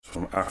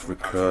from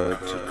Africa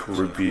to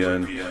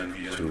Caribbean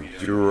to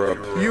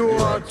Europe. You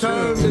are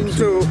tuned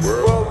into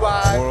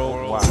Worldwide.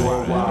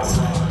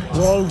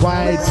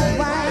 Worldwide.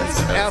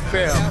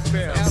 FM.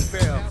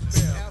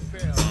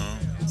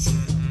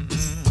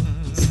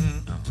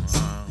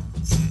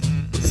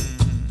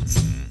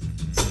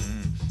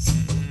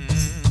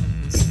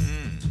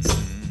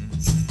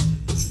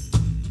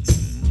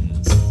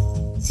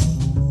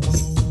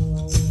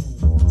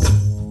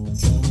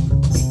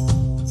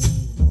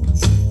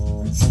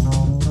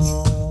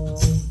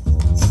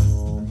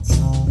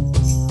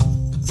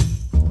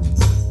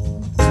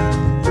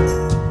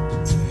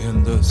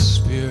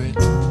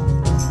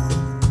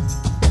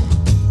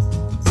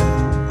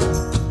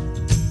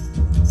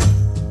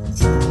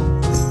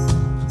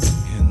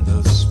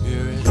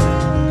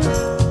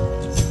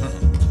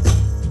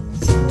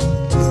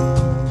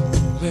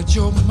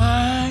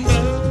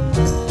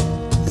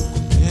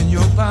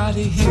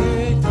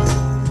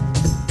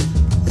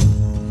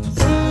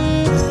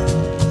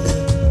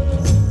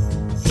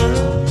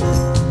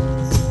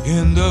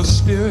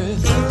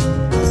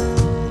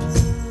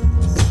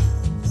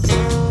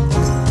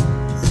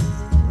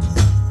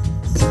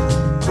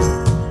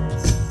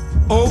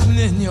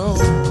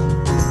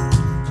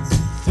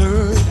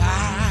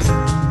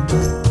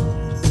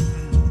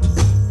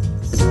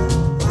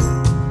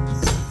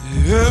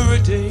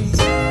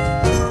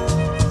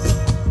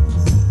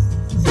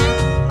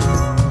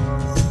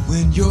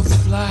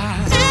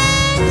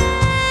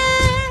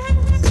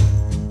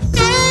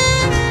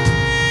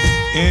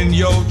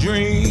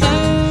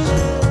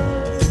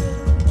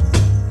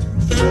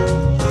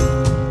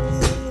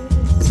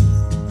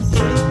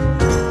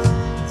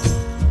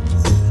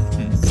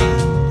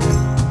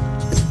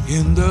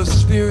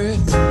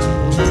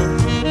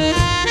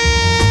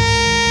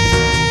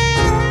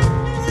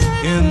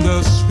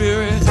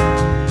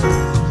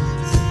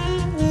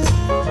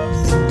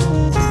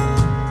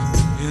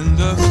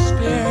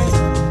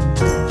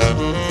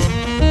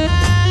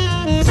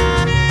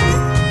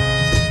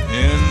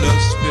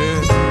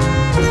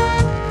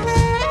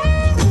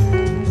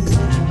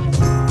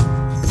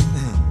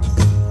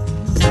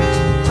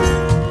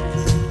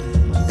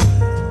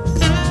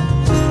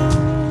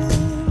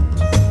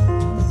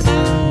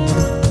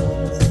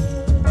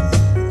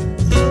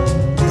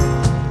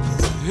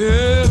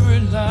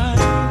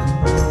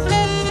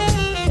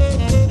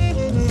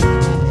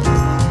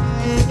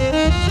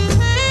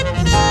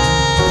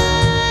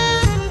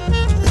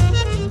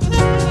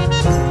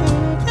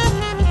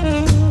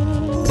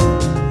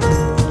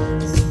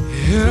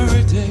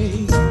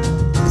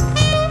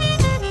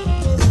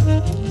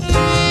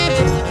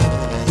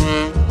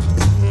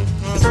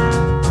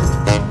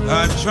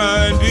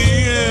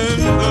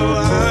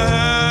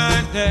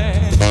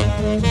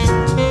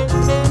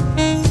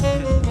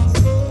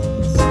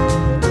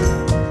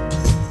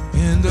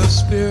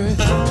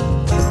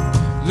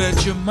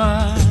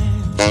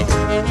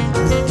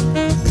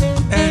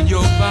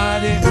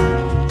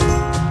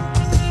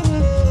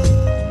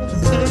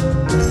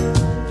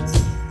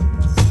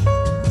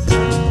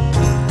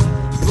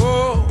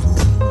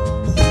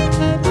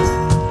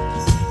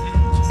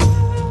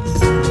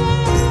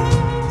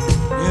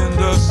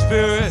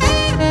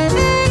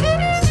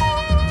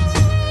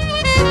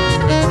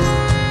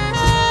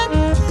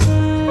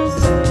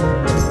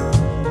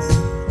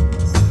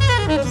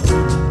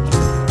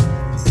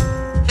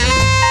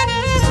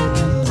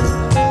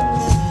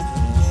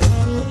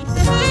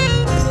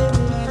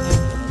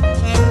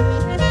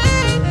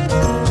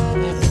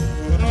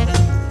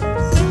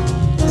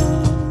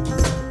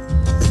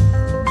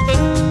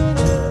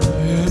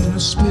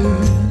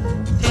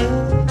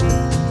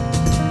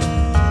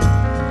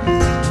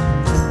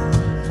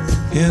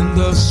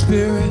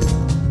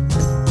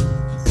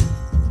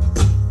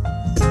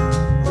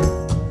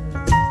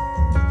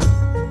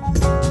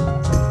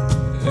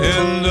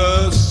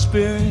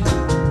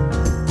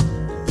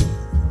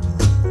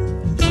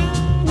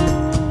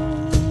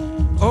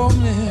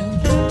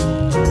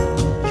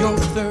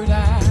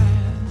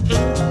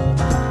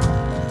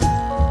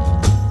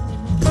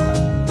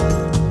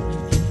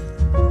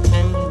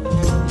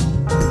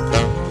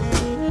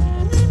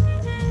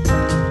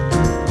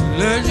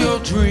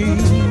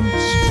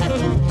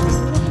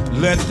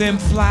 Them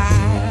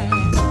fly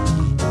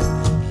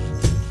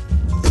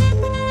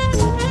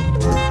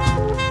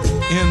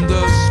in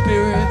the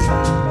spirit,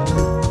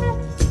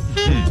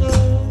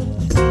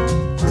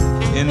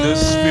 in the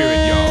spirit,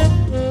 y'all,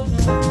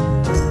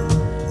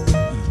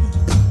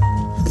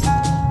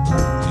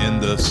 in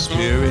the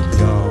spirit,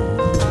 y'all.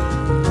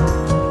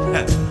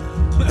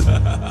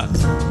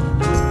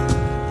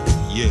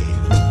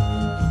 Yeah.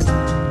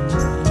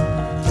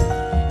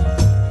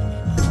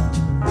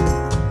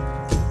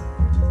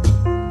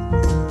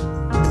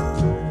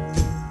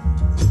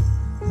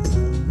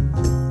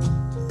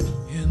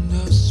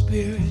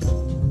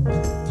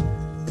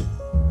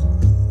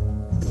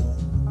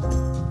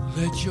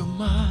 Your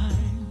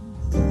mind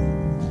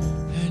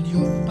and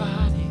your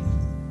body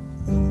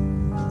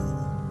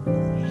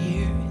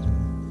hear it.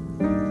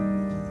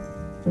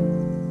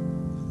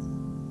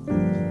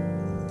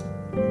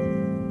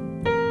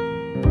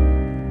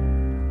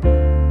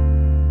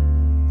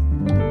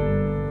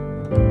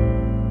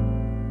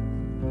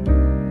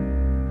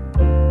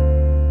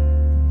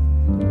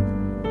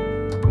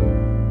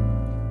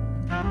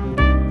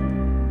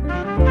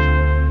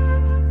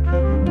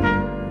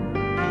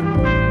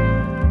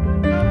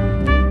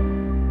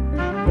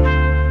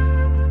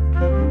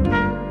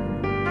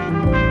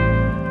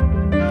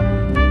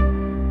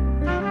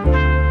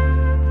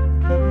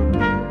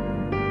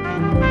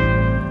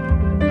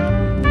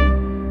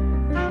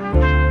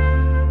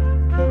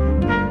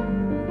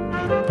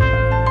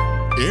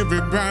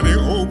 Everybody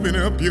open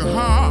up your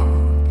heart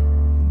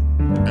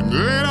and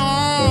let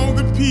all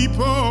the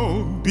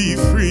people be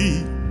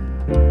free.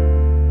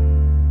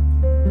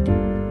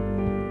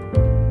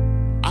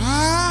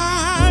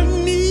 I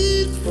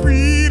need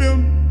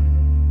freedom.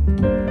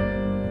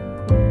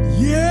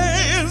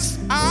 Yes,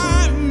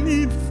 I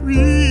need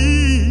freedom.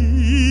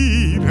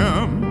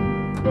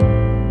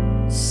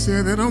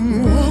 Say that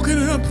I'm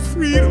walking up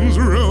freedom's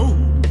road.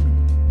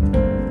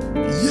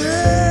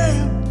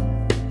 Yeah,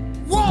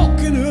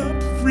 walking up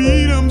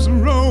freedom's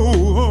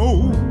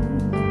road.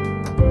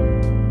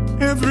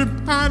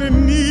 Everybody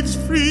needs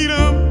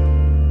freedom.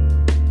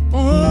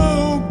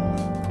 Oh,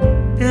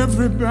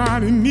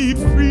 everybody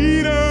needs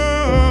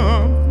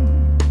freedom.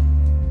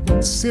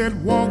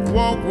 Said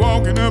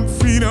walking up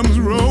freedom's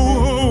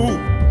road.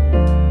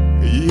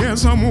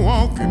 Yes, I'm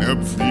walking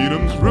up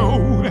freedom's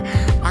road.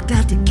 I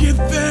got to get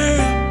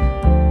there.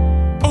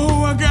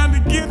 Oh, I got to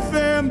get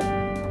there.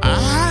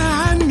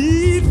 I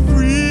need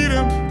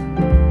freedom.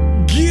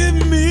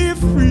 Give me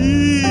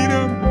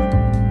freedom.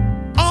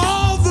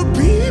 All the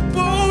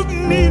people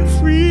need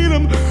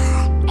freedom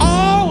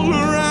all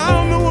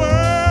around the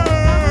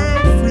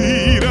world.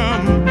 Freedom.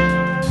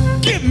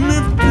 Give me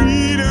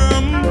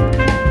freedom.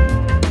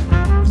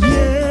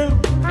 Yeah.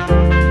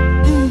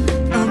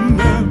 I'm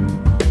not.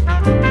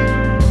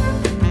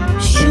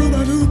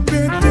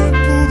 Shoo-ba-doo-ba-da,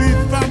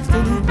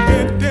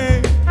 booty-fa-fa-doo-ba-da.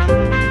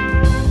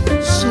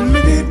 So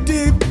let it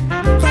dip,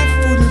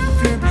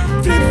 fa-fa-doo-ba,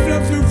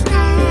 flip-flop-flip-flop.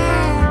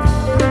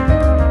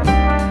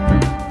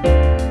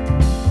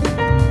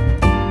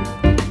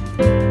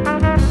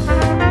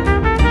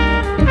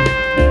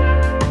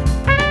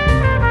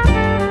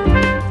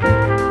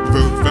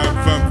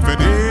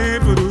 Boo-fa-fa-fa-dee,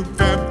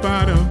 boo-fa.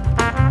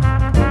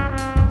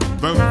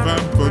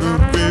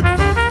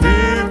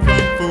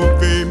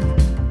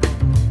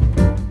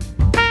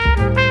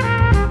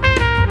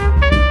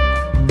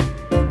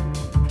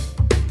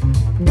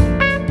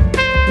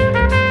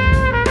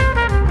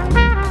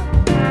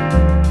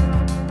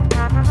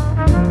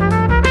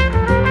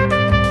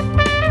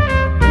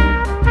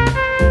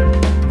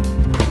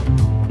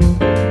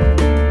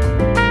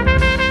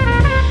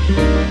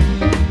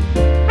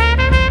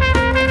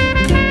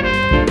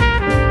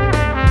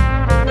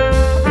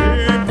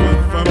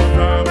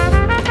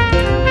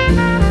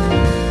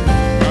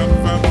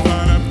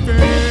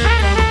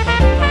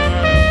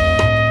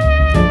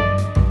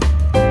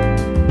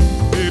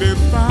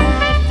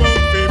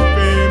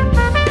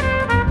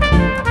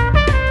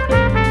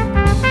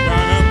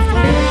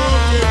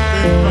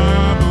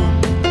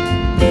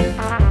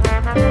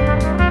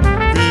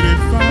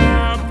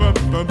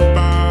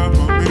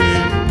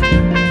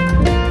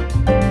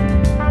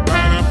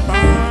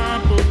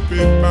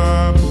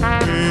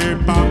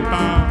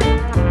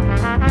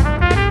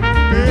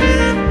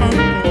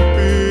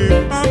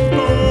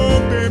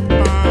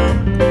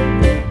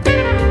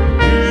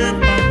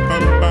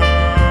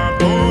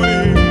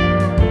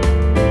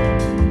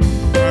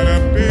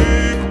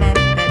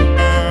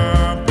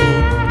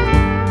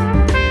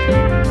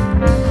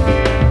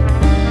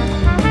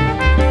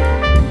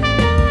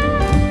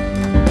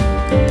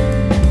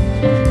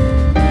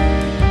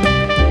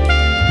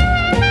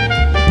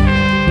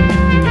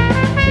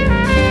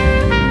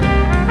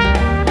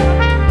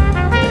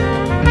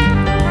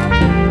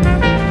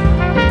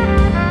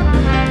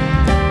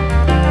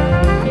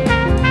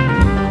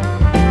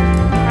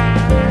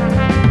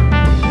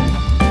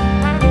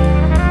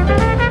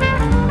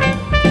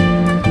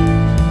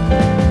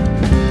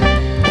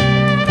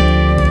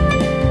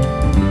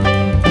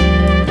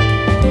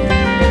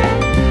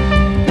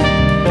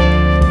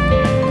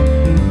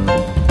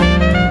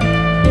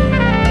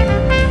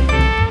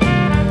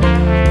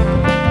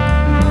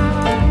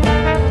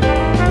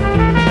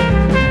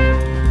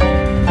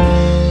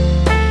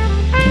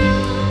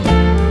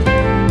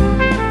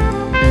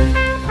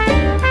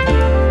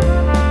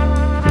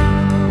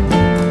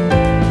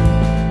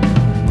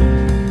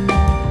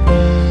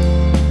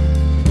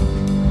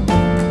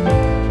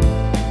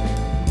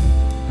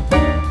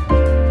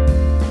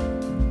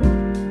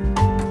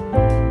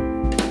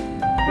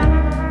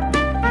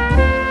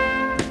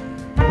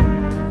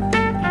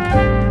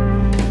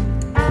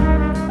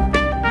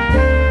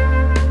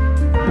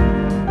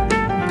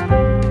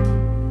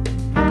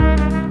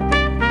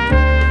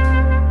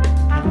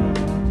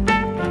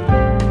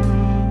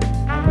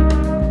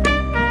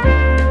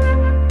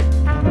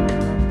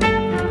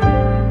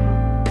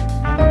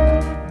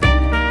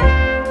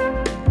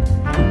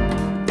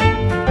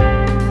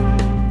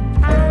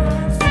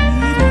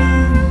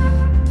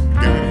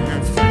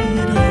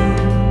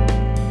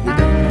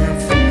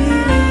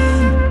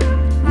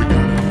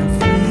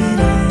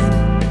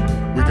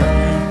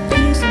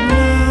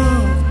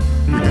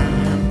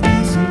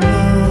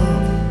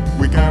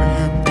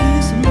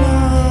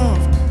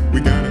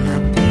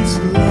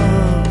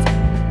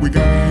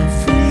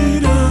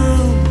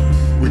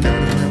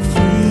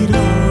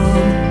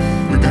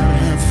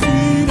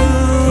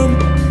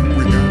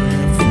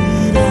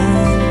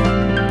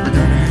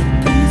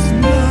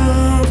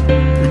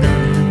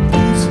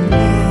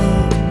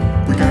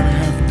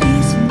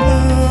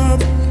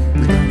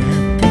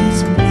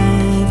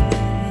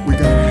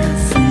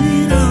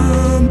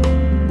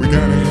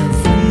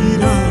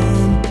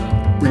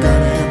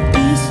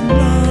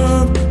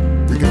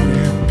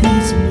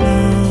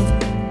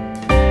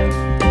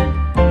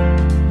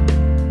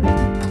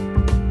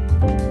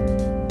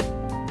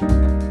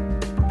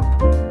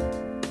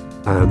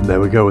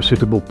 go, a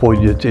suitable,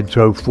 poignant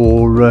intro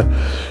for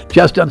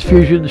Jazz Dance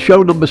Fusion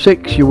show number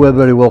 6. You were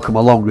very welcome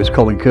along with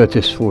Colin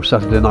Curtis for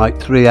Saturday night,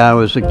 3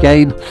 hours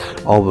again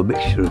of a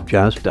mixture of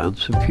jazz,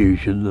 dance and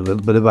fusion, a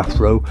little bit of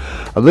Afro,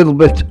 a little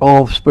bit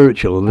of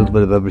spiritual, a little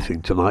bit of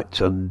everything tonight.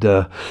 And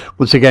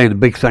once again, a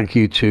big thank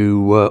you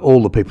to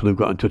all the people who've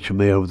got in touch with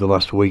me over the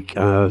last week.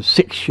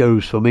 6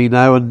 shows for me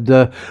now, and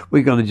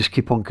we're going to just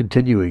keep on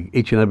continuing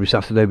each and every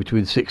Saturday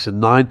between 6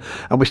 and 9.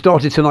 And we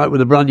started tonight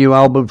with a brand new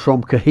album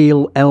from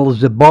Kahil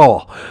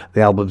El-Zabar. The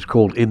album's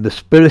called In the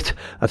Spirit.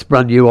 That's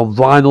brand new on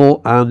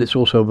vinyl, and it's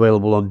also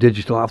available on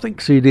digital, I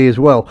think CD as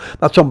well.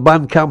 That's on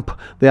Bandcamp.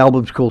 The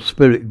album's called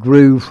Spirit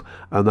Groove,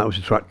 and that was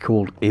a track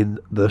called In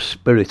the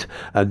Spirit,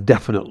 and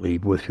definitely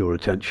worth your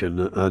attention.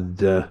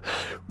 And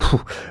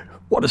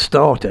what a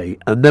start, eh?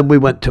 And then we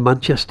went to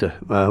Manchester.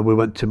 We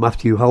went to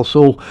Matthew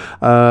Halsall,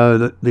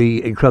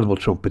 the incredible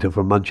trumpeter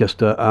from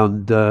Manchester,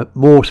 and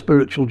more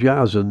spiritual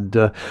jazz. And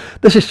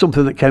this is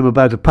something that came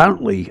about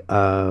apparently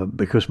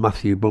because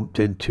Matthew bumped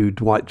into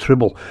Dwight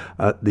Tribble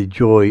at the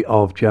Joy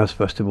of Jazz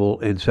Festival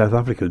in South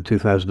Africa in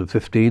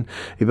 2015.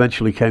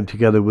 Eventually came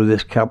together with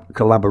this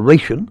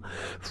collaboration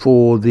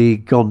for the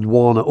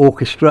Gondwana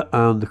Orchestra,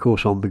 and of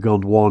course on the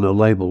Gondwana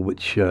label,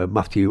 which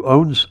Matthew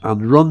owns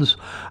and runs,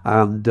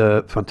 and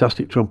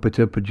fantastic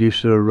trumpeter,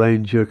 producer,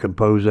 arranger,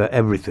 composer,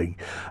 everything.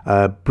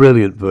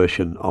 Brilliant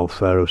version of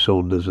Pharaoh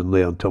Saunders and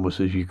Leon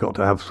Thomas's You've Got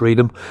to Have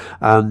Freedom.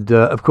 And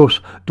of course,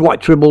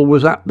 Dwight Tribble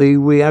was at the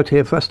We Out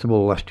Here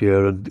Festival last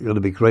year and going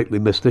to be greatly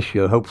missed this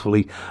year.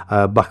 Hopefully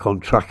back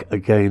on track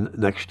again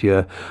next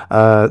year.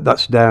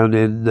 That's down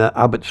in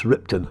Abbots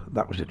Ripton.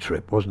 That was a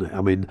trip, wasn't it? I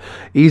mean,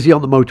 easy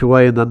on the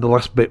motorway, and then the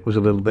last bit was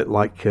a little bit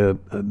like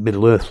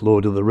Middle-earth,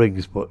 Lord of the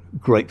Rings, but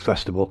great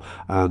festival.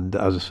 And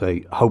as I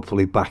say,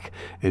 hopefully back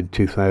in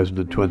 2021.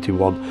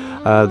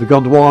 The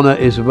Gondwana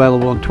is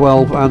available on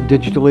 12 and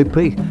digital EP,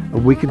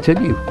 and we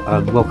continue.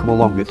 And welcome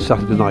along. It's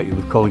Saturday night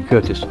with Colin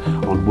Curtis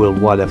on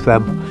Worldwide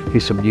FM.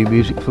 Here's some new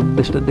music from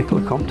Mr.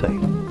 Nicola Conte.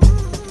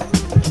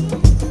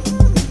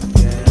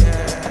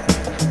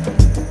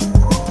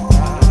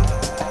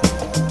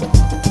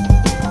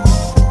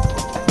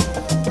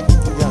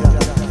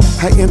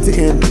 I enter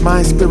in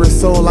mind, spirit,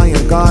 soul, I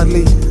am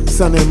godly.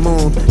 Sun and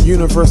moon,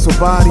 universal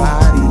body,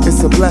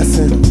 it's a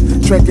blessing.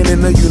 Trekking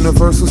in the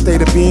universal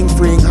state of being,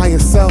 freeing higher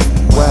self.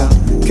 Well,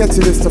 catch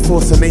it is the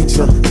force of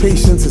nature.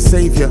 Patience, a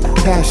savior.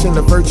 Passion,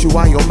 a virtue,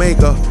 I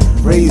omega.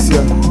 Raise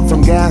ya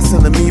from gas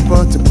and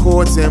amoeba to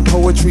chords and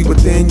poetry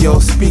within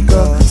your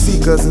speaker.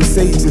 Seekers and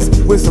sages,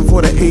 wisdom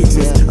for the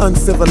ages.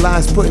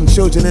 Uncivilized, putting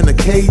children in the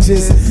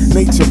cages.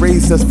 Nature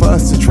raised us for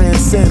us to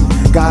transcend.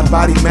 God,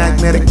 body,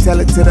 magnetic,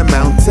 tell it to the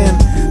mountain.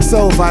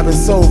 Soul vibing,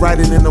 soul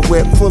riding in the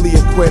whip, fully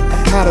equipped.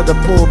 Out of the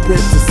pulpit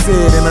to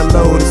sit in a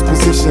lotus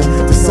position,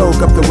 to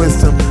soak up the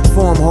wisdom.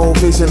 Form whole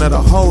vision of the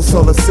whole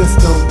solar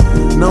system.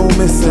 No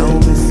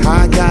missing,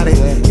 I got it.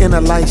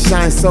 Inner light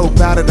shines so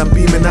bright that I'm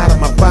beaming out of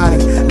my body.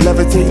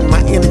 Levitating,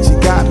 my energy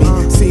got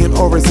me. Seeing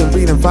auras and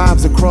reading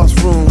vibes across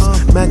rooms.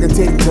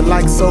 Magnetating to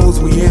like souls,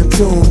 we in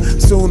tune.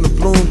 Soon the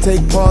bloom,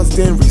 take pause,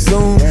 then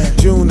resume.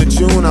 June to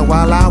June, I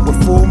wild out with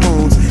full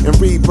moons. And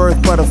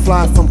rebirth,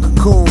 butterfly from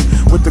cocoon.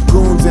 With the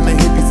goons and the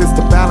hippies, it's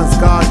the balance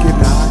God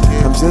given.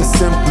 I'm just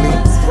simply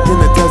in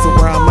the desert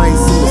where I might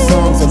sing the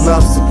songs of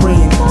love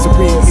supreme.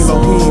 Supreme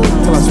Elohim,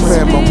 till I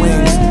spread my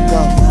wings.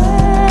 Go.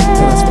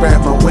 Till I spread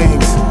my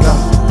wings. Go.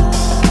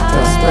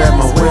 Till I spread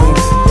my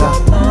wings. Go.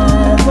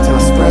 Till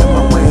I spread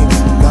my wings.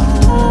 Go.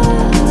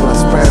 Till I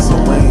spread my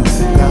wings.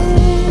 Go.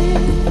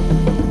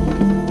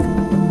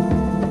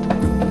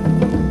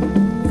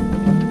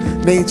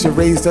 Nature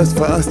raised us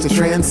for us to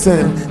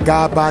transcend.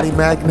 God, body,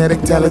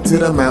 magnetic, tell it to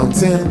the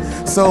mountain.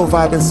 Soul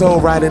vibing, soul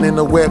riding in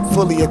the whip,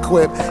 fully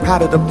equipped.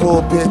 Out of the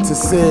pulpit to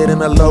sit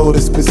in a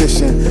lotus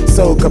position.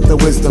 Soak up the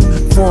wisdom,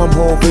 form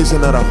whole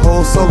vision of the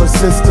whole solar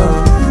system.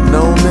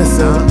 No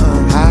missing,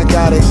 I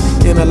got it.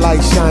 Inner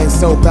light shines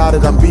so bright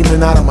that I'm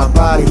beaming out of my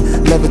body.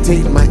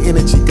 Levitating, my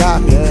energy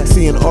got me.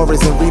 Seeing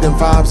auras and reading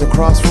vibes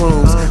across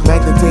rooms.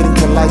 Magnetating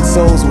to like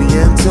souls, we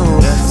in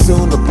tune.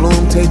 Soon the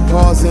bloom, take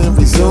pause and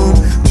resume.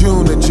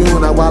 June to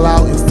June, I while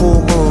out in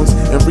full moons.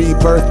 And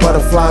rebirth,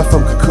 butterfly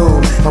from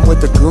cocoon. I'm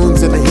with the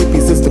goons and the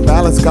hippies, it's the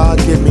balance God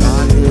give me.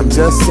 I'm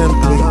just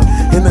simply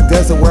in the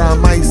desert where I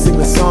might sing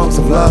the songs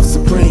of love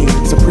supreme.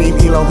 Supreme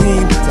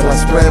Elohim, till I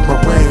spread my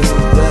wings.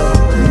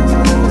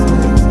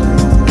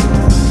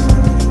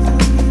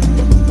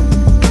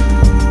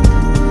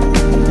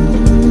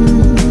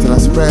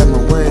 Spread my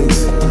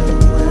wings.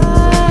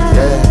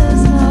 Yeah.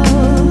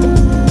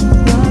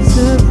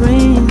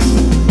 Supreme.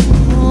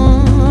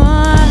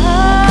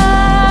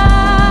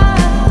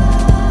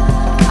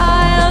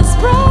 I have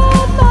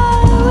spread my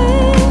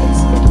wings,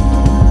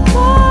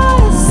 my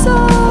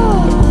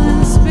soul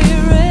and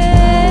spirit.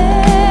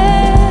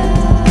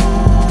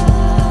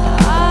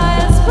 I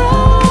have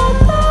spread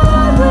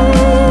my wings.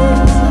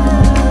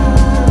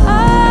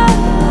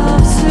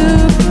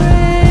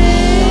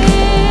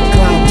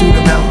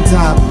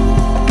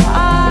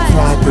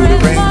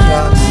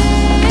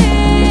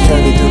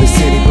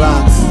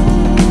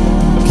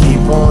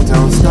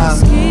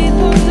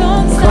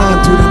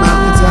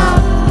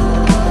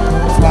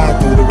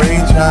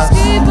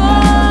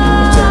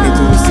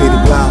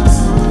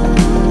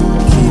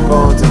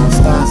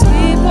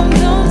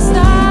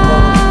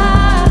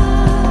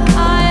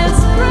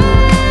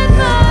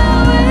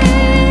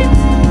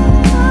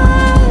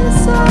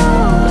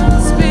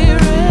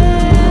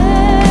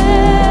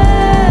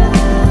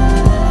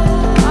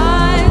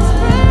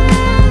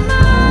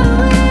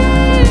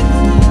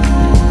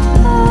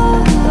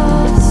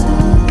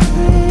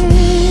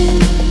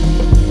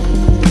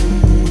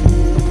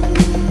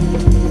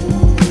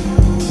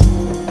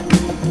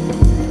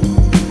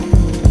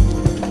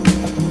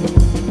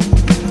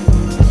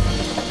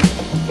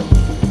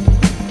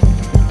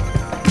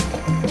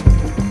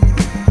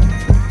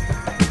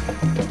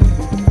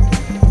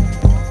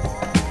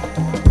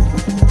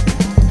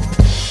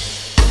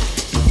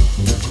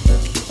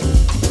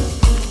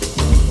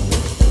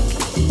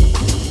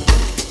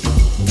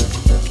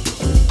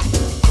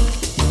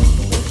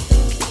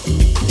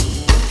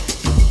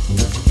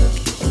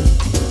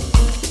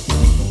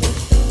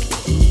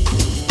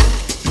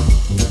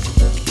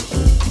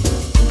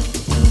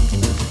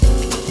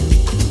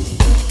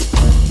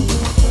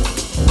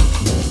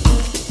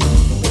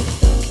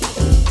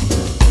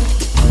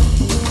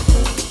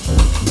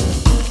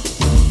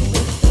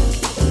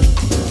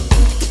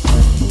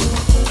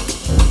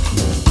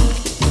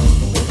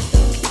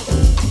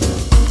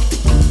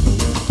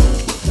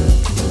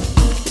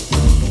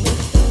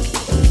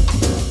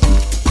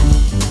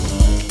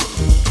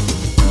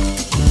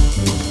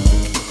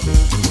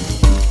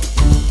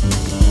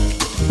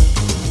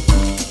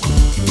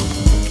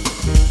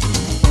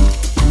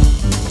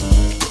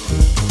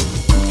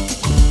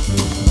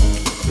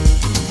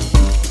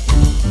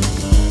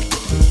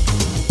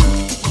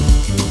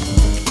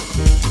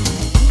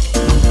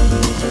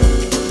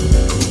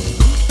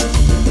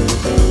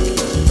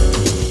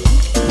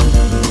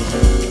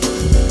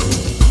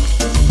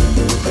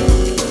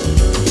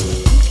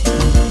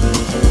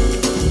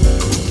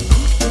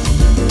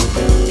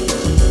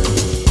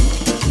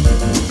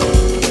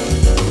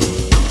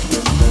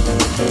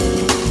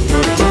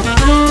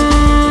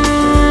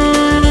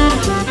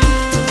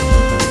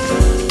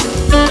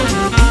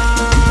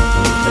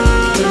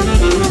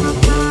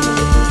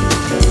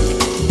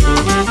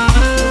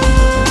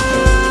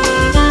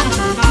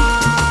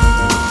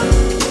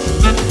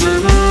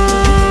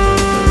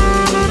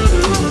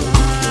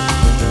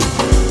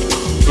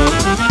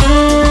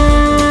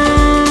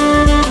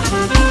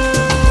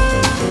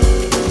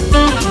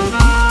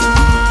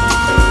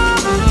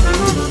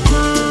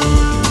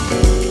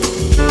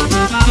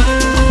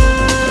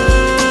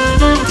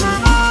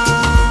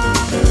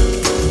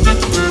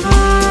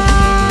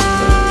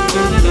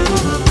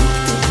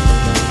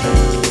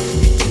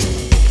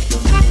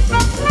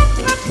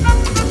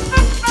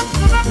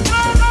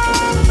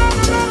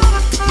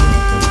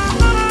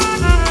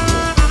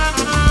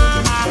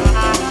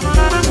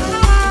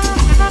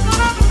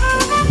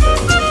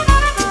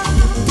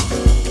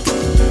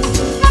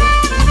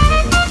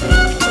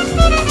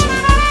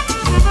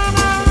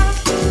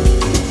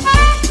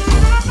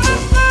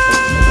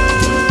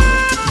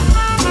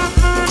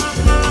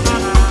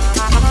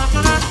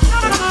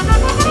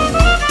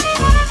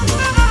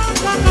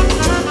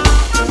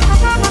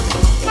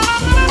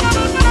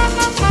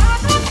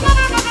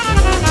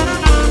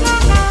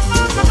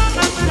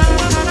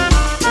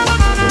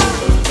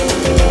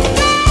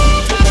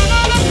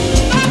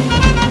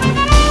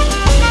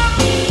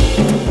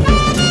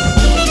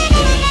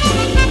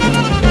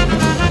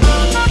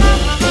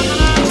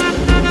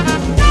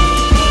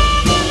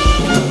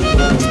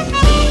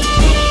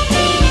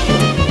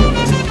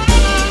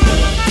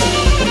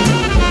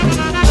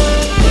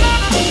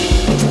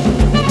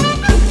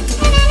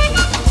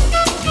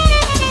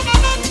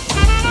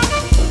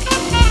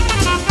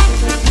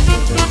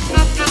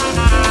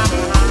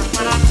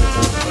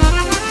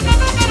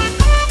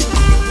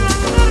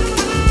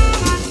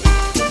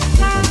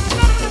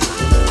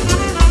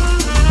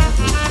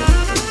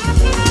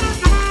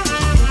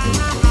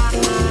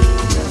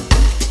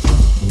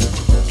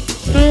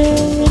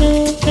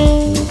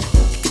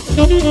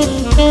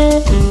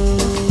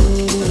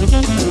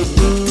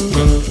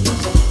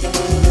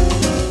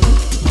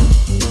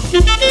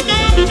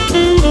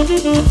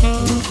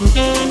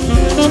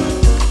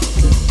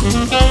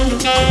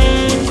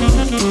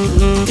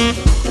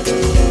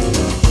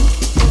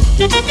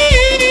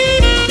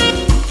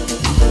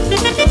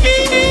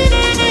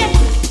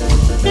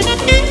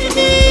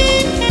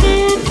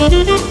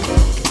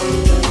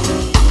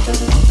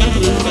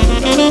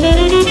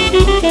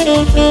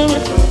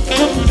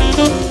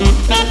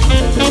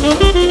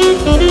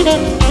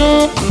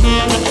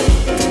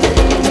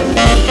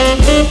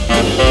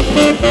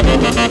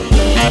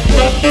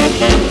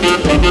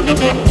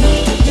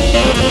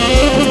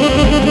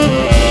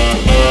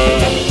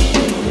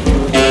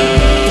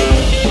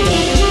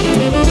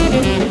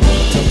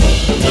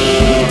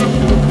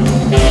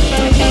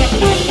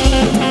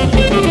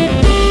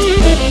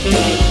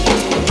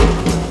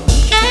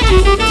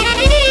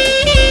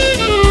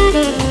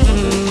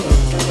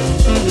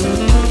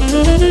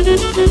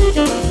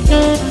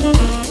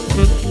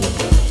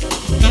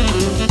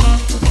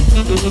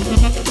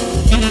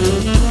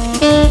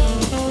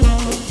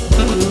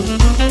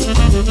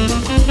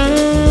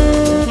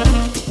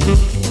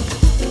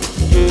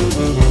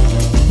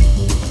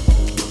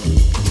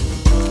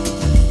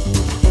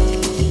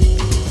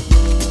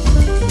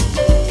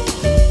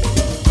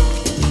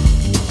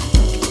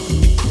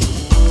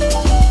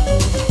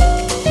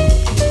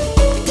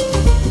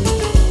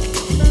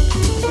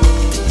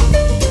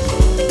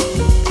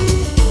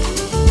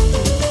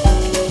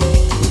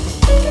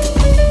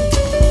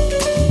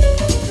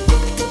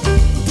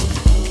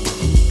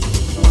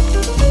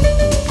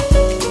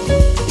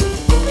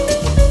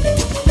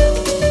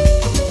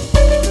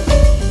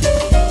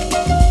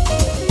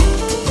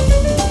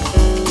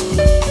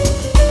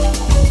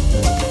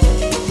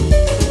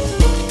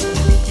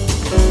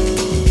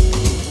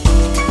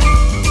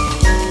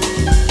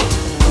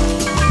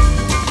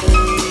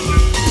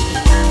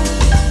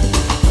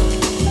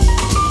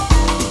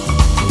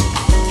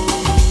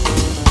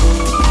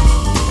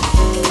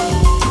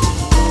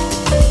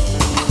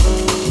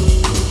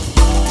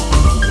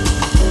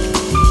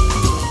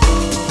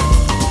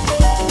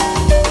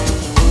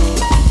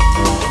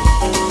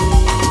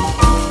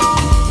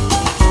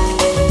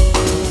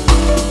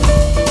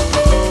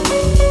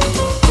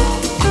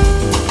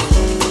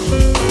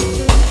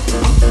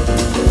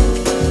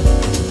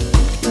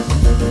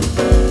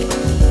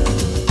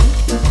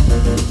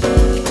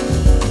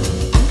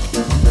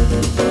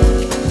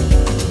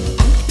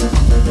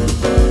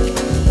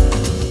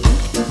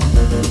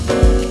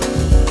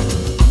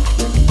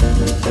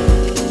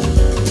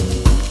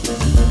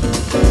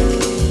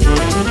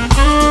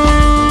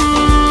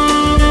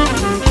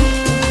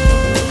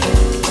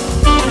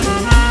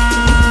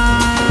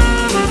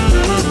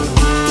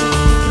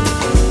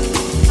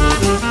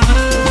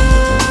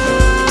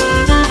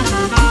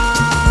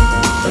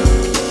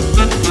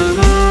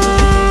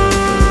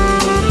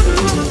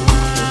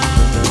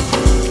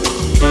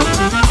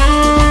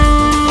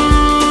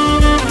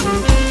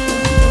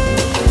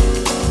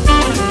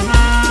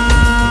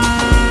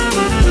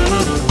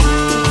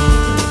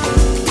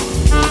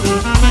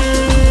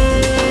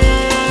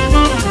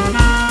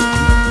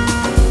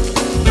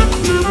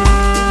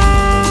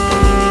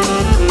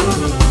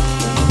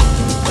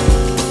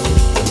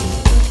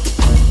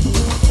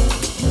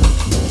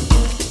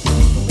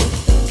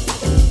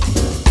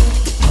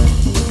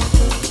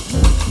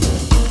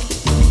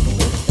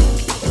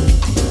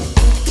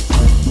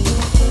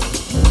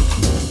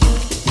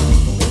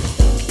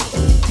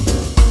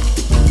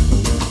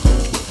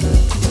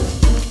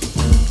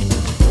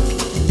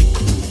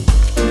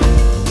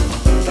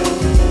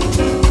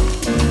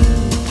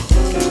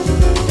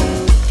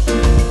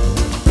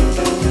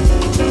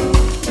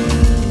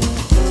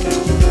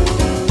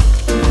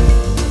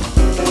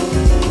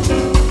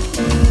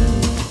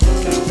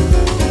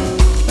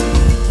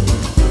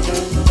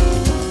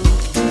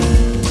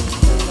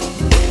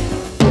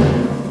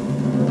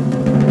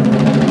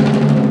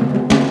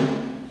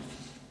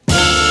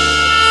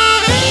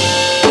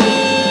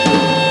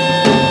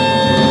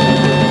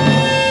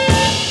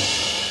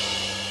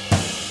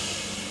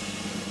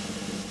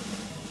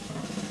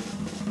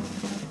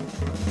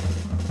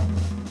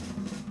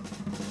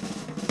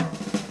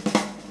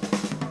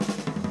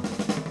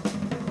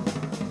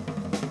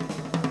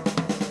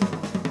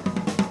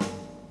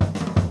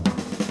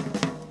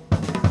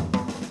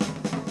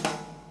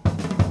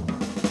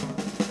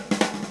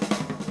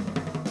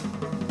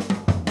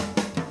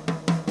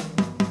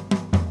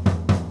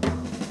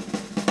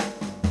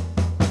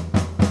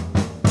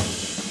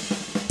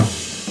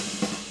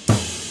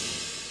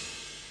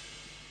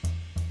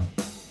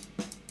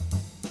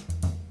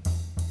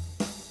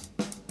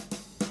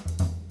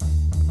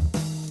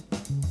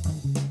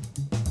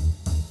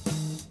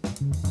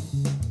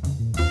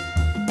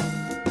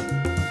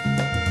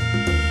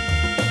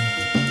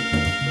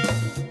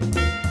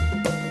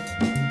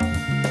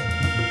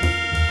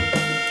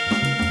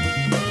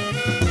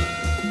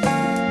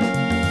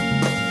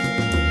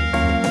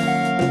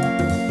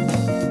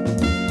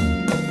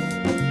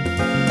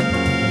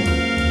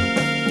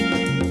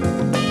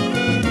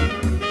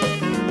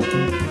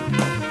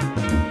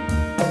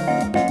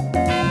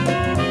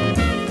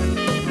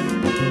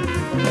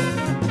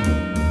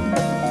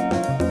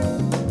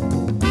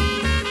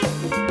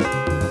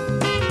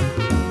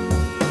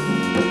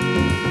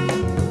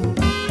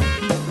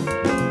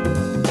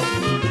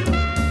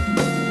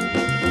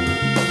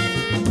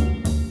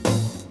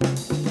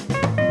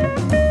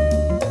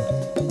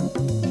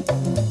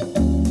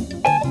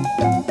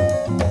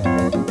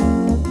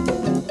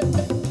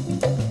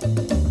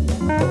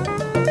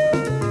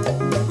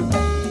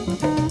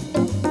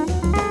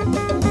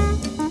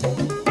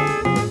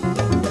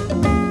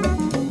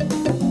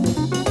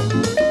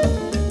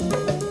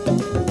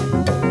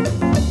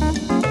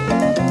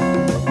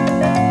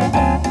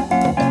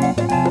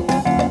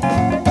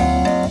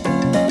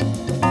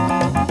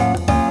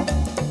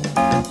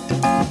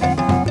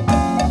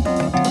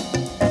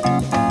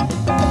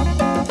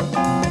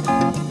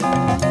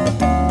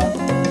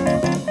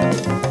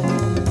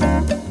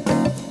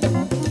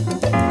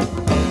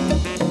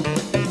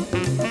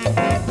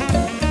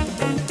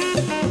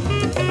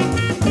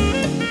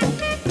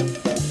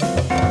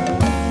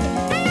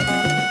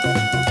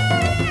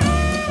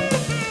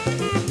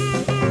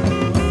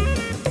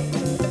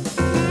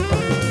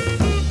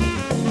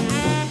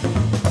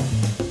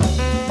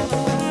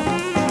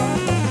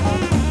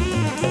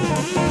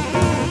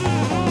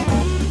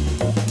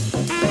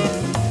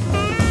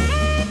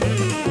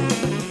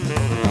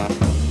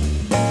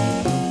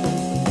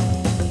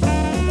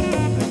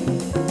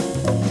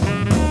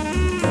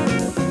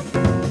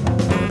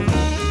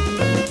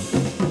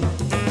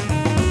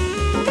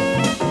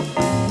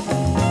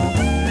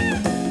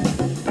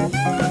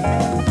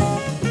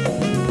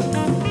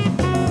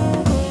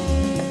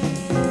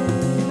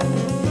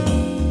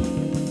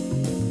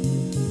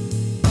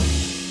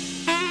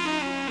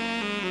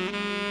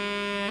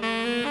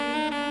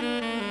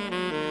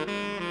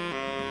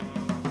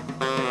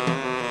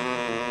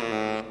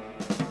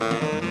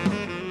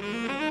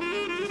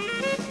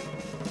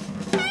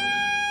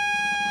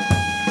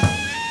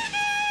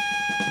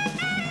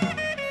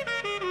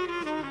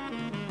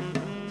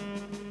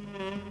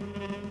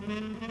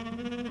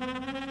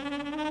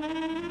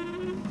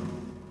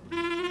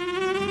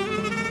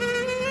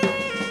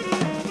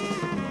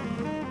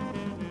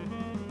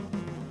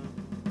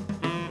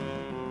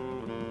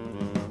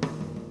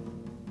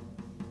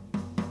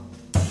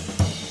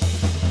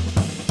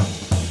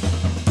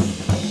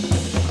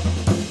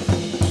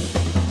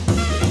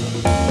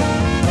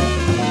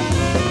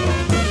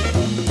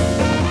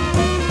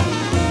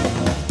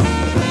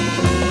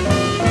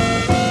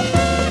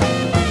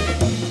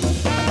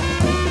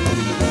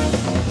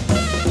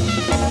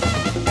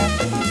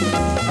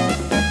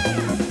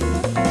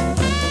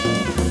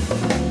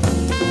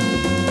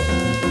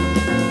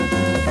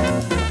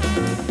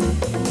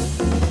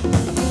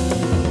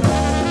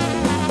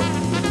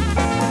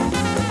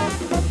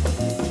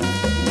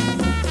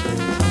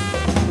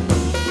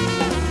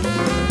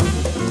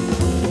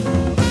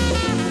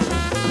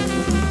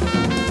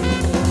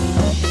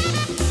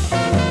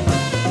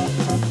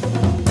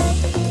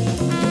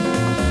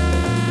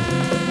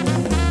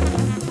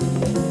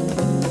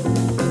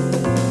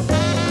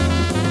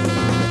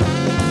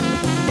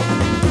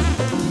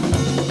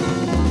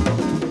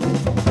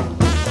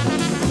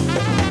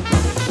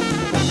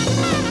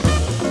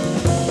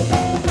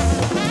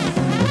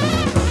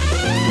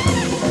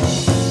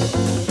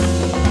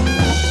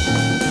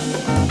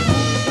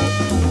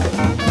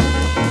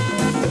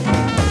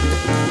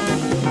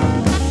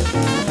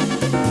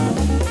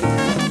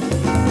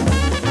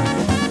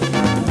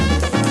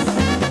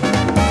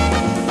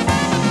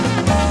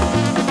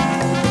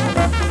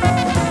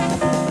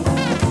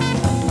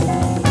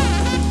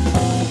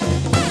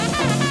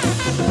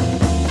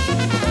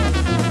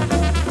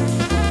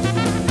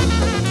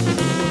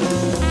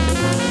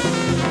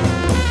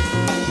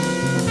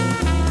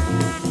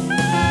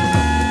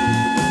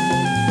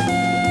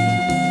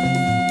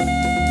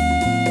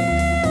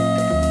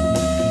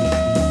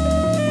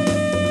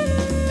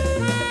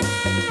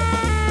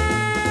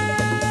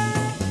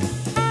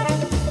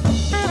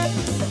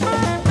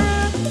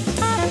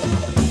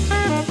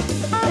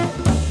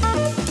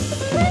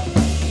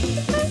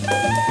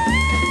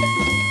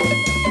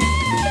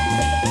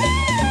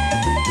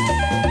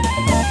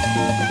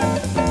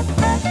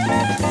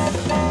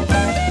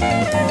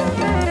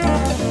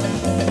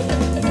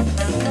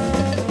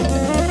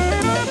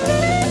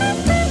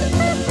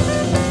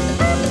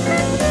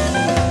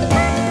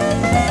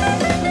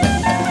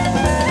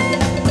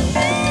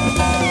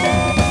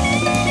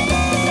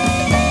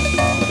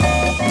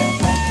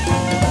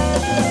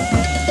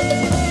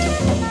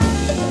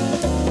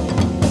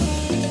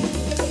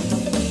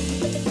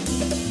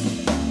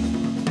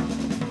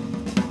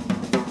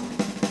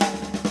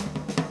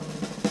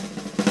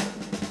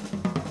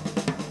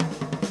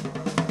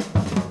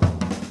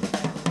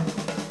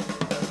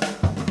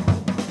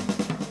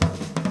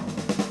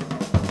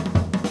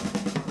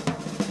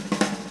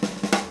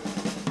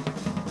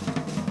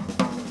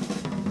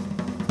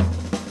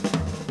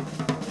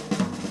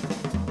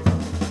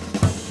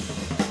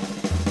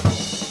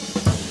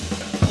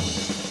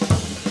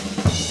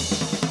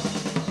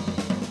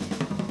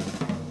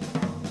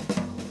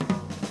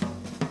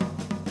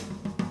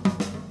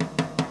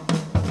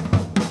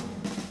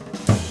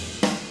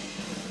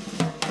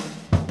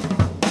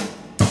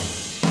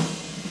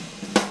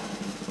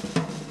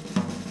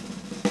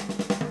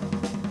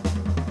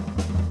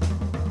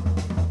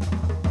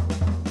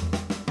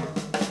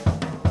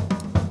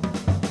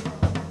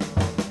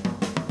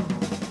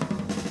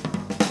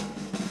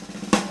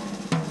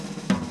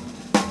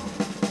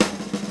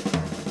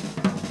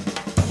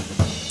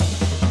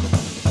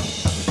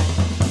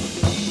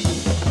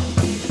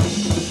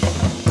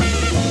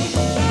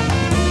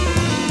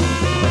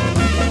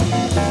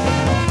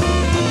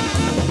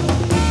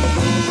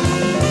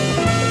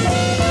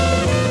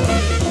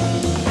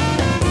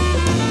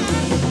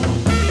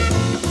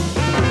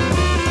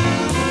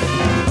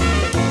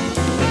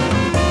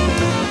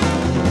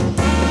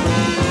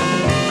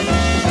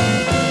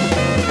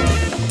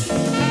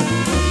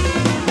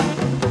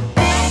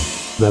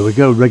 There we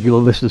go. Regular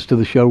listeners to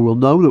the show will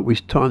know that we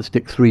try and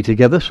stick three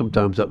together.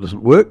 Sometimes that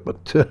doesn't work,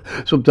 but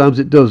sometimes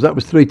it does. That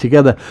was three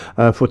together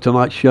for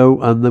tonight's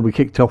show, and then we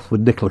kicked off with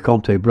Nicola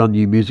Conte, brand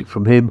new music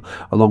from him,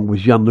 along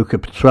with Gianluca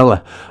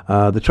Petrella.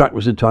 The track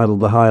was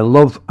entitled The Higher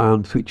Love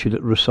and featured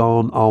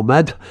Rasan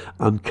Ahmed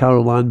and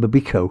Caroline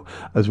Babico,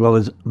 as well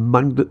as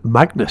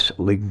Magnus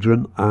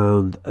Lindgren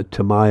and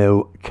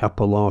Tamayo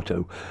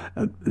Capolato.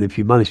 And if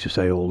you manage to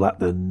say all that,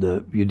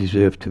 then you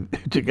deserve to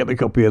get a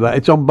copy of that.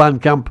 It's on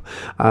Bandcamp,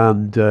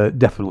 and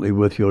definitely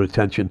worth your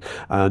attention.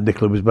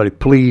 Nicola was very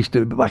pleased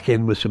to be back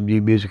in with some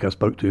new music. I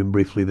spoke to him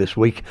briefly this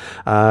week.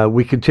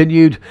 We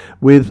continued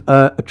with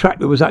a track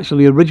that was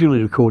actually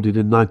originally recorded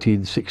in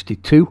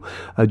 1962.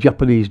 A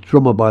Japanese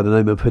drummer by the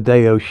name of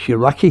Hideo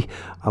Shiraki.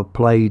 I've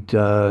played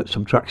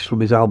some tracks from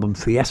his album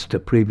Fiesta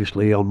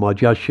previously on my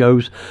jazz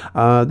shows.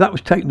 That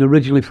was taken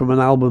originally from an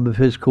album of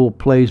his called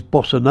Plays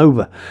Bossa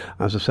Nova,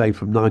 as I say,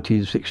 from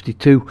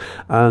 1962,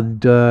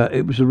 and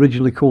it was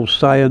originally called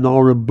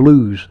Sayonara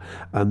Blues,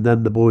 and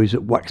then the boys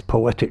at Wax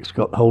Poetics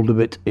got hold of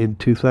it in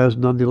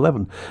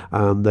 2011,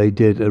 and they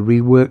did a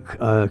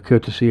rework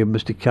courtesy of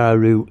Mr.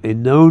 Kaoru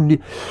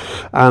Inouye,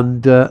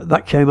 and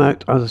that came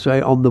out, as I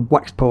say, on the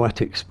Wax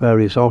Poetics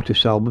Various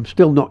Artists album.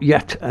 Still not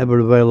yet ever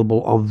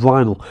available on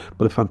vinyl,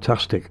 but a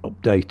fantastic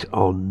update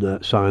on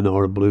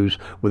Sayonara Blues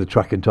with a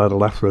track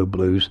entitled Afro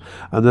Blues.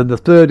 And then the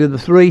third in the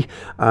three,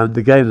 and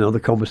again another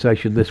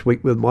conversation this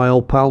week with my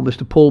old pal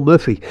Mr. Paul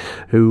Murphy,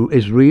 who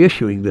is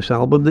reissuing this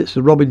album. It's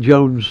the Robin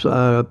Jones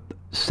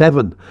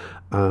 7,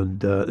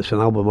 and it's an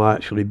album I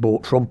actually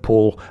bought from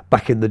Paul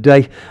back in the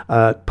day,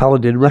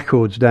 Paladin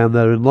Records down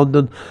there in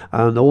London,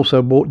 and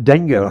also bought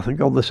Dengue, I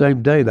think, on the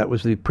same day. That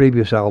was the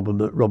previous album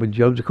that Robin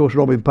Jones. Of course,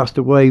 Robin passed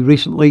away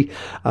recently,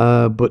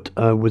 but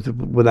was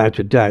without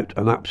a doubt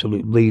an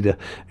absolute leader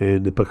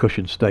in the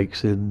percussion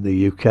stakes in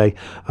the UK.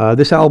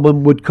 This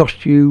album would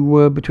cost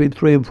you between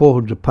 £300 and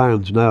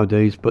 £400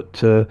 nowadays,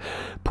 but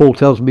Paul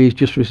tells me he's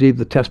just received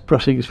the test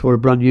pressings for a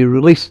brand new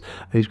release.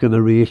 He's going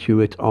to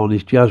reissue it on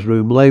his Jazz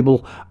Room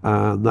label,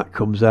 and that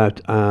comes out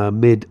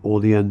mid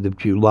or the end of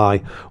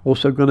July.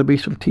 Also going to be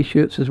some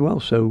t-shirts as well,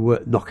 so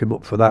knock him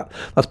up for that.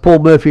 That's Paul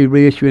Murphy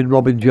reissuing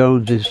Robin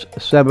Jones's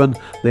 7,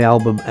 the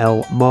album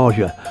El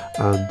Marja,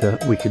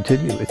 and we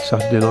continue. It's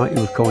Saturday night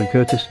with Colin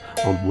Curtis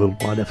on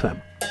Worldwide FM.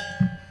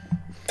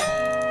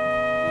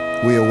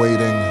 We are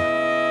waiting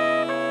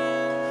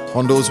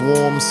on those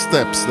warm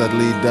steps that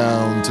lead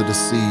down to the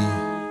sea,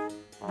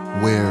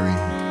 weary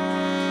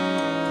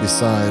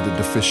beside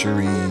the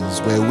fisheries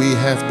where we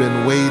have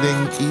been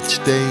waiting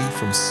each day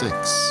from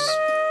 6,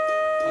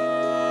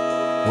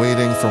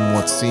 waiting from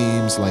what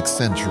seems like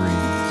centuries,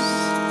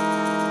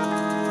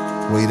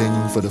 waiting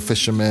for the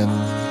fishermen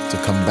to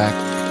come back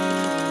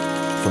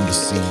from the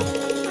sea.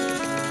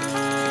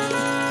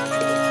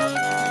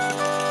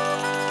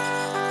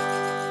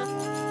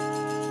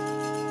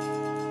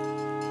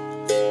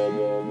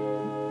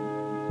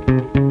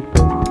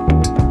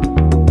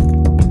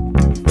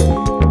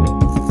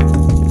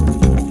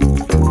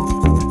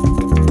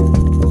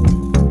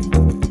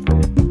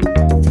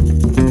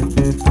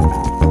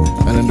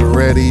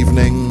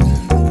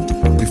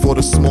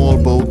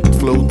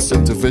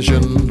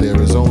 Vision,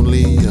 there is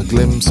only a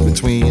glimpse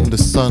between the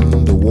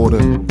sun, the water,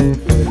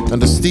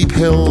 and the steep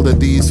hill that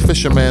these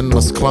fishermen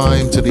must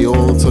climb to the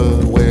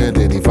altar where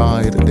they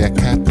divide their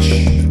catch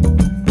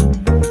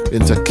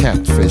into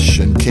catfish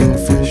and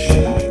kingfish,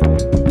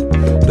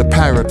 the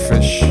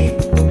parrotfish,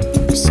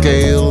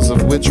 scales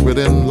of which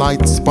within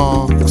light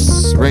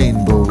sparks,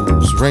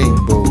 rainbows,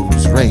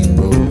 rainbows,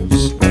 rainbows.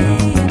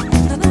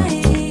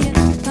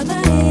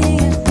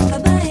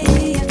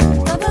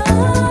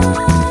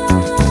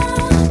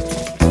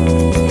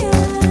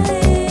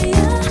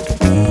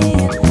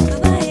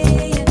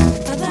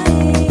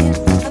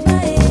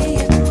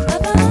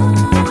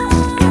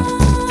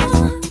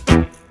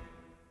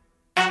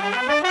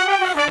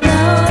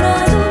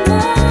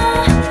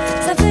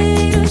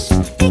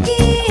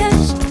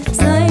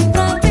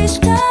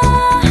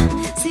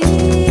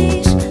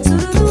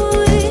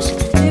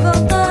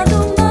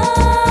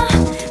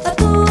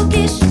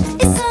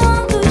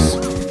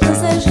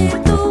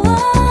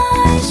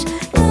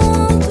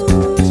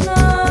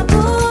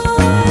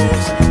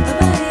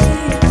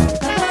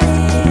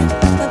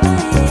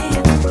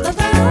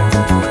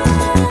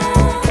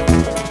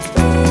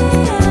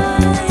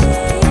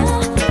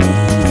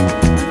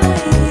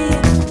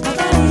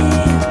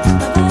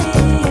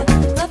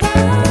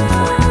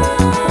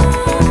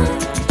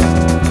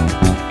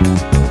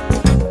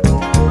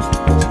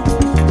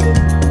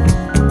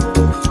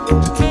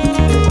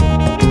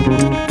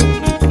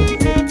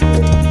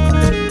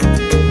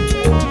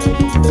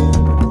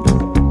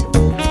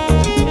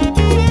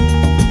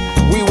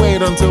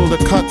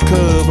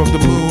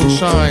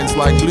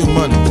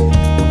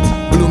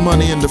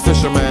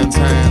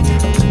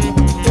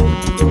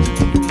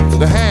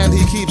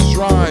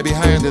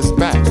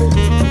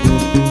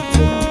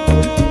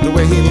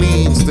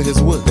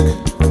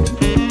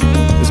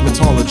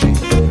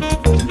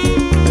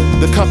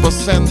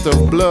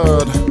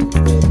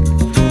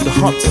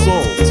 hot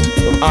salt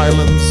of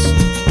islands.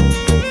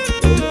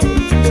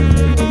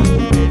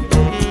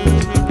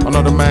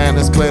 Another man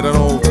has cleared an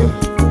altar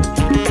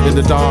in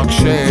the dark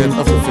shade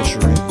of the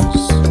fisheries.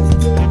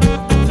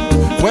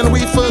 When we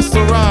first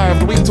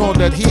arrived, we thought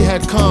that he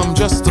had come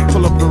just to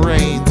pull up the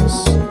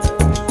reins.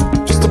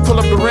 Just to pull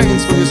up the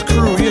reins for his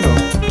crew, you know,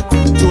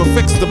 to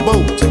affix the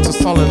boat to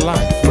solid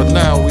life. But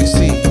now we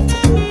see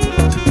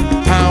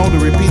how the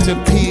repeated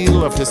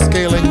peel of his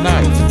scaling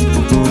knife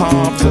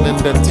carves an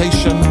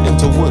indentation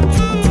into wood,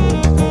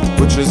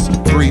 which is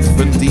brief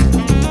and deep,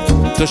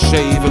 to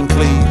shave and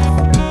cleave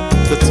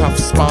the tough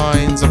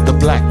spines of the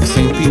black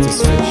St.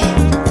 Peter's fish.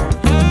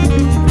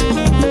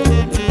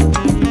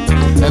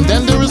 And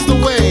then there is the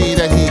way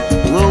that he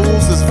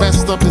rolls his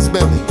vest up his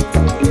belly.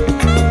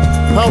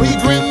 How he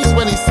grins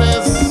when he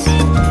says,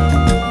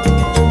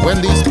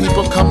 when these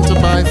people come to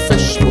buy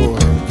fish, boy,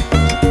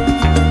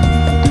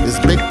 this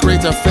big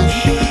crate of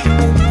fish,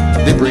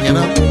 they bring it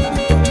up.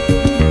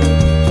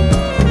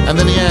 And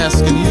then he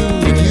asks, and you,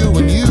 and you,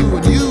 and you,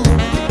 and you,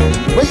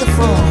 where you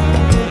from?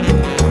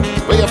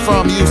 Where you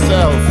from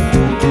yourself?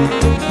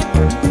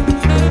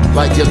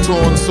 Like you're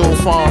torn so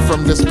far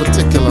from this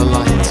particular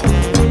light,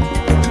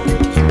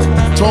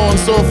 torn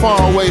so far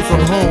away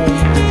from home.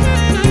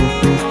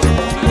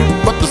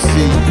 But the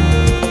sea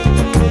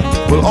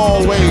will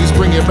always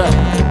bring you back,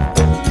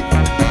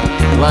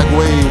 like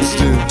waves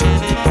do,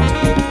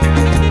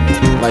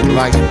 like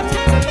light.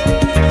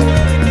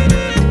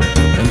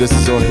 And this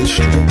is our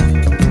history.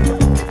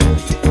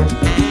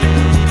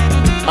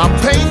 I'll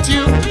paint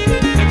you,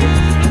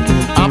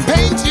 I'll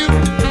paint you,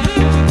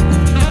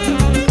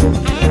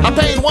 I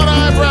paint one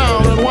eye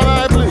brown and one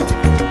eye blue.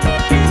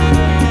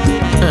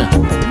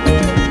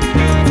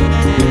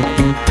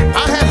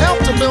 I had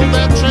helped to build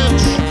that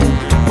trench,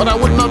 but I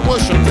would not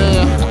worship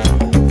there.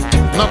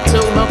 Not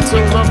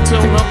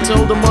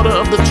till the mother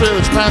of the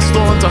church passed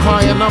on to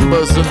higher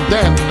numbers, and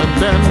then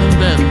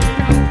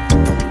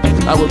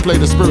I would play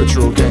the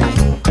spiritual game.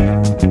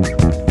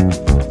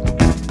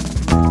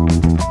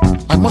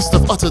 I must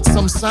have uttered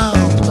some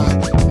sound.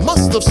 I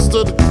must have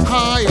stood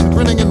high and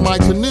grinning in my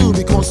canoe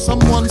because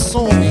someone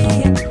saw me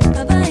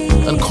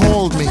and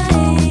called me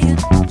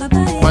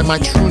by my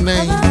true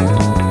name.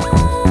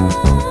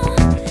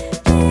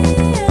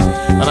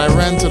 And I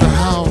ran to the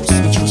house,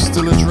 which was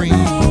still a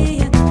dream.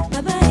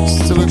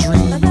 Still a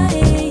dream.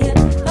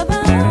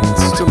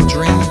 Still a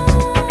dream.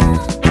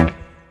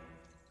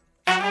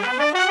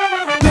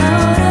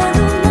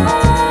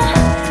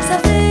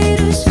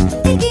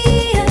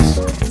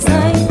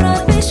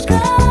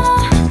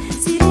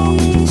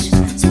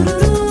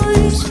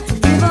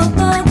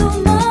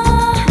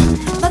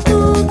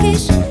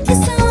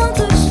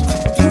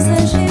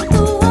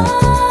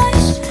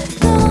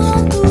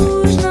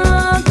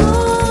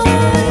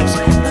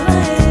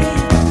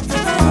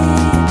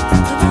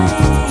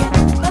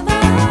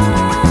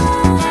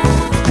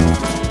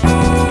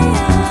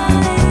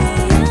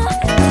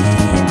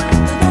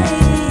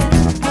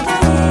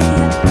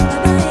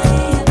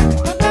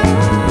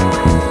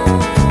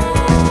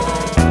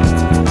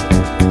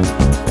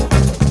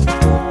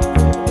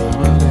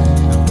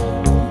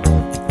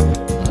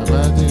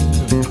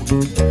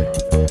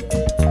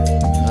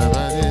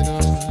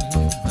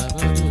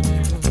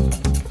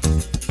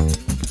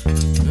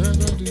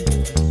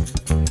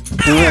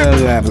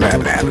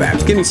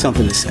 Give me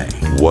something to say.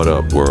 What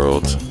up,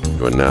 world?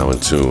 You are now in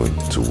tune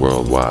to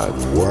Worldwide.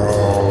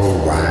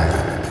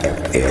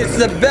 It's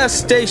the best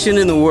station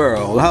in the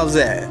world. How's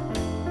that?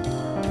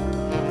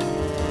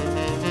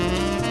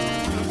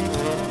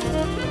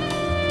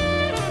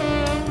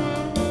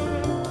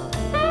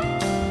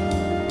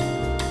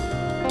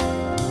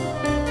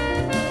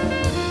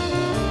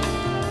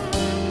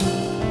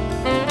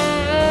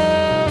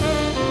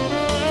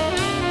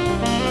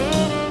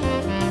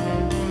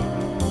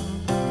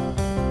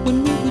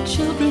 When we were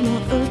children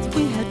on earth,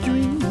 we had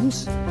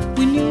dreams.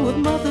 We knew of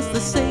mothers, the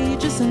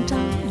sages in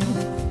time,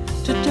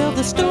 to tell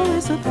the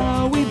stories of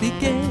how we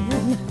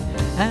began.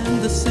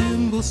 And the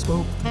symbols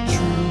spoke the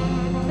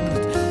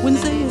truth. When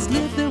Zayas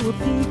lived, there were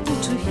people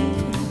to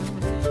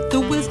hear the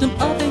wisdom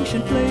of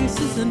ancient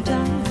places and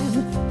time,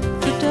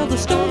 to tell the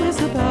stories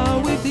of how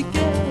we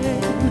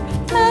began.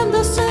 And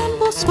the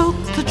symbols spoke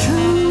the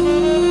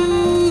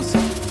truth.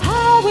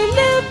 How we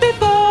lived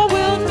before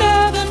we'll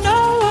never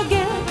know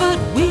again, but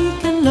we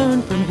can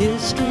learn from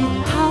history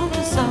how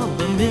to solve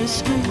the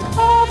mystery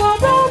of our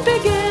own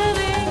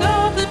beginning,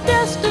 of the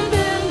destined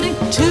ending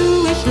to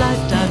each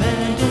lifetime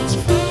and its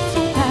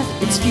fruitful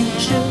path, its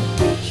future.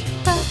 Reach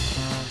back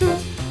through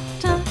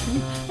time,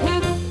 hear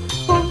the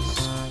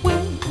voice,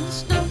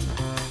 wisdom.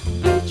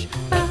 Reach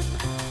back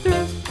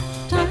through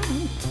time,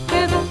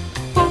 hear the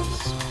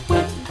voice,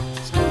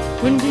 wisdom.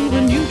 When we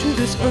were new to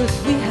this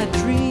earth, we had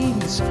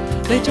dreams.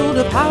 They told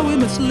of how we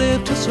must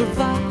live to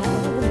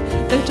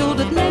survive. They told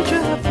of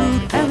nature, her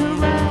fruit, and her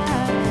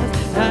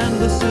wrath. And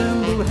the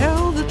symbol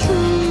held the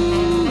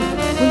truth.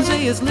 When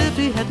Zayas lived,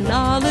 he had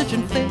knowledge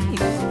and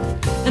faith.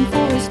 And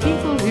for his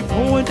people, he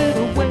pointed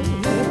a way.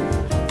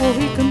 For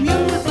he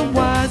communed with the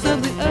wise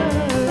of the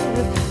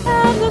earth.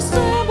 And the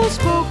symbols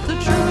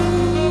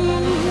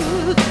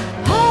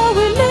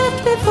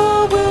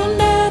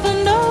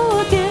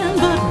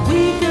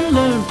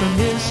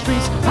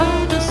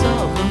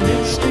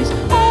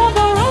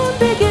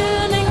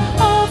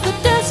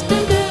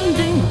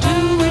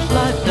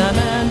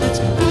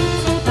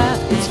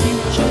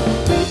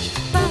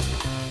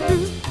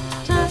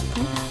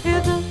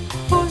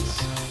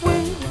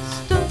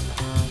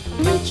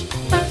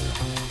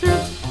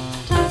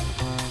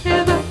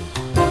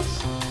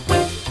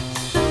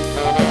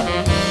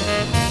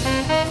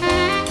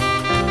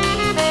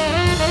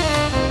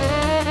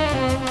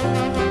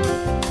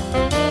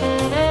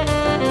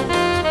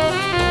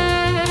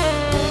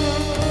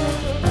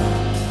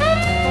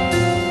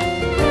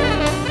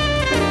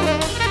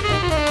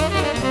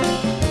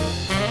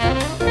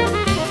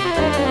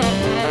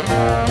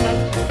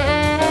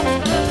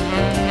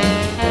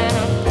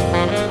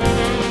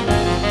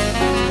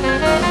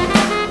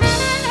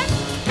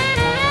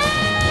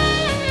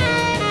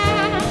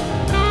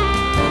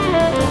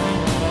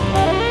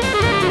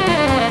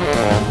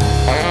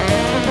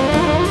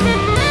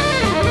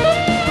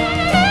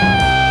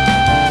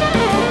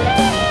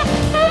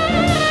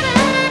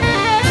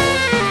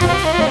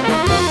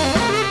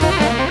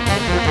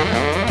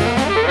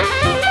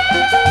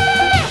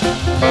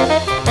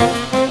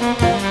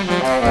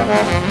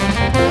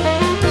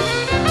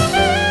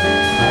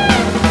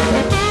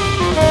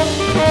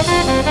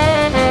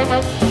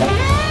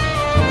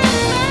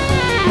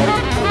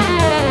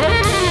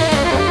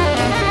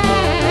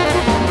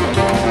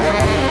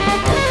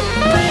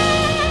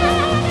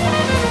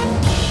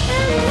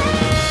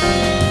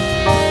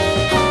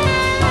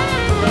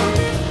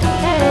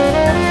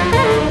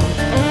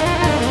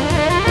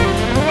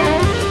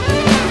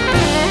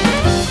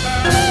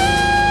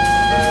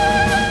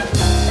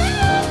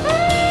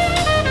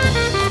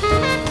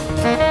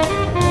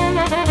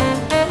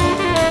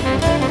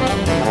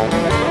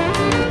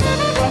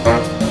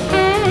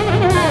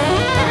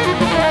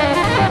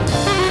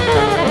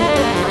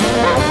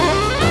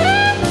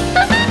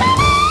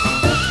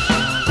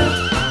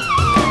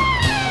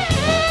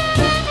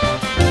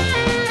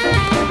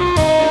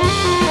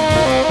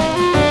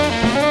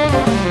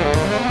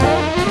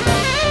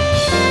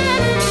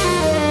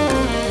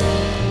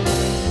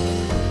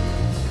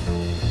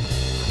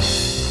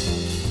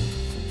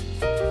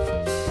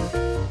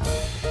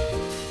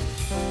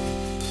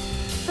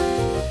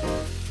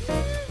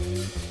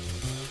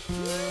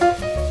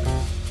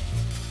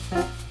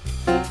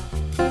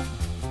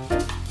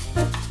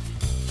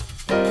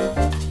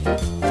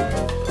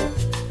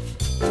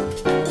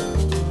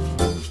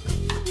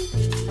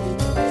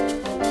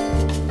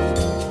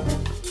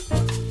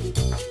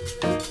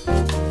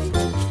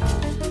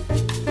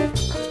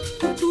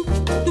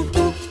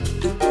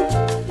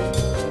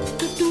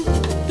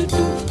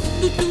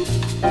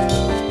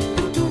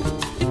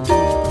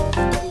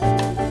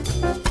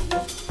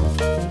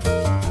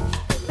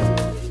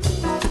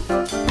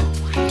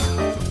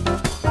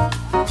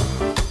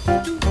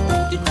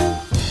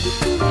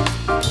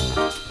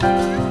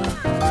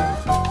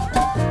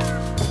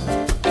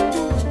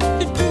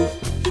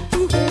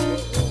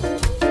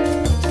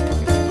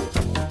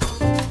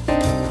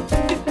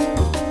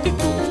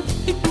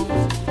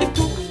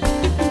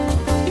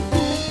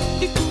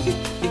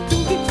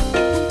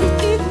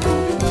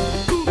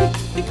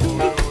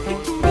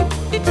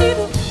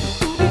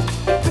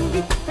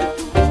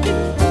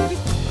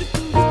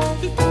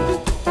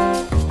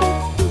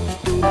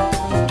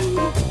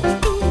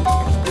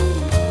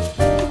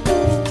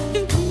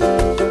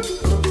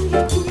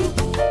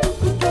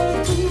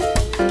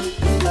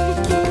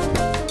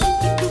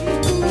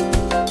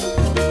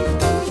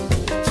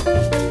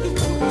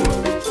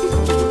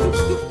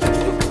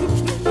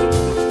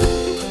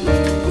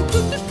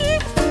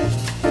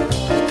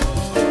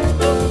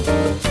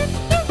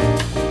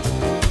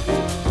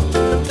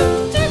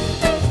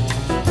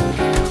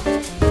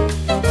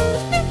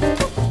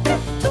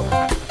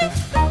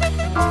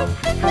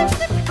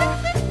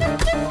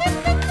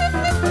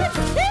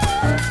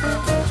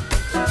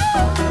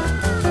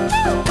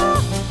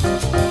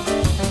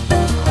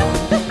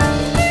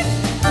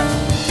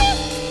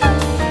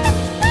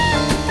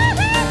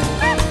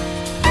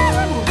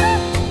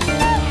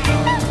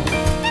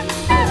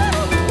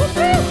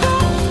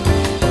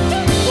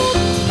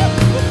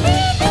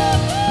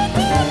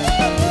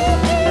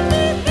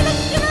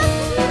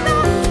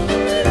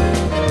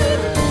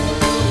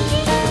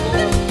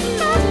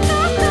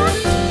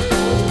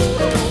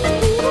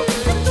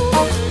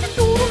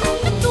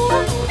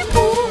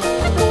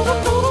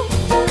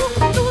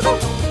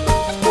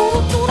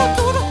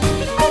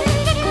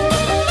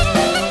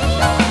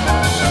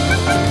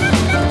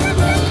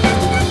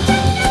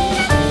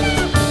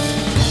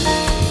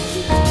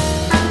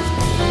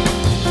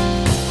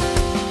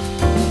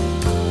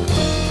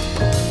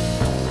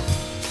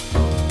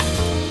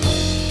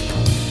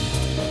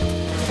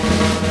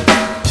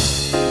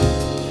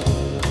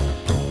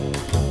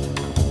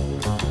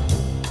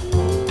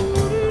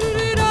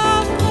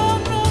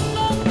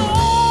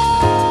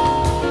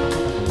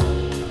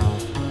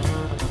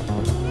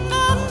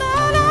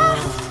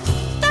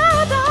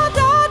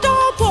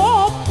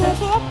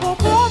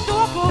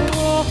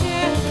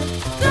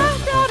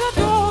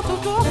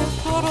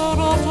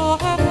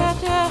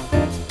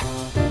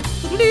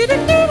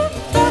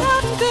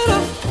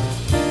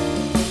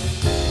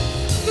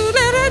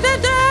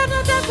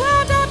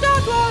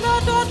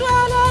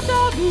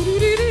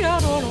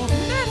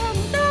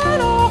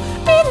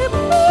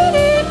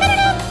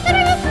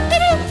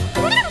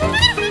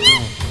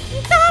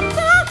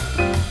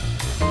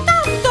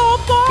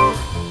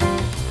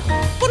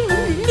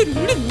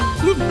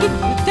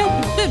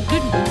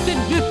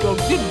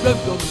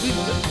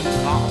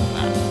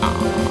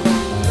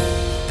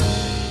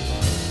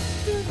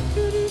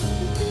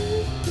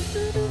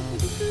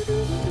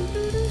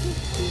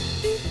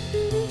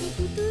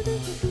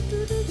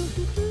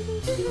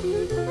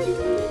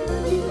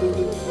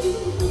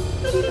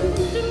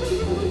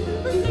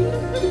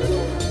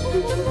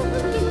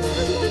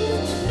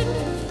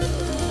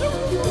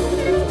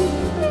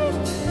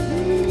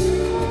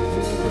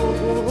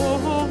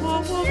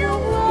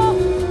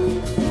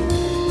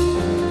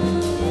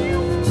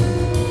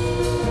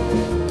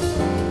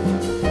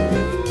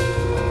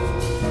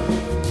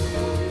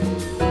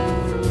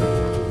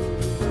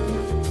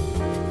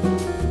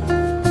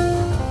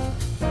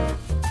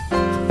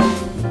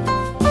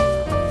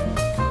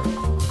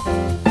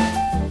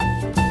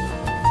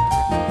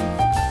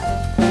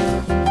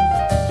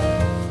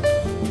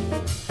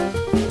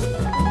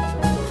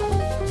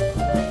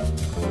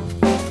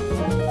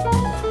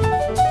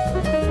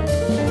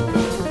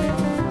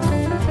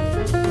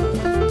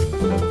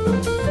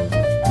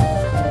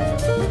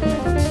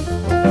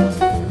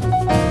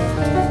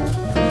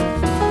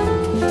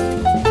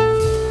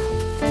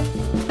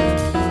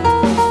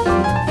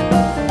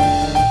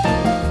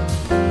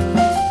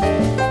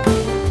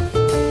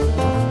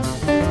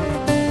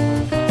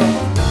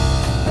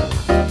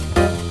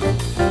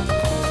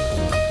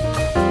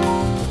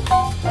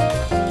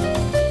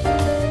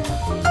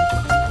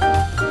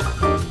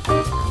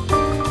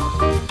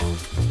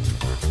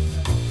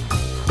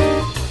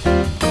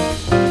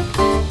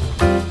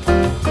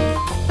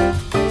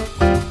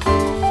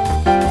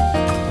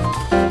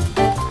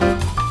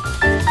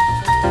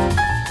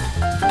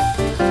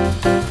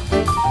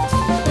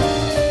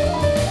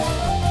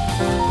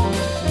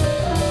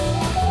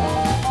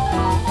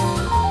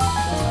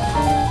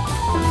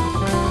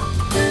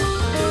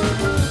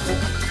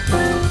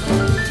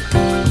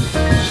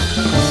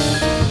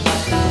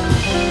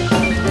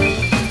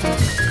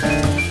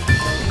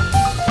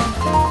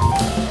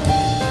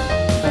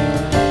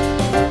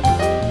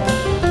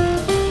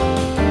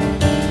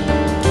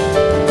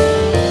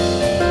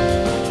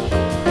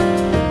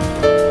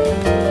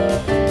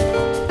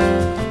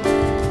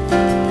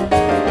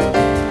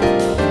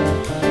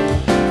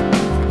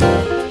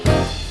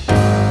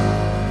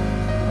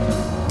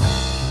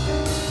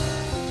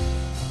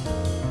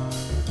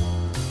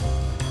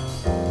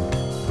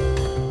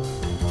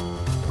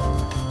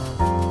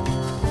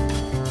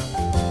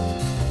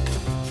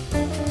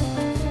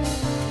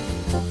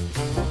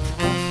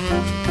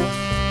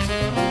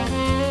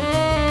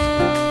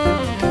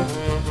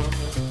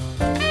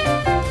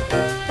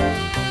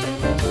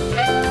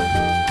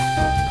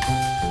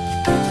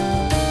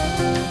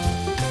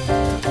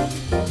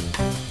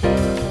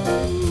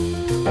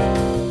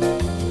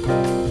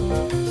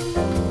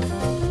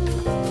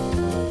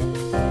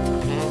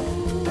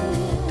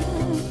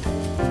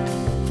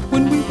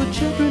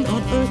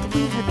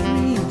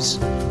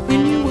we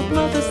knew of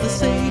mothers, the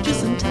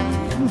sages in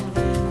time,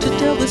 to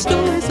tell the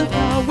stories of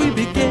how we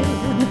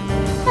began.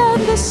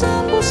 And the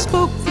symbol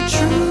spoke the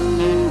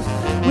truth.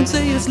 When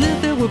sayers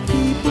lived, there were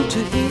people to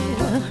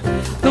hear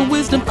the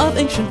wisdom of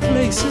ancient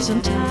places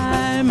and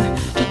time,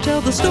 to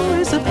tell the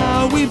stories of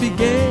how we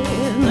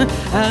began.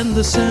 And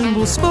the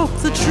symbol spoke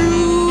the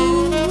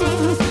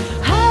truth.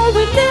 How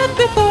we lived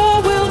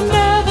before we'll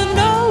never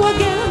know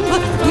again,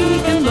 but we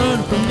can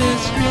learn from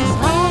mysteries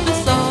how to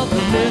solve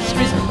the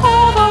mysteries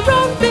of our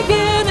own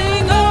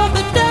beginning, of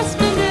the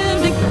destined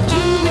ending to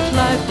each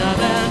lifetime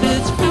and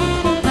its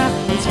fruitful path,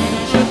 its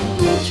future.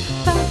 Reach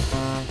back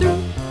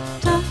through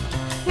time,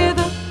 hear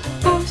the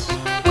voice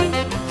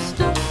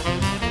wisdom.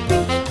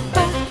 Reach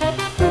back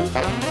through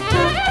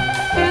time,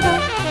 hear the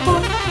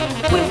voice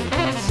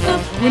wisdom.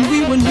 When we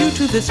were new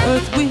to this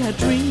earth, we had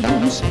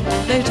dreams.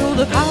 They told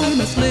of how we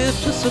must live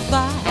to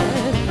survive.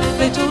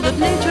 They told of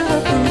nature,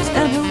 her fruits,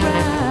 and her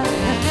wrath.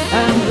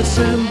 And the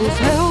symbols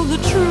held the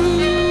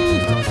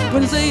truth.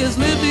 When Zayas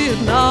lived, he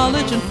had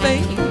knowledge and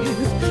faith.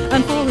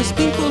 And for his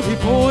people, he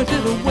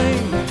pointed a way.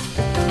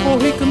 For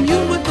he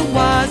communed with the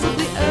wise of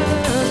the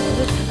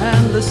earth.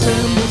 And the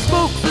symbols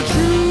spoke the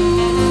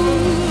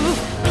truth.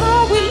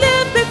 How we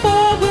lived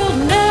before, we'll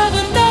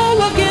never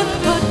know again.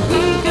 But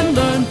we can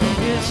learn from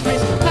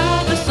histories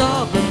how to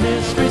solve the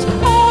mysteries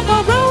of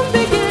our own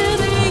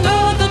beginning,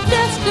 of the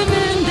destined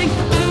ending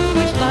to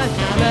each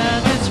lifetime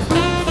and its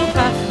fruitful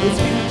path, its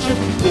future.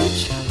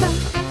 Reach back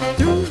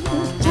through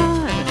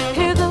time,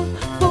 hear the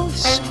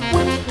voice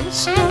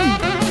wisdom.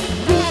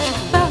 Reach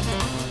back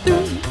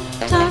through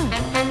time,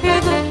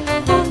 hear the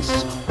voice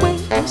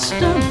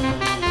wisdom.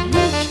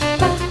 Reach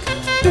back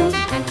through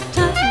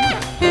time,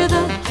 hear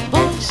the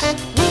voice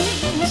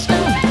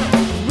wisdom.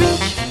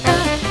 Reach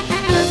back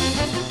through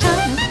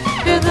time,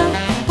 hear the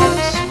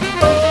voice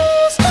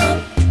wisdom.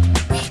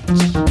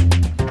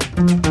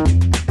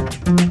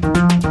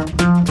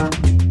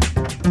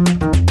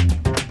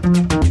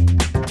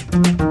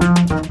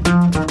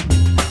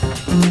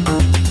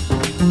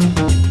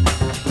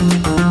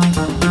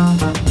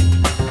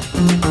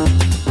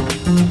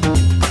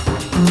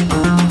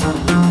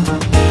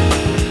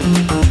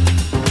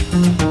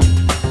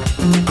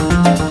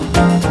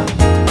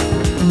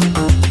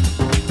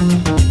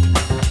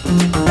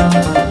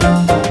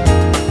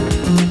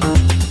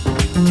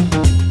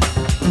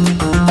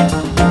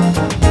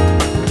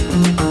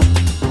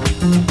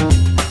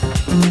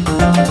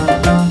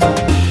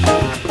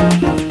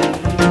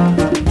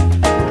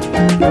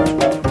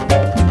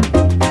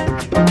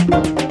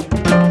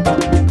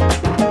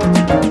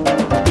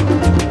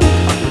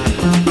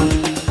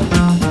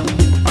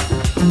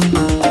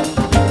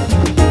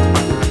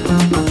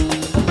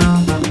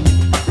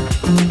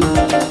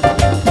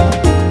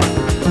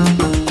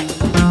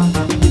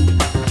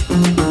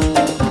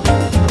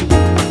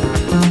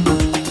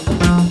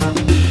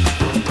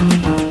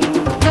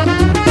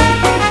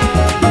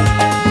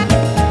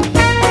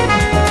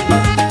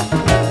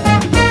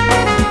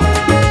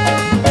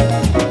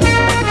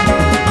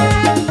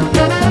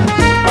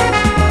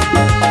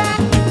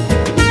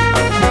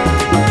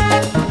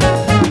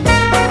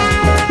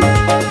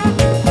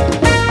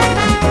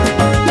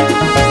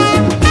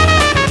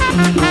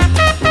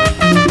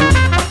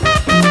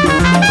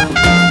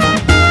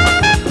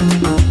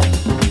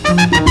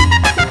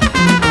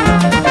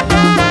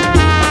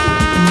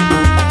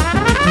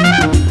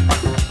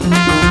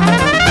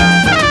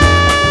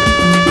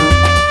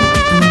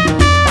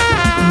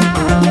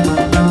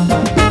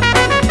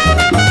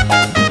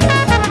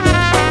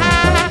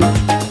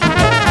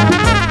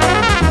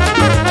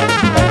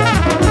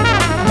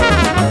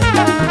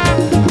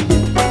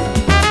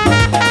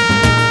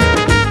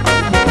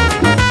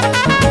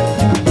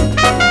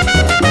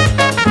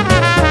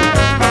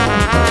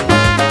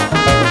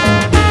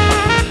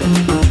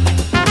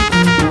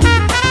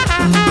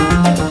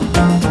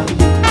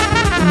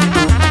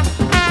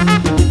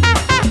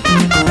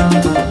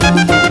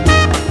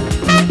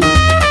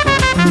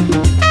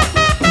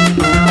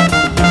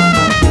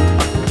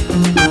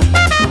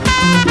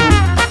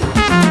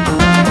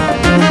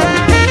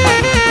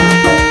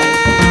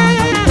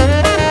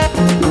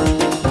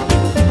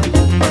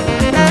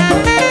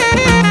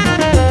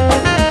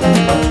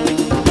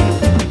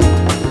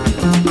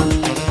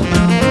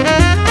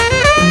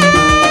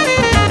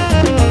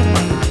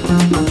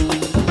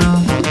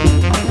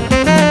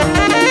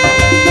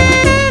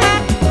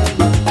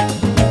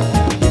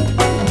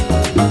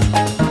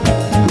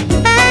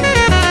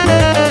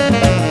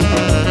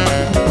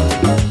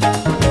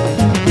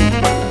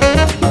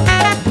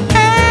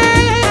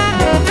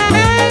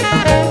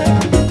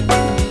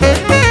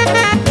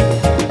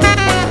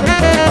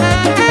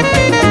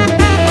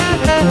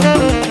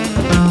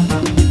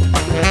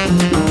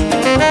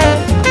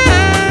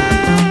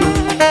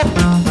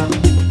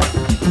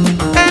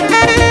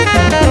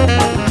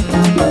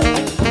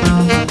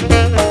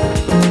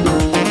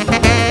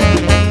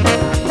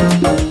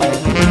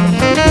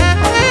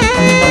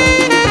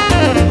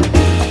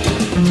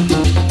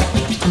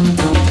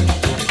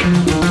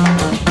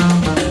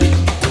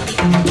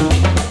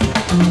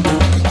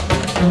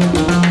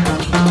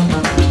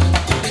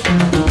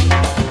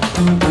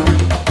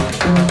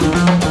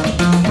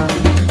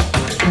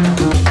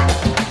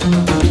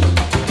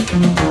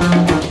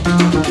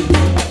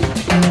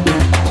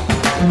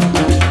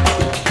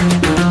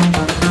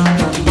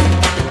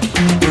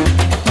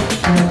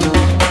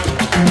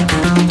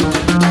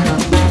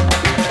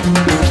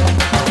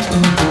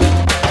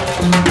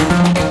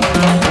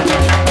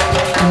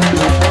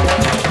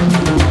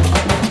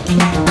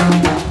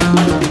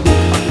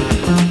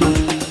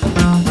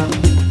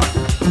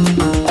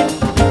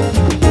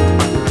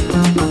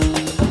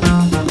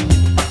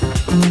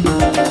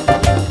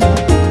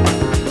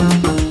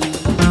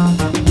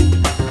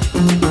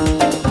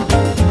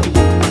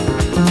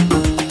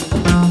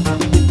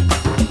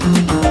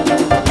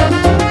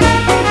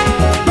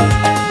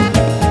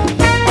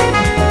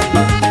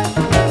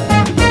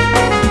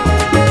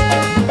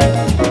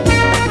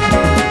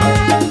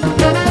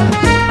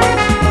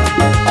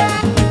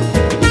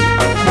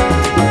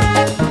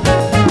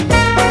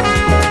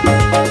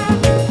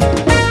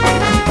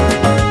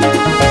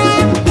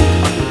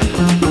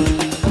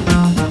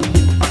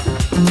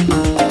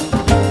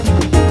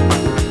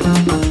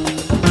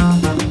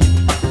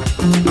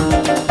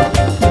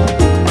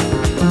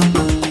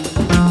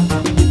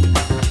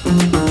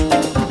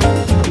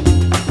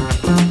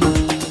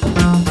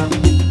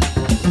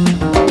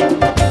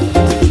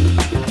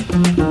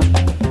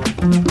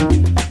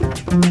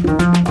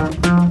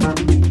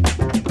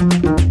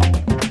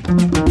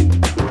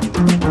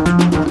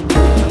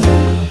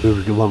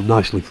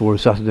 nicely for a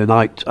Saturday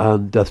night.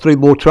 And 3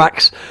 more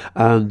tracks.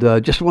 And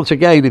just once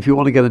again, if you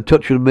want to get in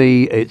touch with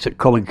me, it's at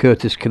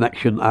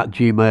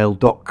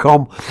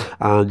ColinCurtisConnection@gmail.com.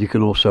 And you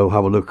can also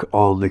have a look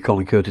on the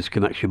Colin Curtis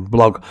Connection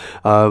blog.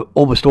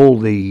 Almost all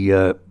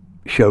the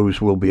shows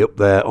will be up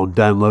there on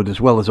download,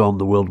 as well as on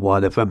the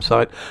Worldwide FM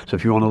site, so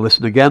if you want to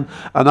listen again.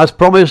 And as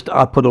promised,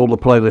 I put all the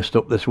playlists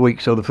up this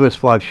week, so the first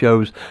 5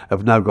 shows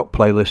have now got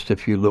playlists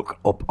if you look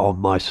up on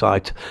my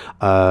site,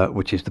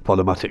 which is the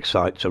Podomatic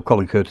site, so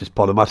Colin Curtis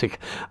Podomatic,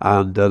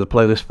 and the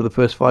playlist for the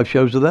first 5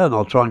 shows are there, and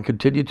I'll try and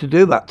continue to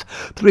do that.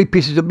 3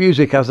 pieces of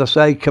music, as I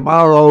say.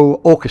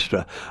 Camaro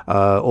Orchestra,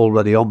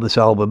 already on this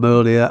album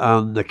earlier,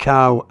 and The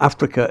Cow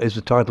Africa is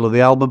the title of the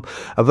album,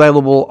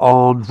 available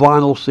on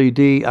vinyl,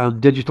 CD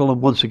and digital.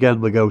 And once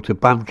again we go to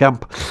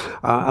Bandcamp.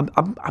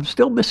 I'm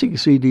still missing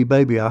CD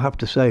Baby, I have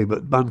to say,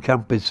 but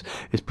Bandcamp is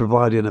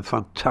providing a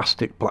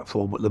fantastic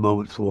platform at the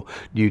moment for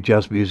new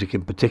jazz music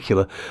in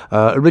particular.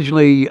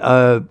 Originally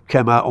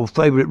came out on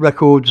Favourite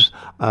Records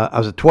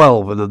as a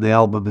 12, and then the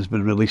album has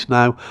been released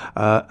now.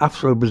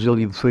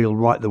 Afro-Brazilian feel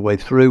right the way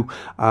through,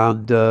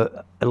 and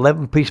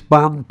 11-piece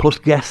band plus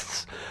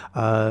guests,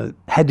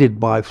 headed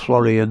by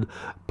Florian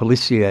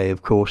Pelissier,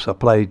 of course. I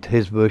played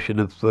his version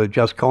of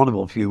Jazz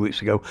Carnival a few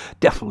weeks ago.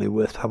 Definitely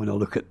worth having a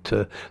look at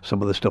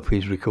some of the stuff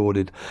he's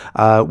recorded.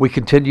 We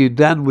continued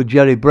then with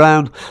Jerry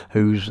Brown,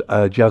 who's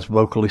a jazz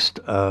vocalist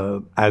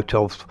out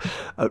of,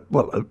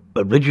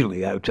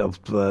 originally out of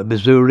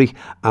Missouri,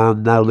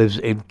 and now lives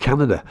in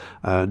Canada.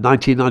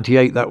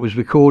 1998 that was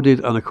recorded,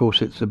 and of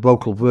course it's a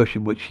vocal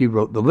version which he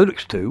wrote the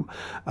lyrics to,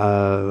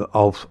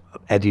 of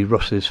Eddie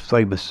Russ's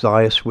famous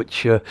Zayas,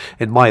 which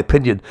in my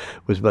opinion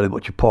was very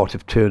much a part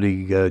of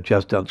turning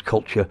jazz dance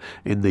culture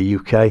in the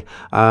UK.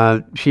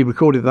 She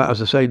recorded that, as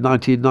I say, in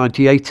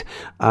 1998,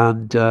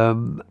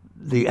 and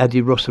the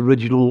Eddie Russ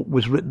original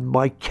was written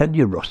by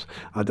Kenya Russ.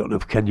 I don't know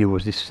if Kenya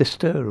was his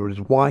sister or his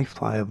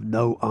wife, I have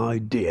no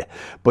idea.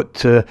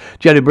 But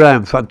Jerry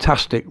Brown,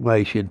 fantastic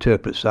way she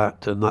interprets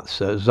that, and that's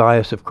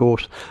Zayas, of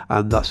course,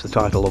 and that's the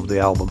title of the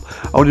album.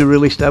 Only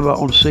released ever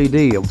on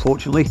CD,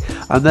 unfortunately.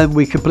 And then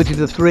we completed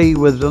the 3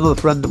 with another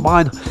friend of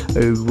mine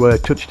who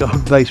touched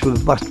on bass with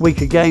us last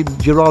week again,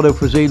 Gerardo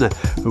Frazina,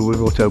 who we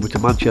brought over to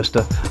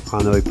Manchester.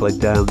 I know he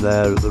played down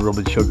there at the Rum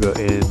and Sugar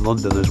in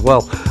London as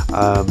well,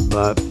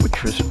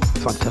 which was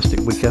fantastic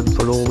weekend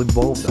for all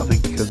involved, I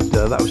think. And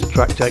that was a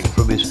track taken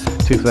from his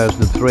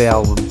 2003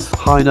 album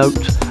High Note,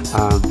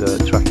 and a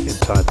track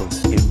entitled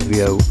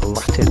Invio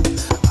Latin,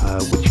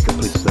 which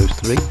completes those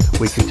 3.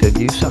 We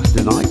continue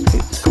Saturday night.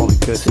 It's Colin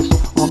Curtis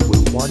on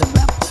Worldwide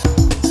FM.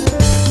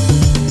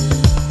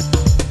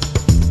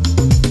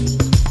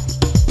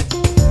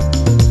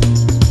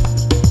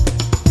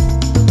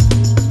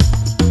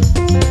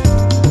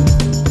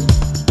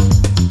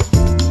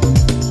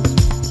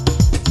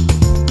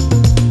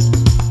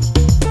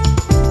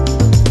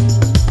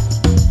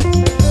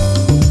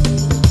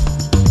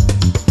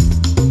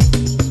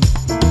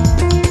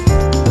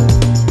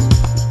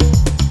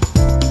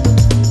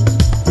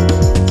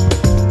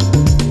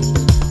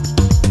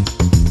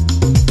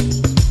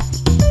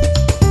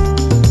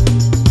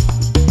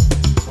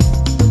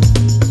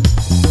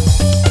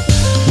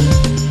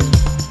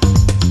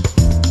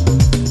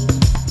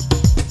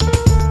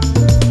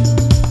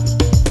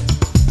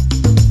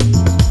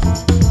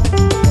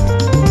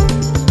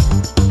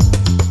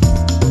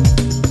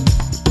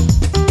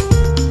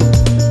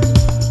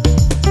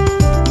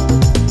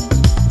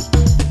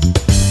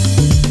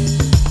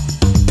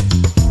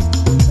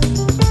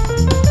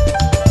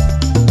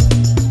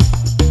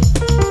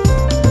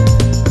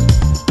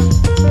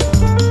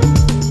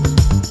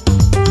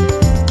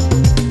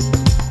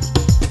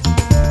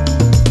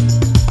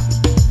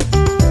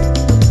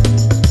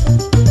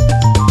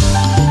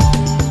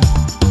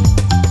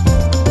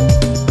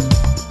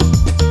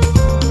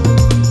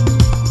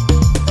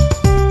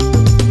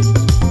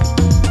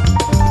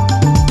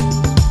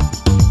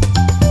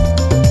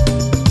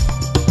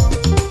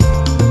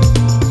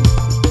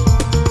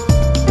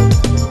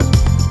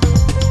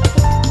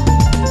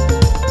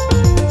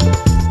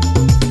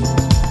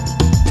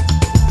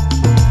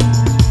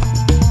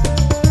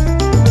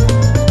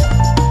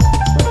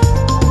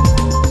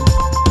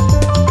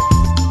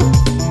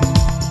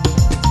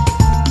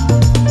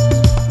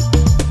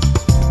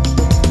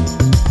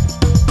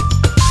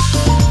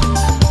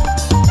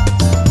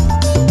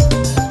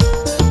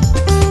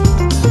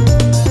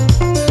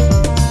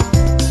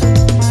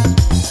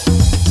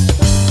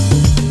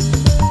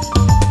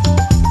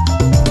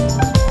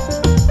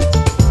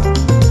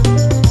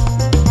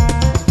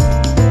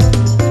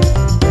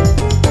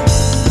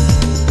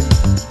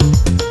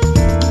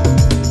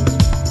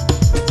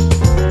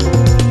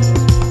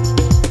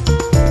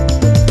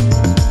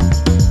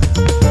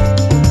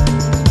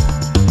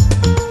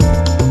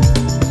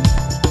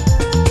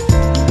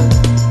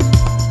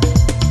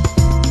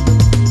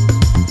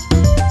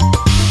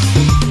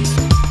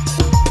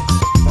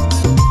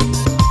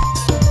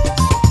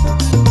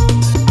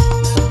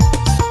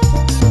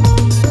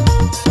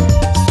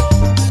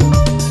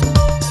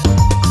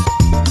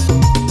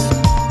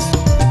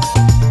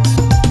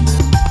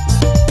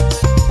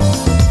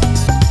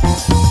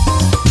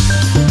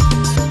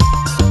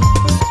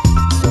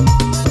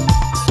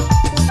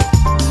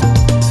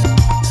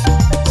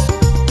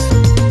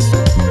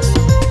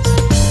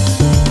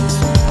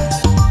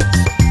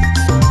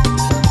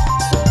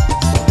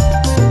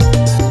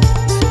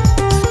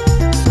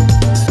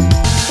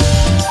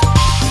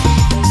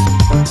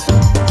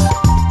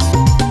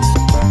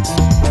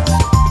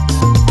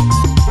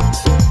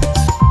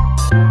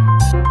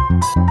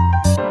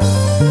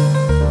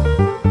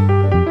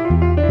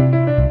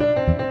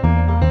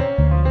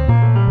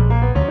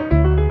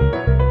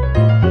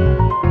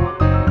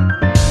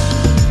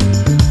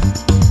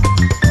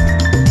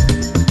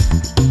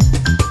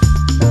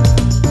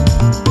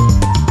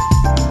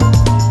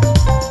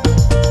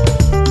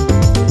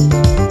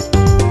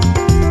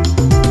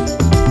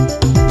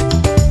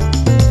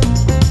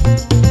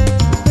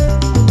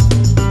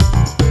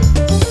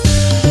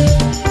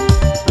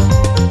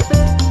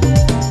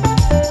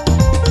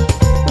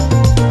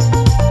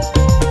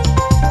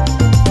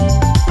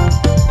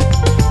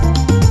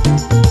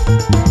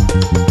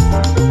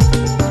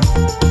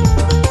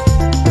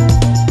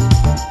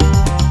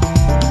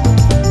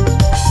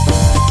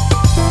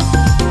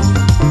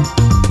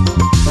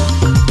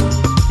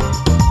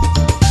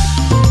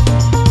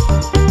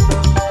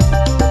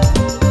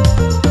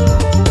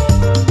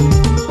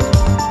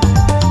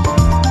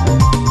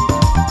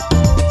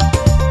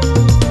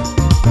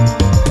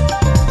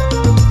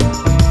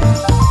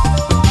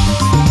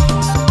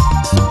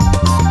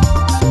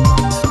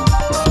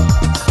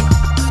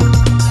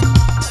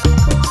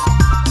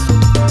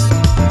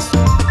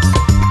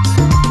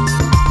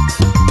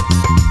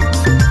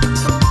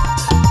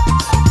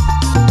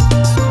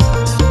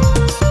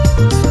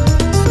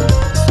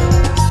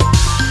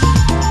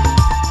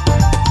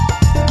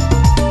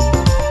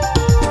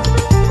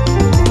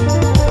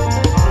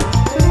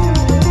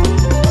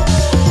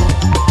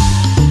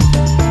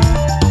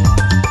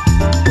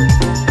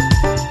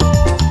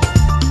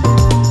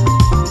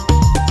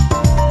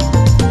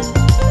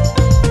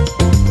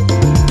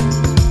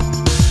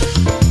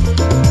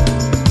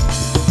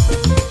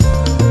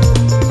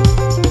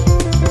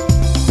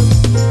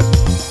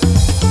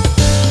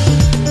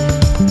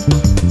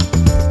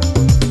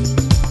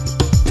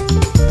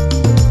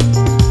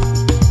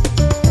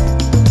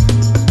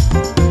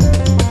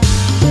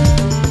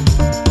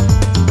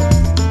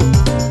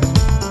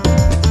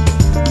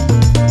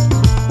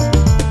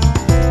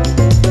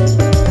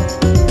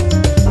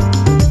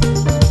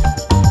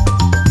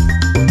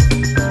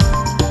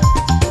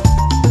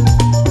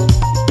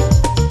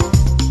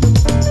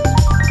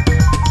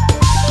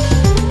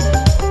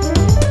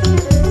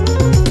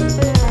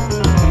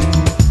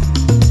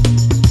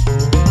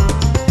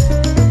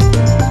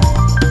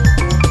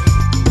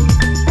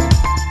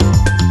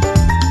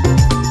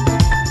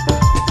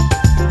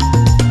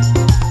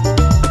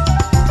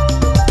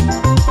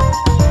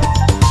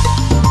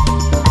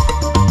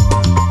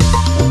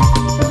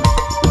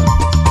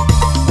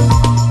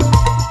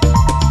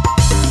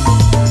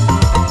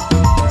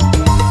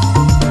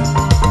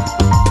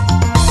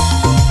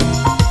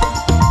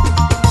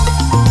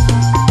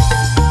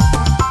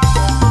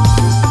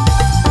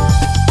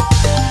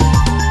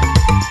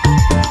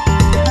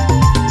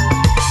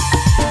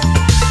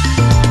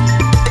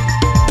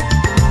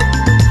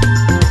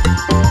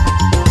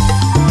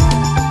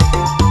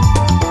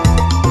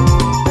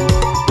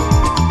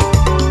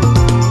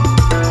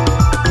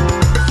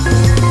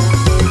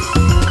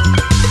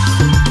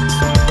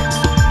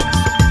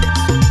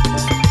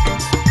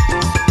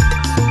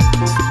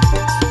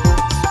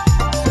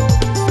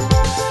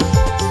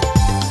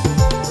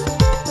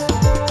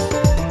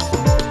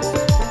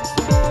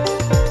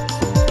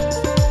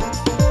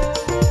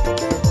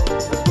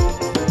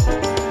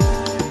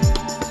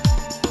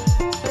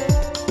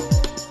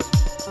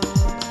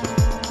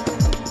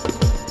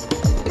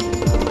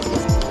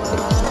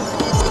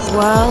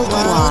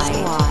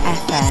 Worldwide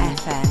FM.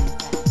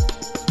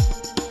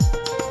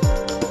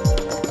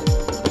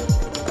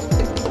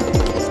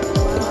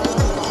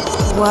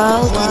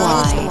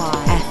 Worldwide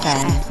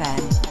FM.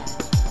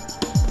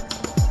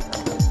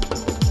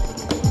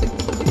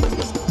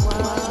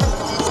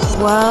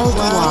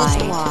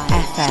 Worldwide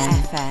FM.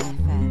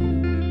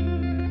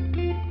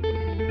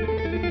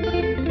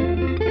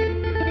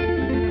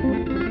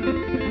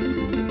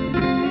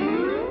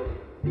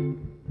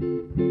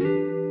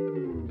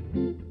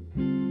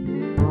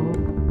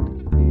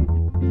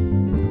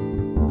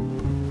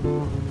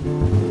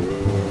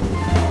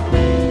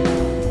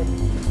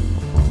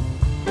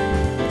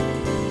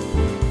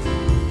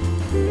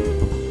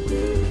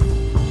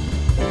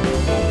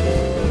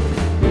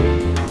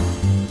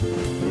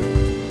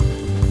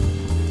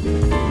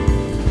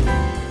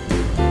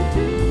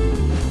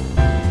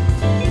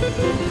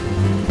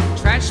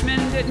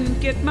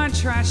 My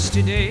trash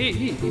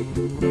today.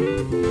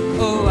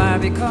 Oh, why?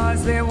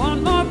 Because they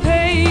want more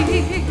pay.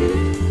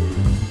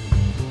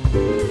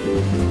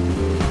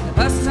 The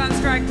buses on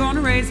strike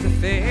gonna raise the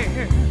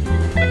fare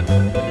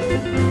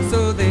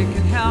so they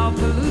can help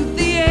pollute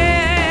the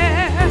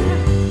air.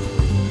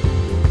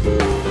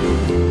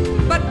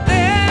 But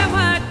they're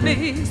what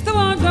makes the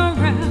world go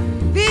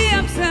round, the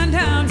ups and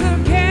downs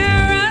of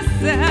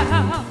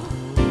carousel,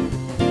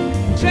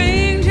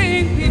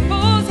 changing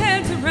people's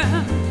heads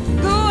around.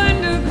 Go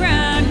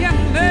underground,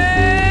 young man.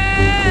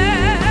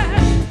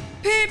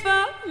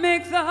 People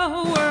make the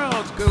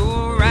world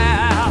go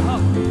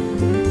round.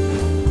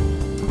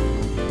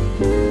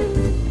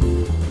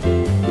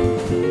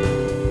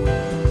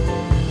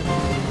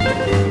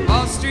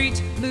 Wall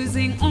Street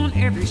losing on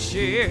every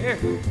share.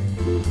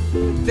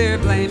 They're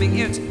blaming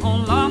it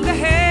on longer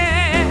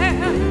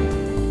hair.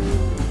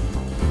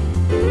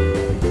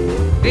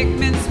 Big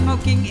men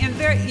smoking in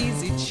their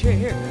easy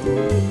chair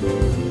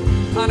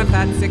on a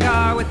fat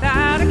cigar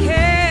without a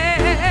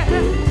care.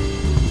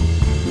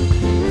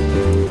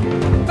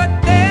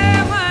 But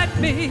they're what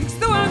makes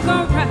the world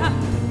go round,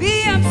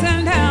 the ups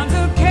and downs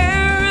of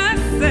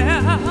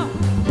carousel,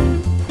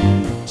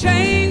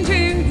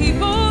 changing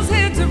people's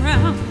heads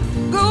around.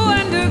 Go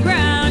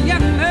underground,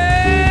 young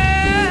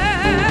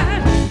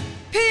man.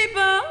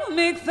 People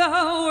make the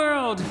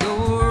world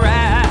go round.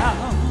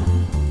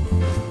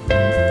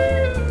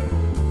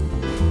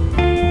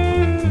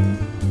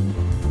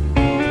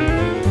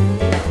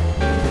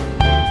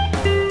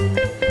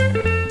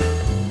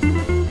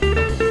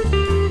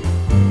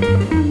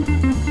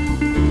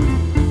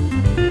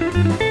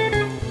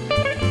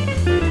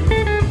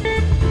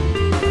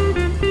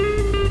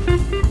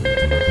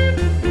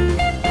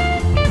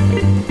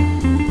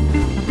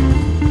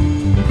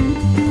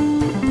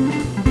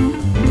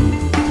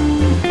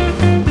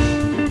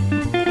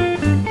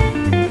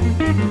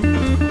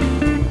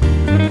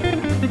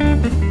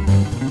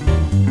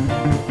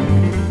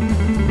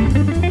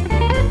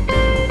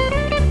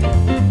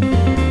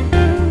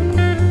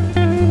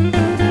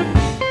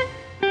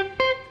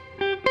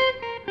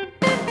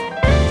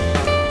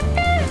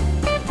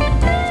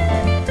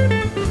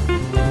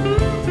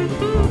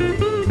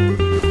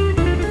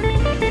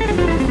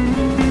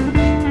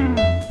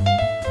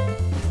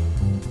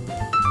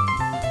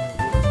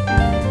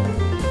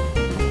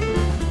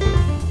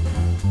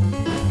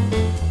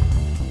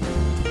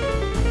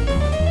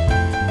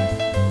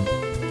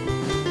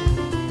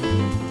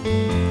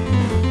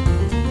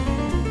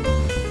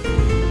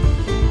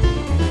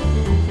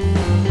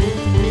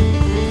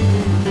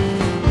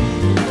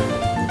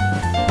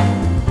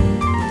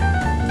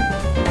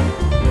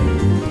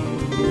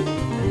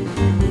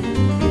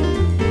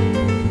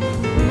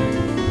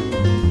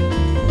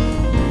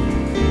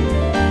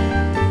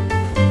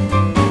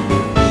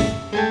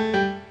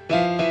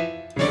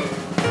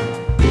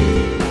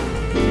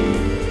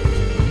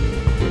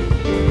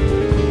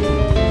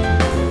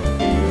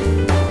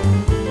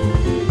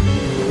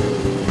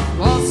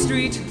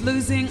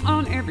 Losing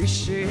on every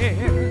share.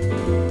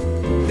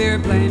 They're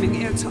blaming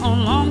it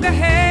on longer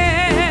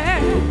hair.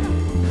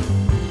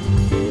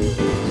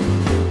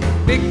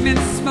 Big men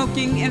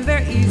smoking in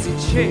their easy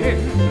chair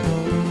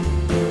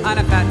on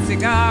a fat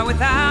cigar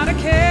without a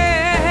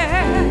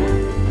care.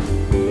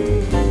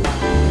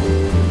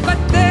 But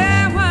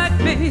they're what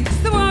makes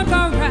the world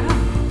go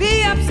round,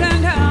 the ups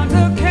and downs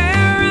of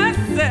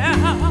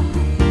carousel,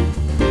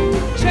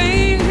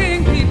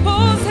 changing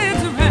people's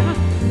heads around.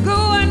 Go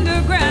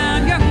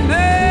underground, young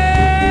man.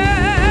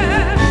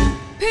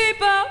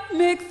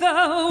 Make the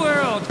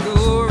world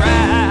go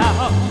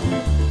round.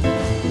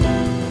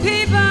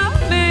 People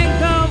make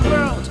the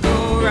world go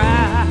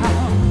round.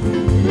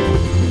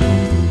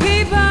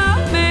 People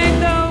make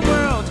the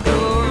world go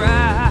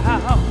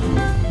round.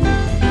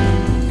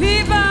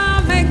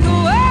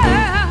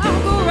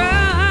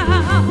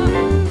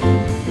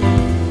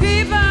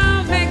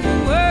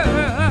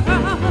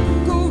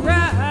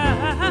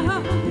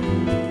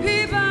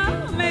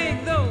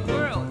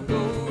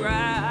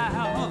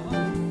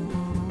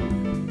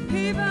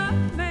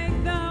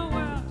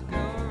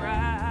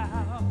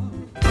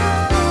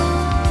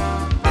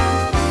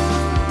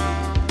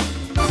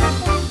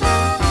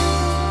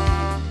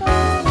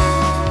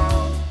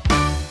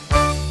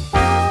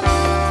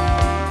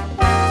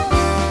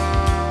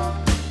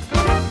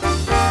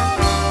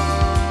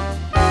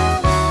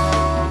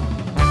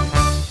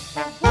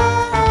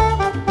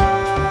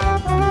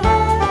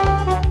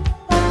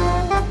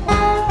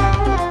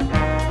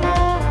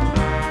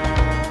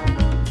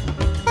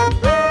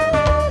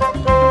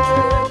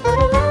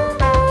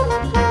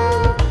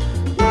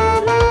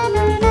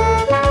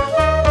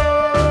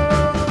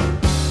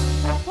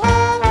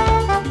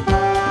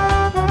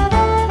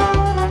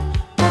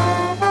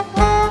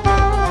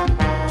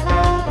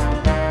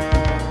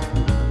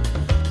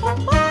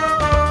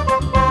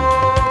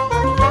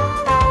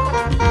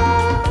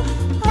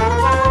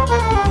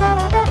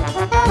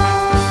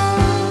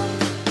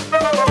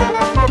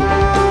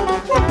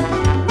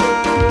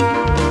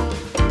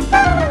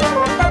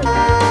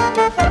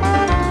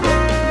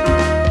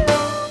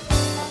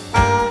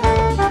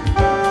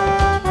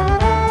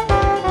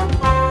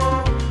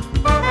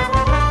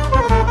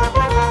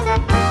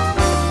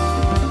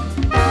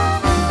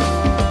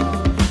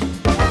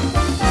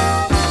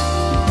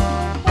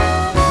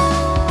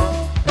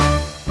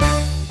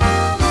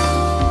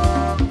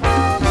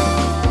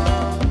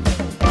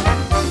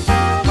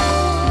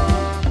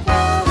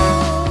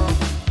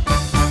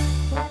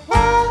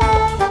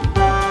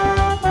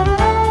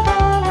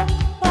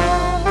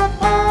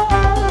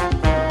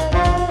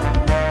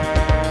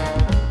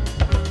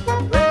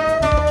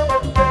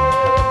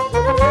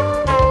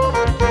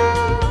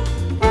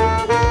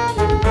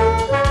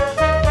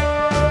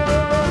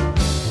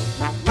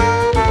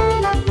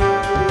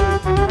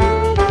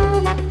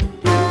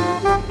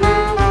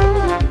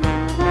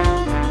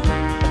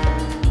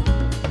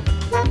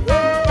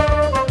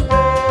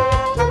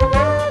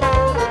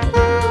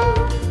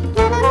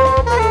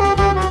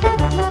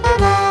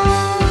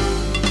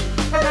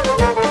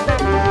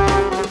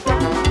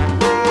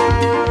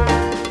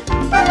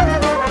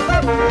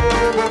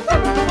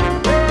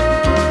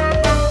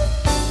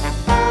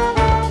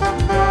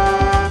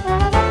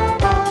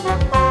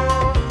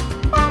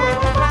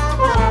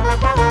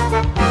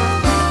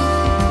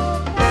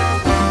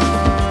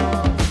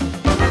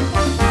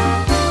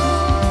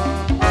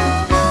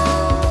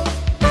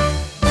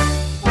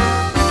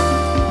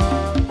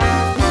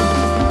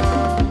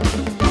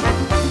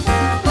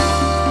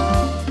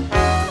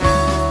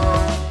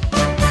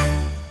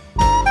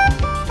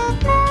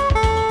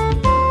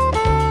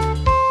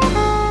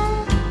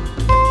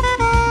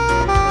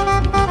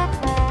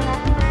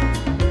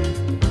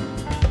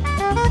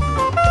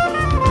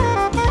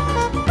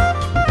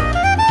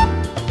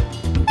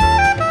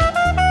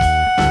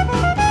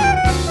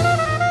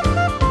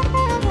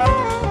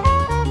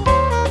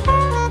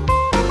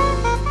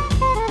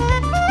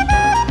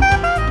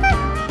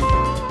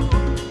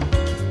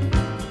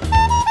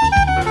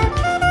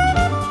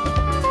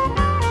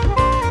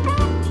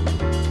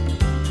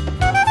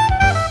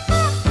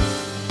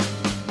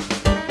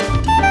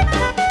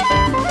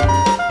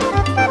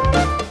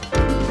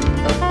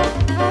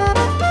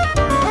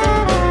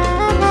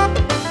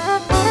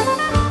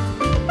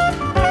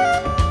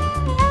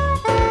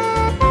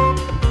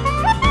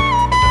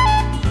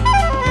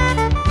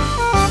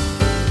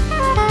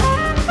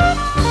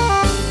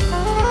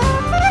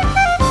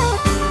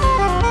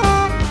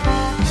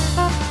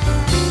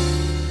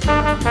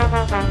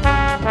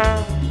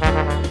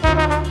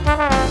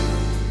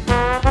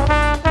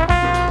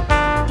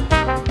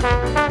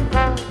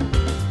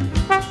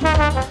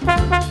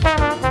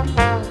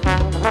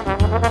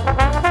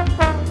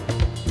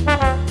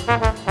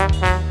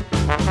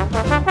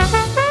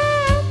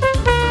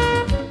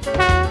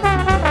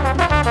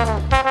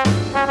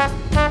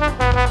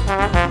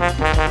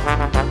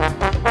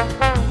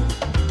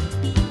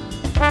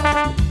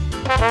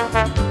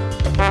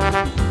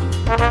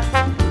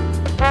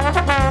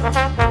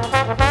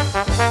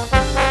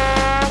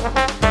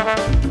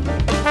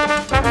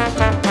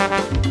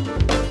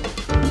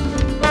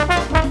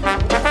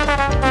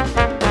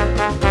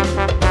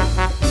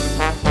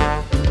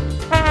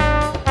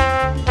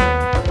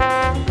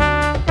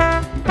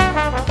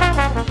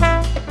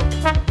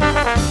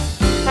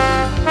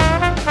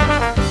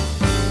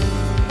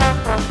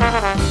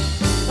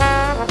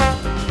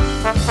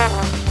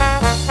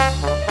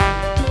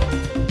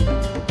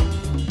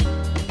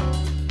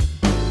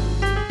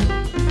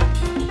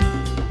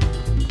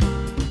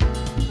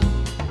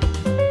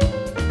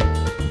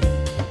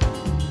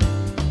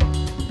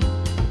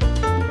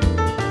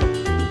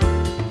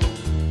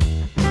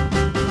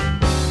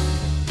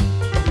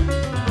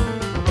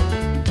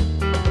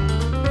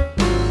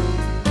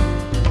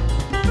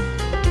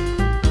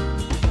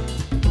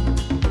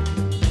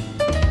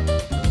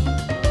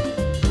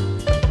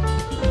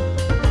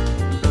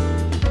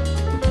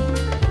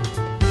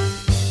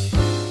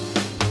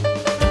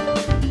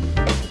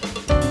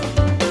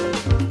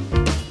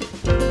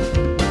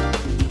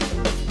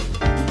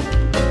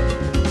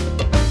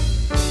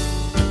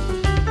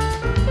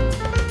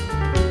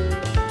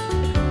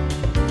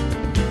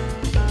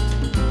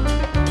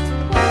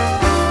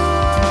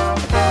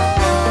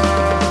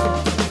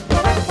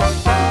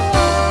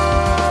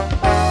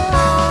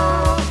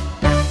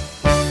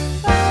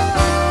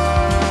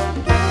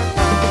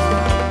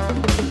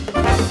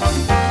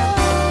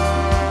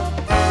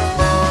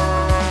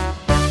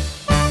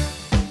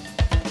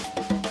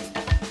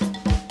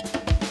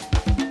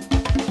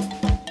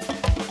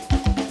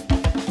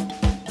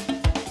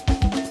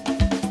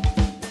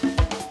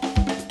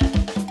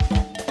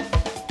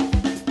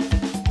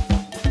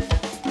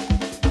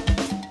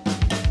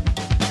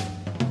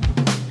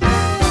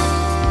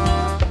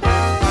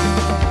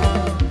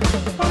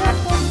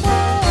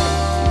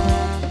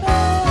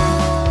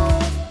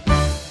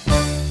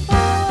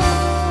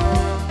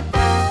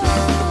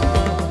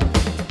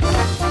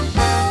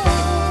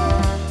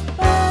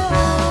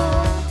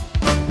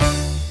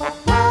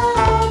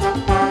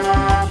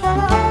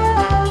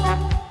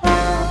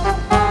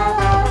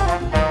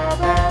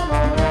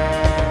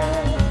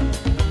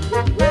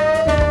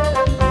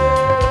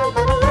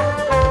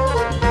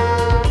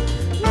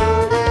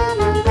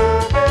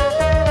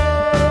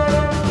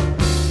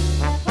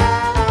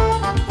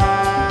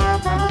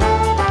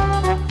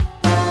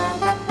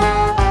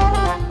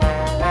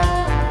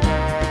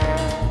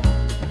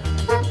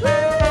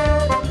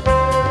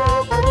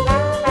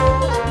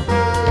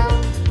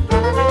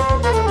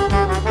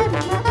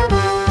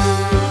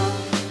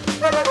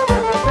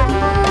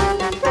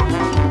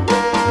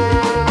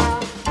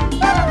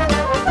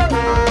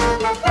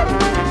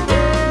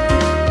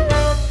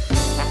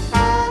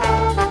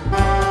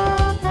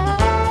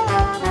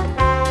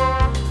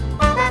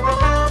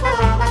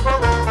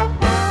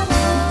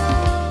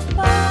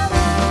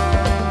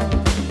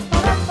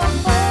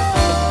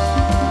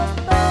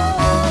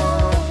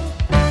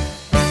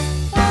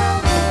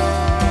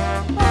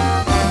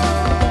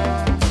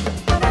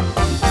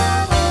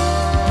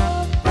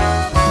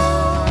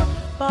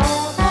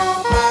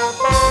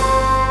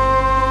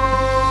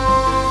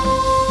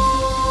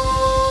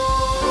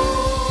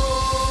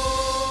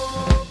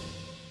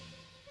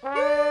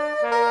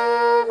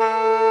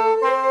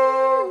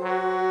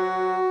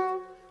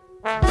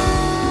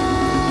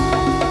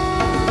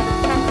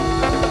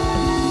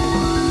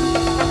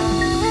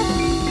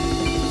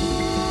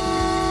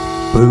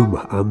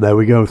 Boom. And there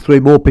we go. 3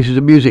 more pieces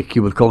of music.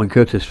 You with Colin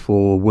Curtis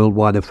for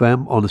Worldwide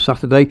FM on a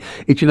Saturday,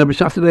 each and every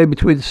Saturday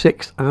between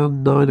 6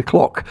 and 9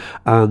 o'clock.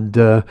 And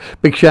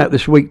big shout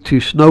this week to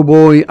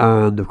Snowboy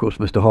and, of course,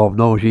 Mr. Harv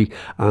Narji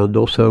and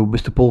also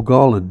Mr. Paul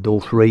Garland. All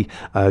 3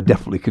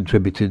 definitely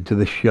contributing to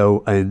this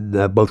show in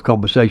both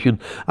conversation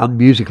and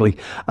musically.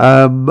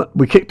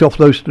 We kicked off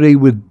those 3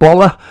 with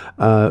Bolla.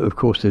 Of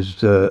course,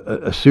 there's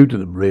a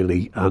pseudonym,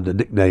 really, and a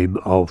nickname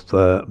of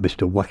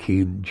Mr.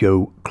 Joaquin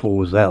Joe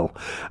Clausel.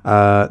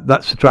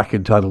 That's the track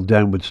entitled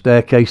Downward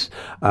Staircase,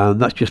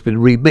 and that's just been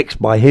remixed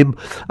by him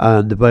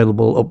and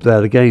available up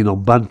there again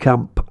on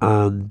Bandcamp.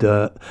 And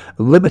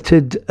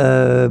limited,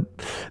 there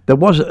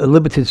was a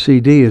limited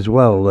CD as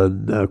well,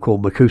 and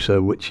called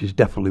Makusa, which is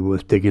definitely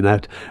worth digging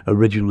out.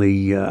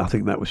 Originally, I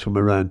think that was from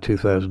around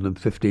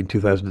 2015,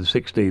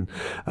 2016.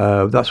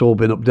 That's all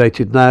been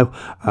updated now,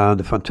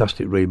 and a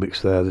fantastic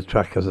remix there. The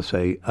track, as I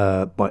say,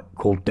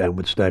 called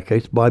Downward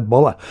Staircase by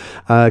Bolla.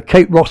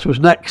 Kate Ross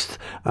was next,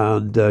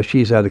 and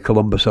she's out of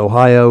Columbus,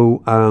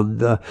 Ohio,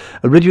 and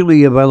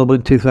originally available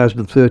in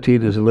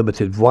 2013 as a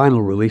limited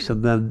vinyl release,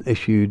 and then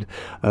issued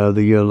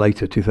the year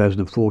later,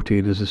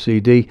 2014, as a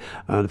CD,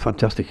 and a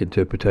fantastic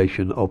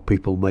interpretation of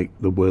People Make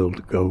the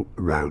World Go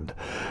Round.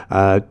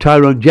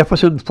 Tyrone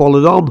Jefferson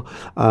followed on,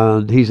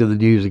 and he's in the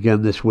news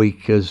again this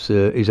week as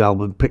his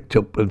album picked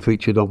up and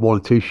featured on 1 or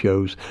 2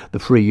 shows, the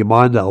Free Your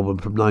Mind album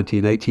from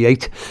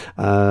 1988.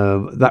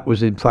 That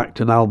was in fact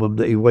an album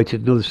that he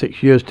waited another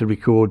 6 years to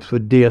record for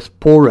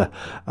Diaspora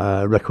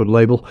record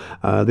label.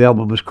 The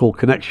album was called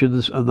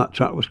Connections, and that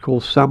track was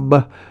called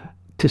Samba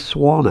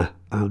Tiswana.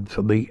 And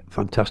for me,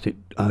 fantastic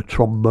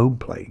trombone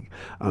playing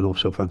and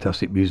also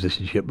fantastic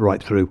musicianship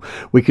right through.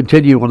 We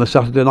continue on a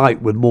Saturday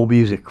night with more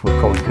music with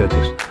Colin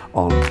Curtis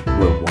on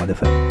Worldwide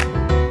FM.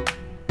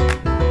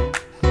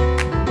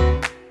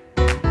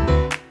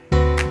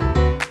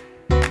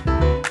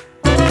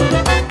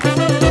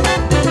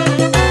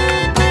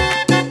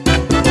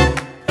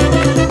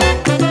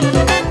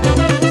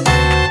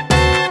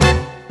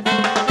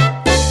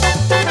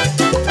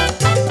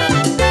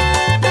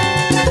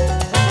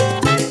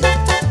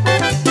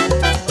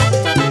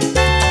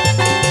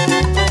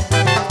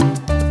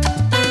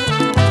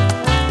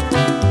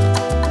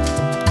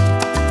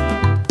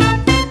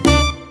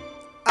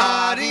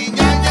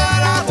 Ariñaña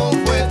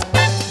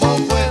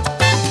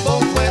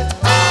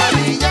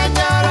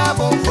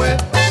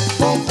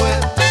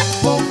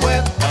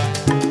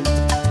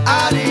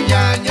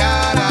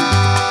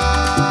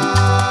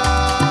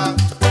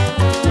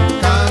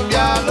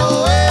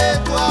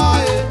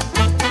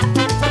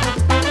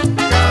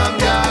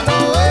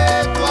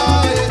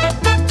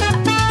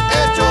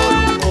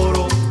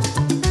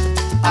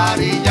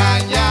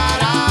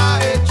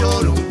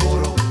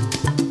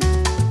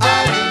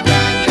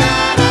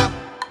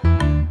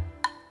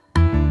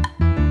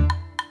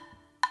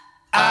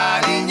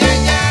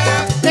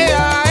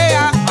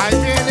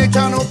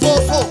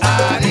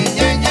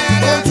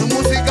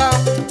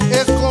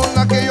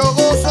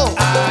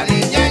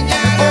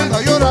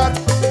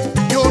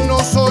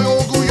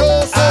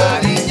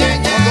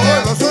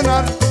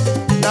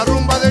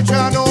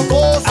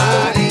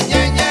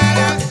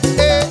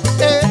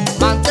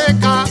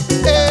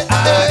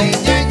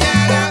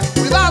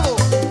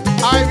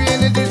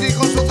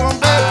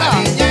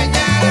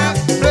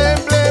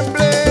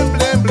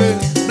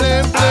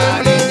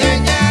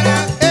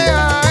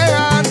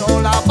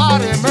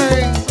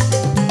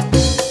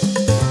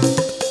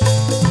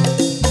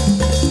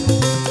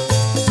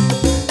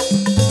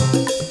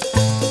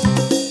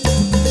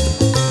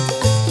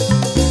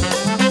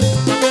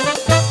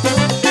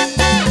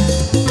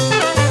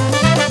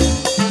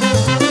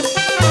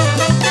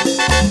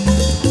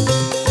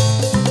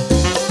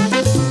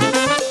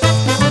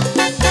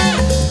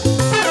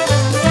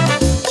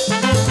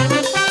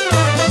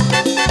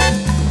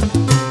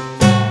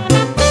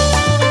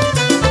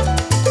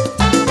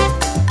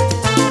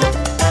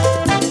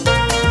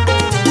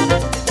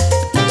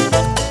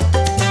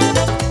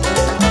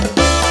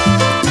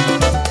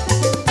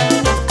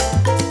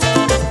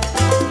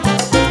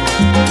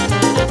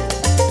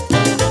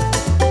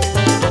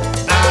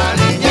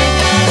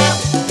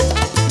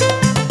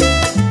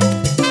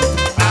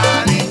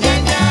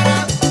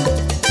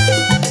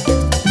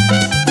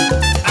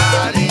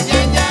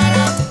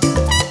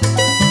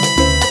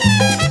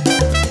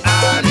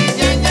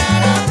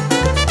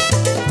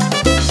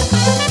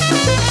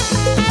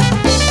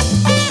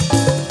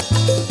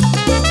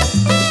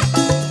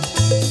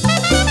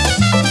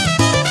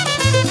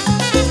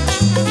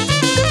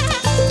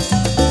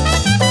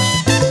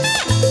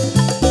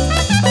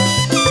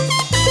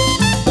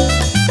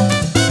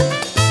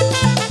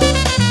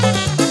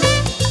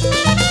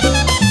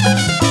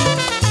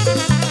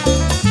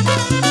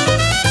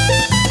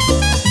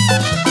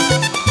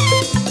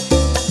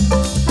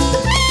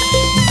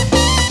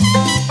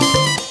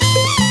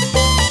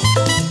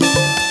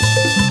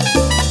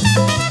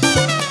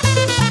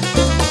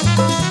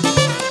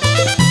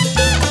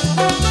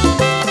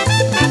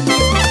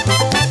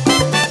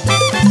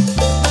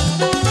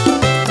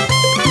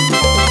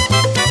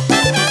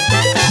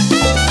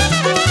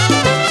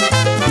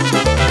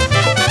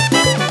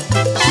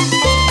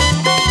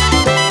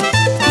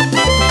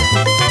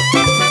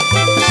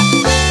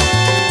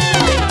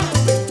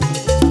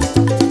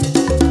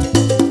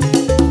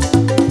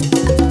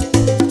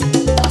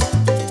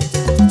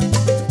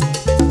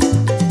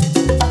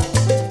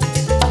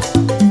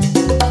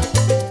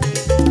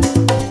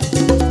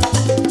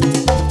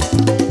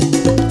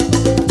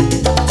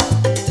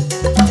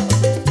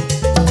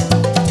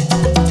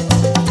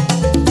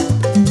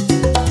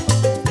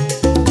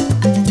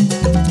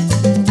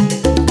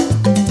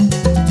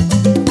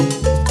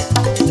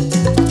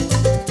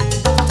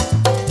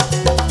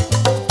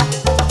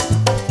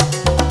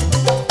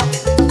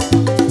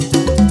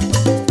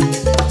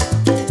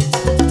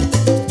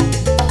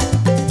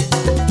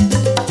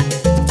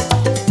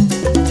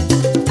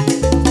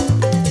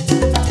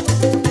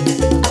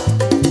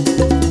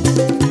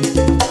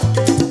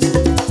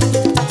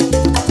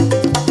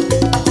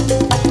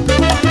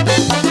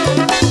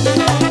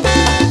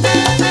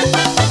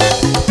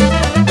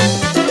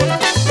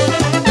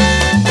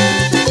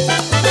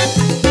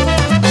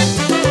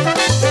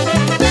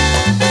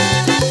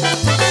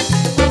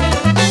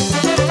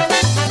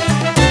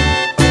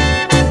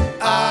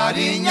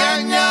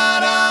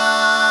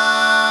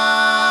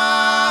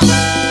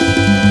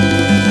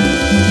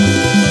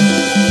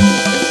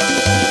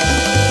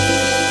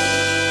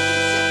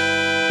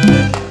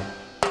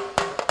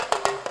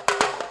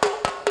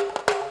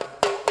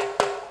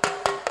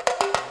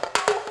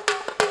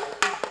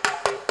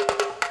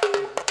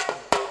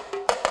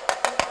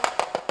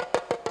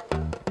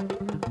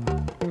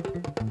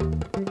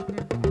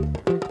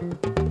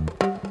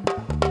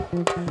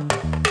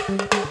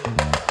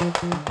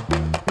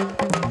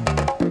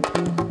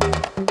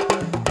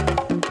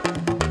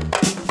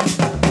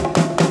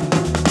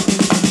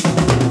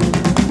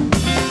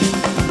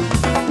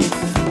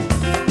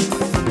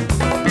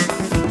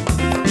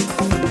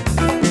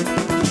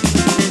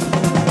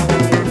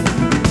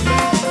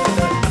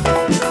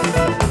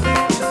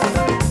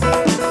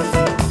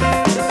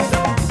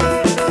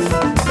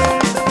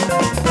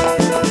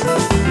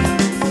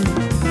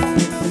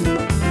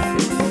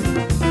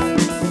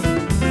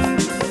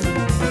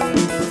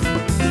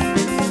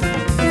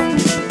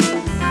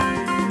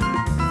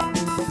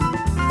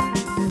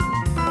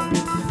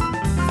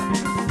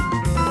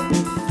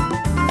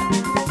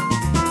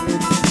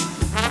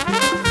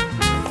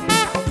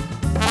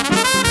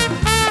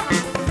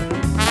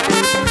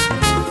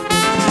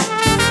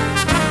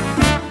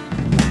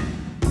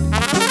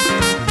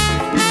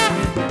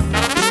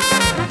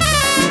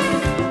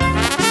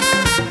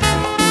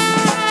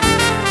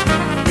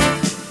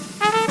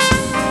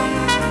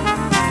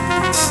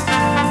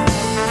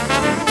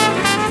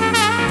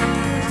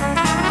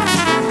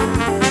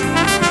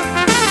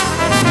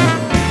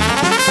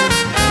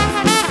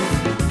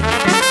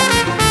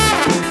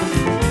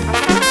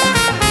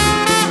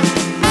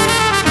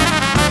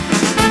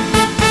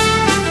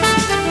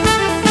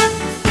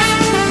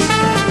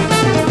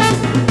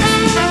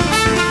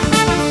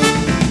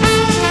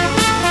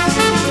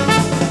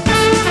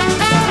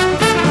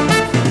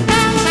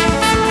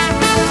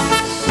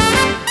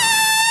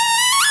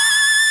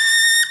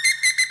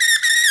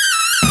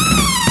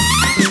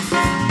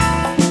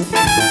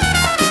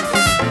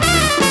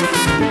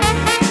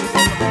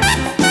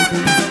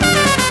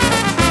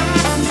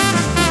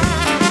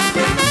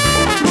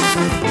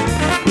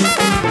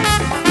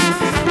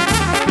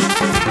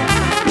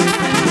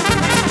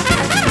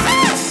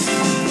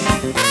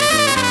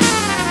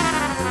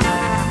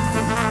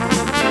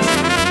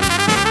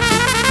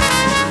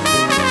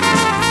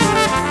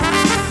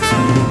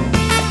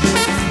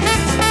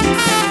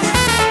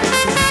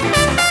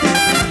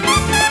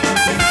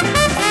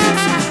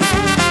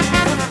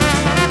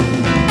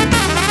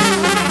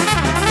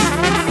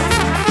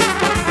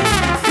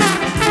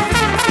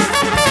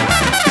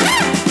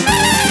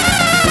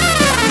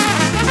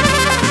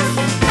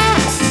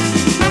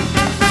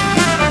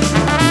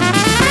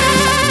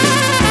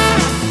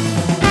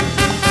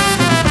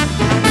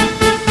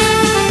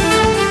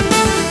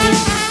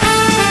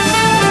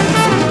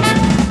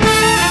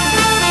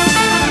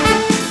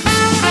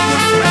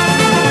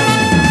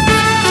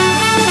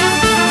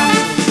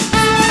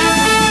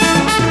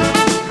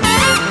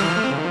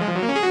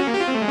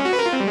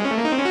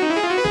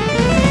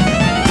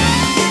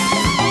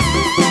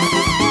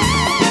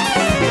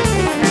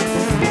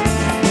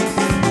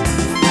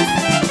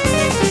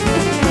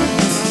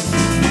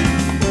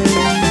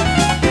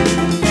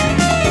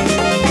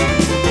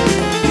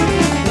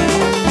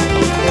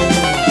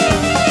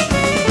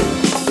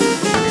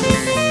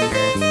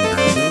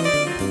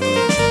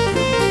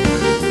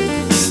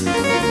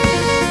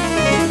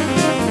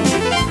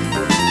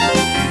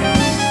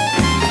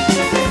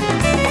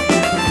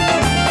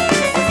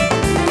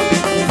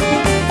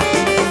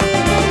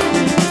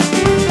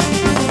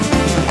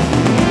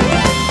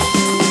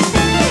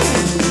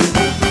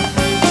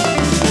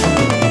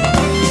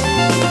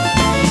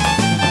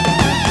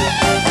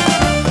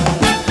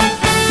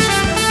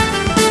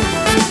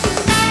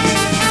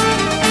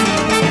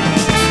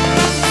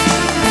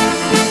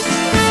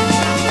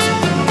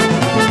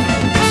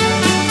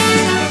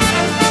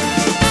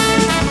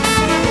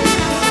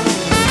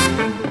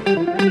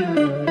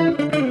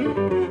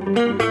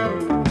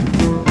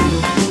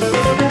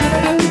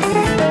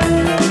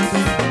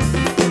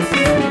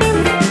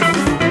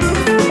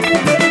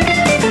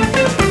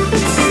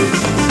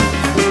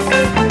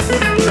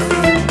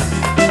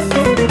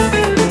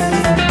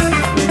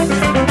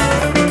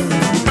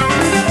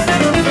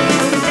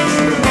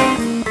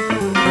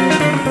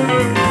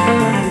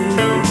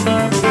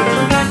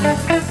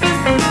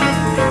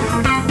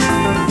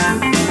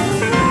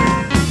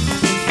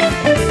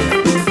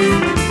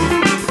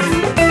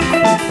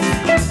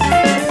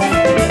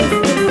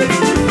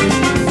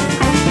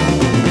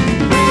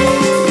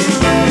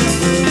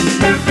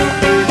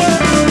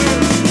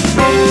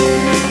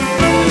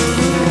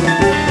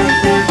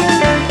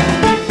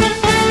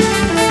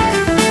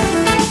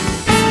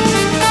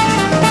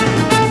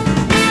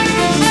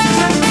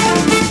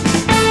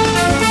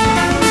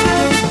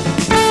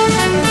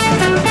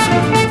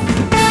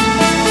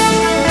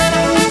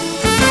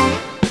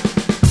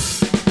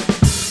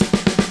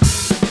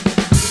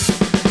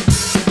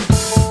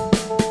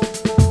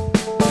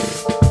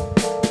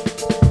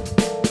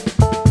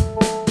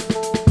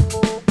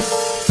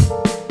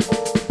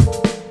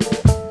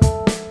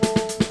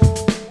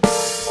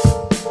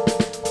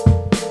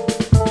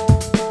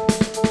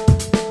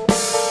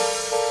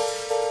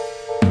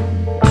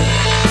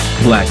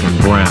black and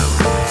brown.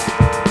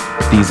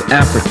 These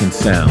African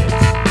sounds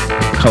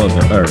color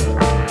the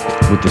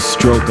earth with the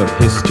stroke of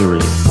history,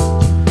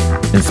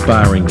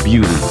 inspiring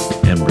beauty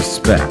and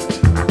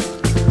respect.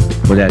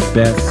 But at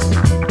best,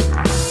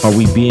 are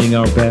we being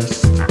our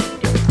best?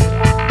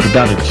 The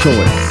without a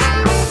choice.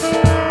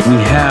 We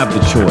have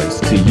the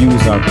choice to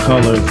use our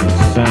colors and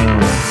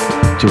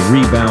sounds to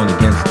rebound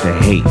against the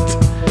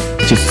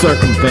hate, to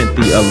circumvent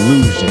the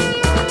illusion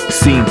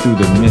seen through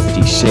the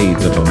misty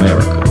shades of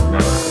America.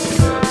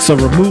 So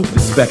remove the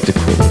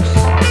spectacles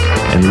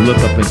and look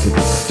up into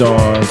the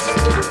stars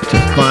to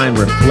find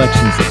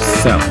reflections of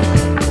self.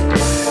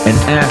 And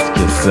ask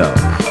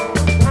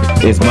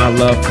yourself, is my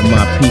love for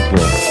my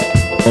people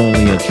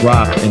only a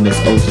drop in this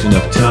ocean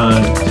of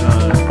time?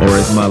 Or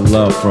is my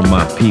love for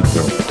my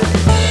people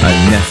a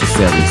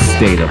necessary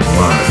state of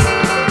mind?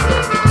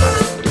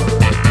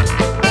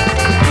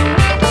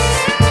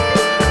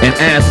 And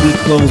as we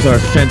close our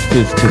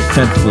senses to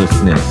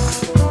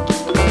senselessness,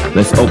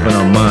 let's open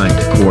our mind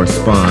to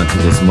correspond to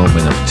this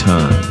moment of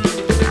time.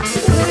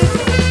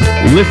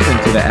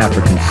 Listen to the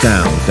African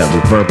sounds that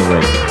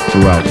reverberate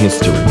throughout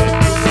history,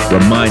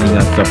 reminding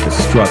us of the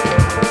struggle,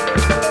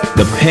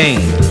 the pain,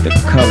 the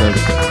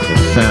colors, the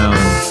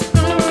sounds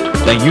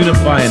that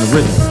unify in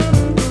rhythm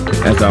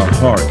as our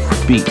hearts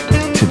beat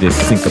to this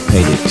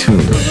syncopated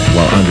tune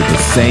while under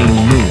the same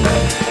moon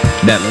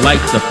that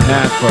lights the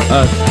path for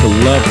us to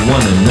love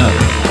one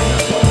another.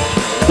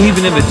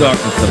 Even in the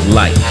darkness of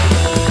life,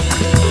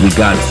 we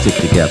gotta stick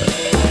together.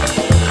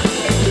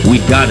 We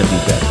gotta be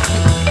better.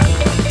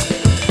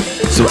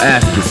 So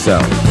ask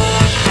yourself,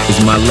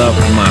 is my love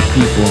for my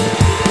people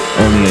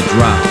only a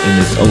drop in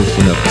this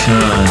ocean of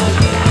time?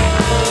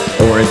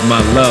 Or is my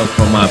love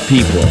for my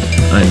people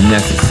a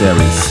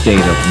necessary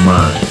state of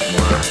mind?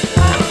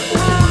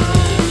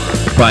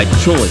 By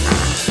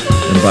choice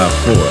and by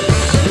force,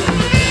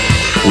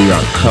 we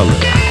are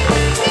colored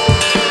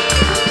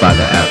by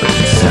the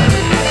African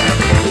sound.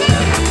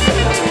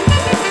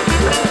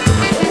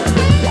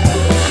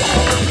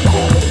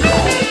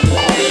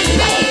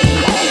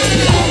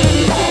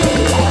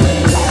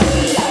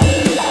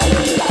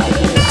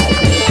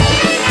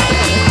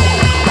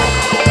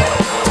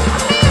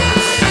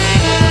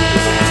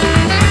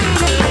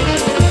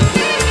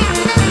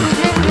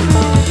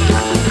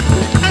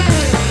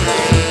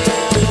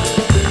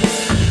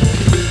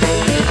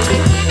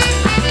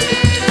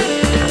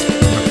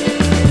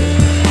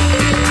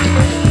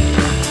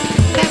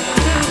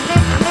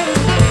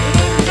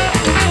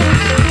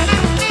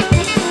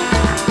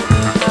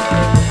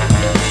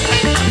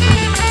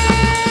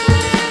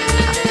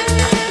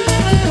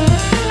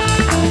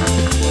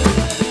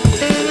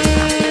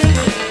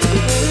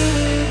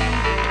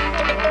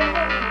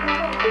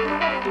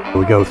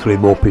 Go three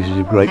more pieces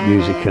of great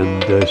music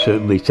and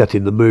certainly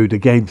setting the mood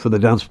again for the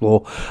dance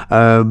floor.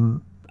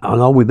 And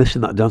are we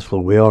missing that dance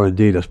floor? We are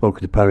indeed. I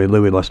spoke to Perry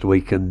Louie last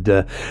week and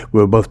we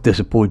were both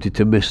disappointed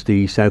to miss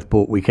the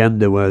Southport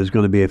Weekender, where there's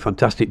going to be a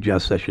fantastic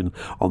jazz session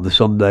on the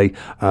Sunday.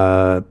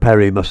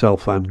 Perry,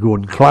 myself and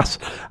Gordon Class.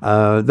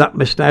 That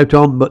missed out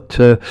on, but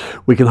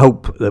we can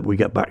hope that we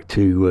get back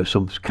to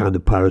some kind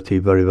of parity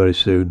very, very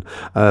soon.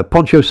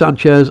 Poncho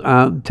Sanchez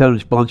and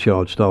Terence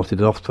Blanchard started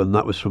it off, and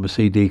that was from a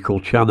CD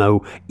called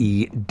Chano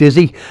y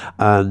Dizzy.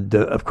 And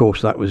of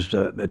course that was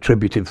a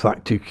tribute, in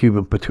fact, to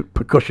Cuban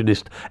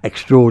percussionist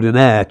extraordinaire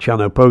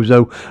Chano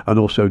Pozo and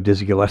also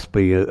Dizzy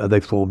Gillespie. They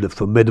formed a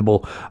formidable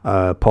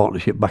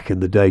partnership back in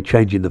the day,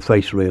 changing the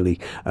face really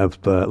of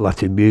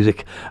Latin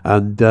music.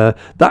 And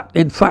that,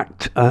 in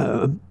fact,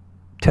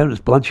 Terence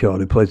Blanchard,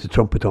 who plays the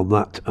trumpet on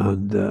that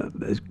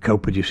and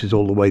co-produces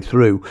all the way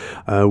through,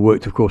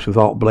 worked of course with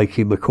Art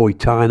Blakey, McCoy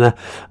Tyner,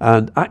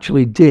 and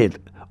actually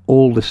did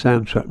all the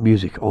soundtrack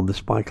music on the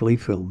Spike Lee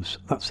films.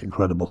 That's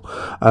incredible.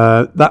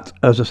 That,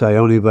 as I say,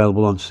 only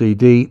available on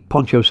CD.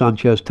 Poncho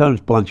Sanchez, Terence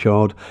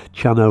Blanchard,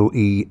 Chano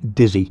y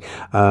Dizzy.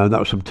 That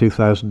was from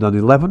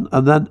 2011.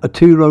 And then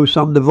Arturo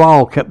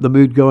Sandoval kept the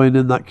mood going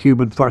in that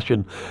Cuban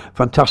fashion.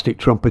 Fantastic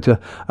trumpeter.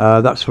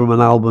 That's from an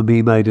album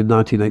he made in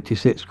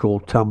 1986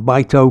 called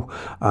Tambaito,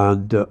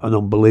 and an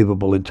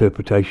unbelievable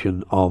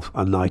interpretation of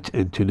A Night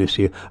in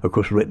Tunisia, of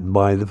course written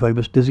by the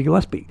famous Dizzy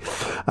Gillespie.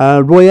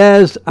 Roy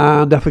Ayers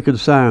and African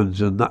Sounds,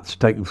 and that's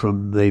taken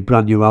from the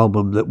brand new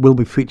album that will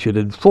be featured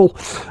in full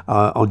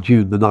on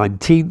June the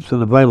 19th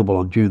and available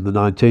on June the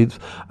 19th.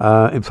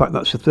 In fact,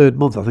 that's the third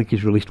month. I think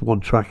he's released one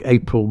track,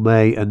 April,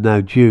 May and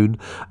now June.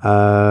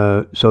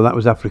 So that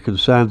was African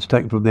Sounds,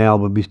 taken from the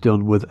album he's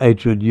done with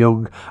Adrian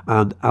Young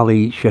and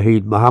Ali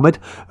Shaheed Mohammed,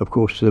 of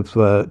course of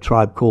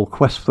Tribe Called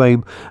Quest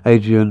fame.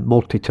 Adrian,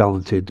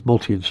 multi-talented,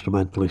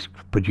 multi-instrumentalist,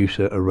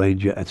 producer,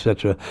 arranger,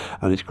 etc.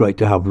 And it's great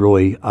to have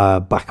Roy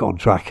back on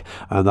track,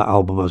 and that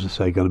album, as I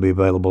say, going to be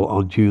available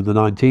on June the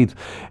 19th.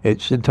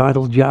 It's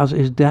entitled Jazz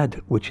is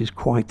Dead, which is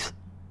quite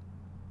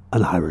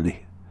an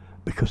irony,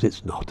 because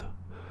it's not.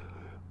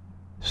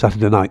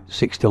 Saturday night,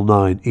 6 till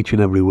 9, each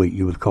and every week,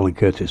 you with Colin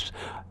Curtis,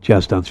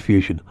 Jazz Dance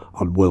Fusion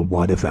on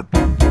Worldwide FM.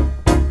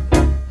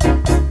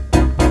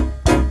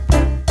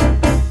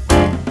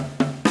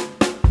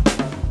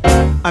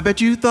 I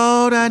bet you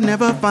thought I'd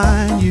never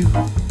find you,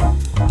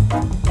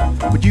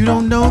 but you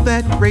don't know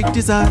that great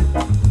design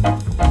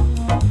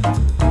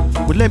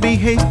would let me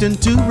hasten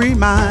to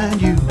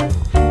remind you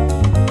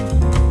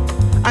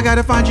I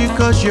gotta find you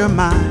 'cause you're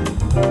mine.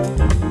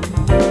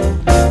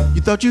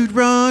 You thought you'd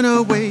run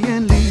away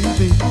and leave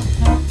baby.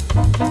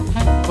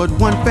 But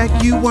one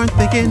fact you weren't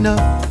thinking of.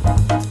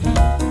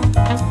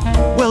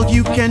 Well,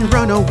 you can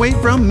run away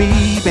from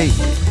me, baby,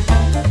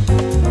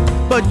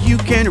 but you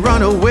can't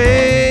run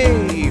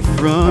away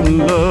from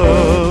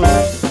love.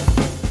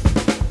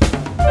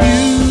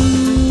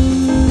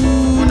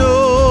 You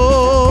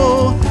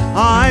know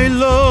I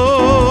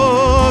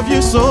love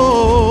you so,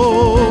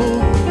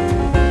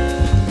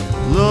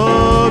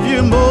 love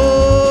you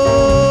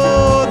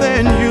more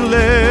than you'll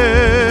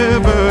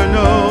ever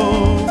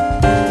know.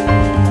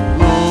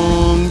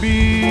 Long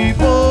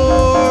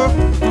before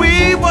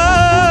we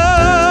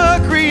were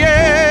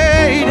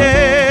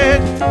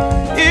created,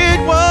 it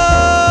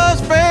was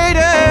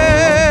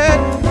fated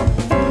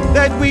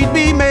that we'd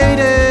be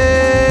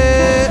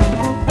mated.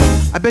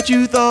 I bet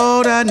you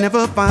thought I'd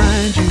never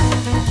find you.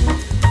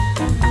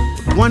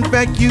 One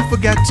fact you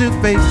forgot to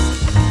face.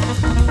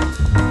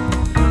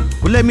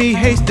 Well, let me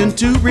hasten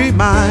to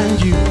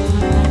remind you,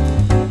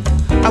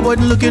 I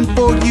wasn't looking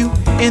for you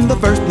in the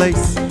first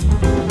place.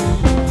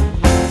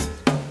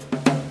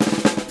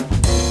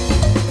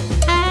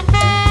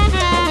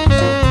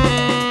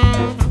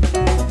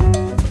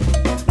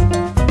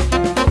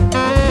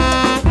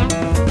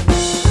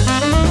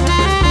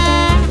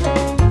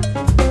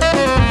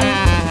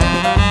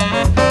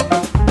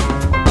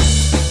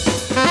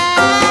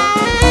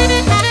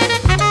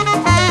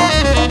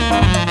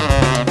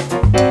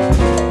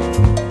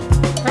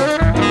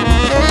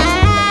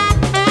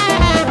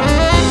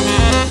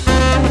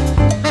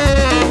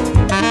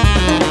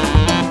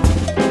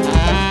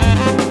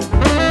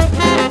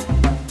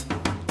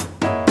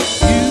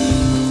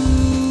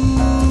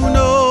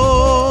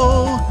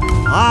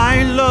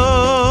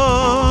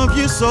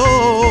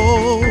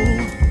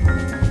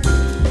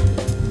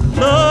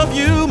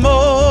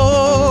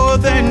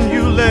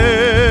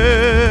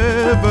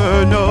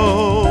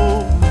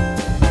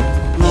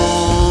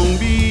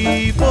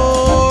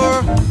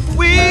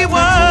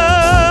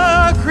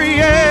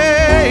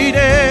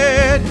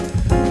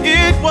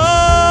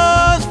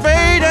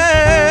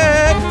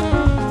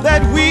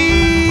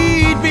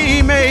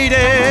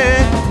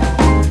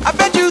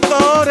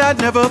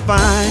 Never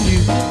find you.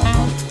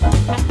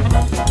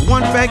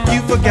 One fact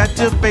you forgot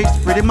to face,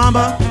 pretty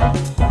mama.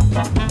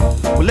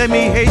 Well, let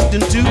me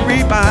hasten to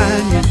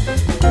remind you,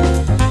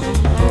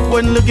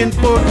 wasn't looking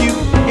for you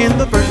in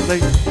the first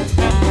place.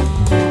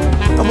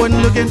 I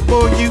wasn't looking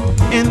for you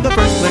in the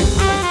first place.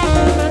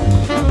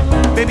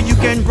 Baby, you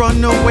can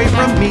run away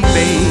from me,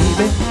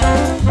 baby,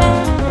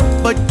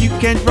 but you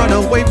can't run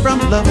away from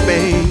love,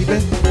 baby.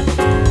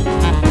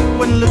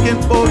 Wasn't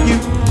looking for you.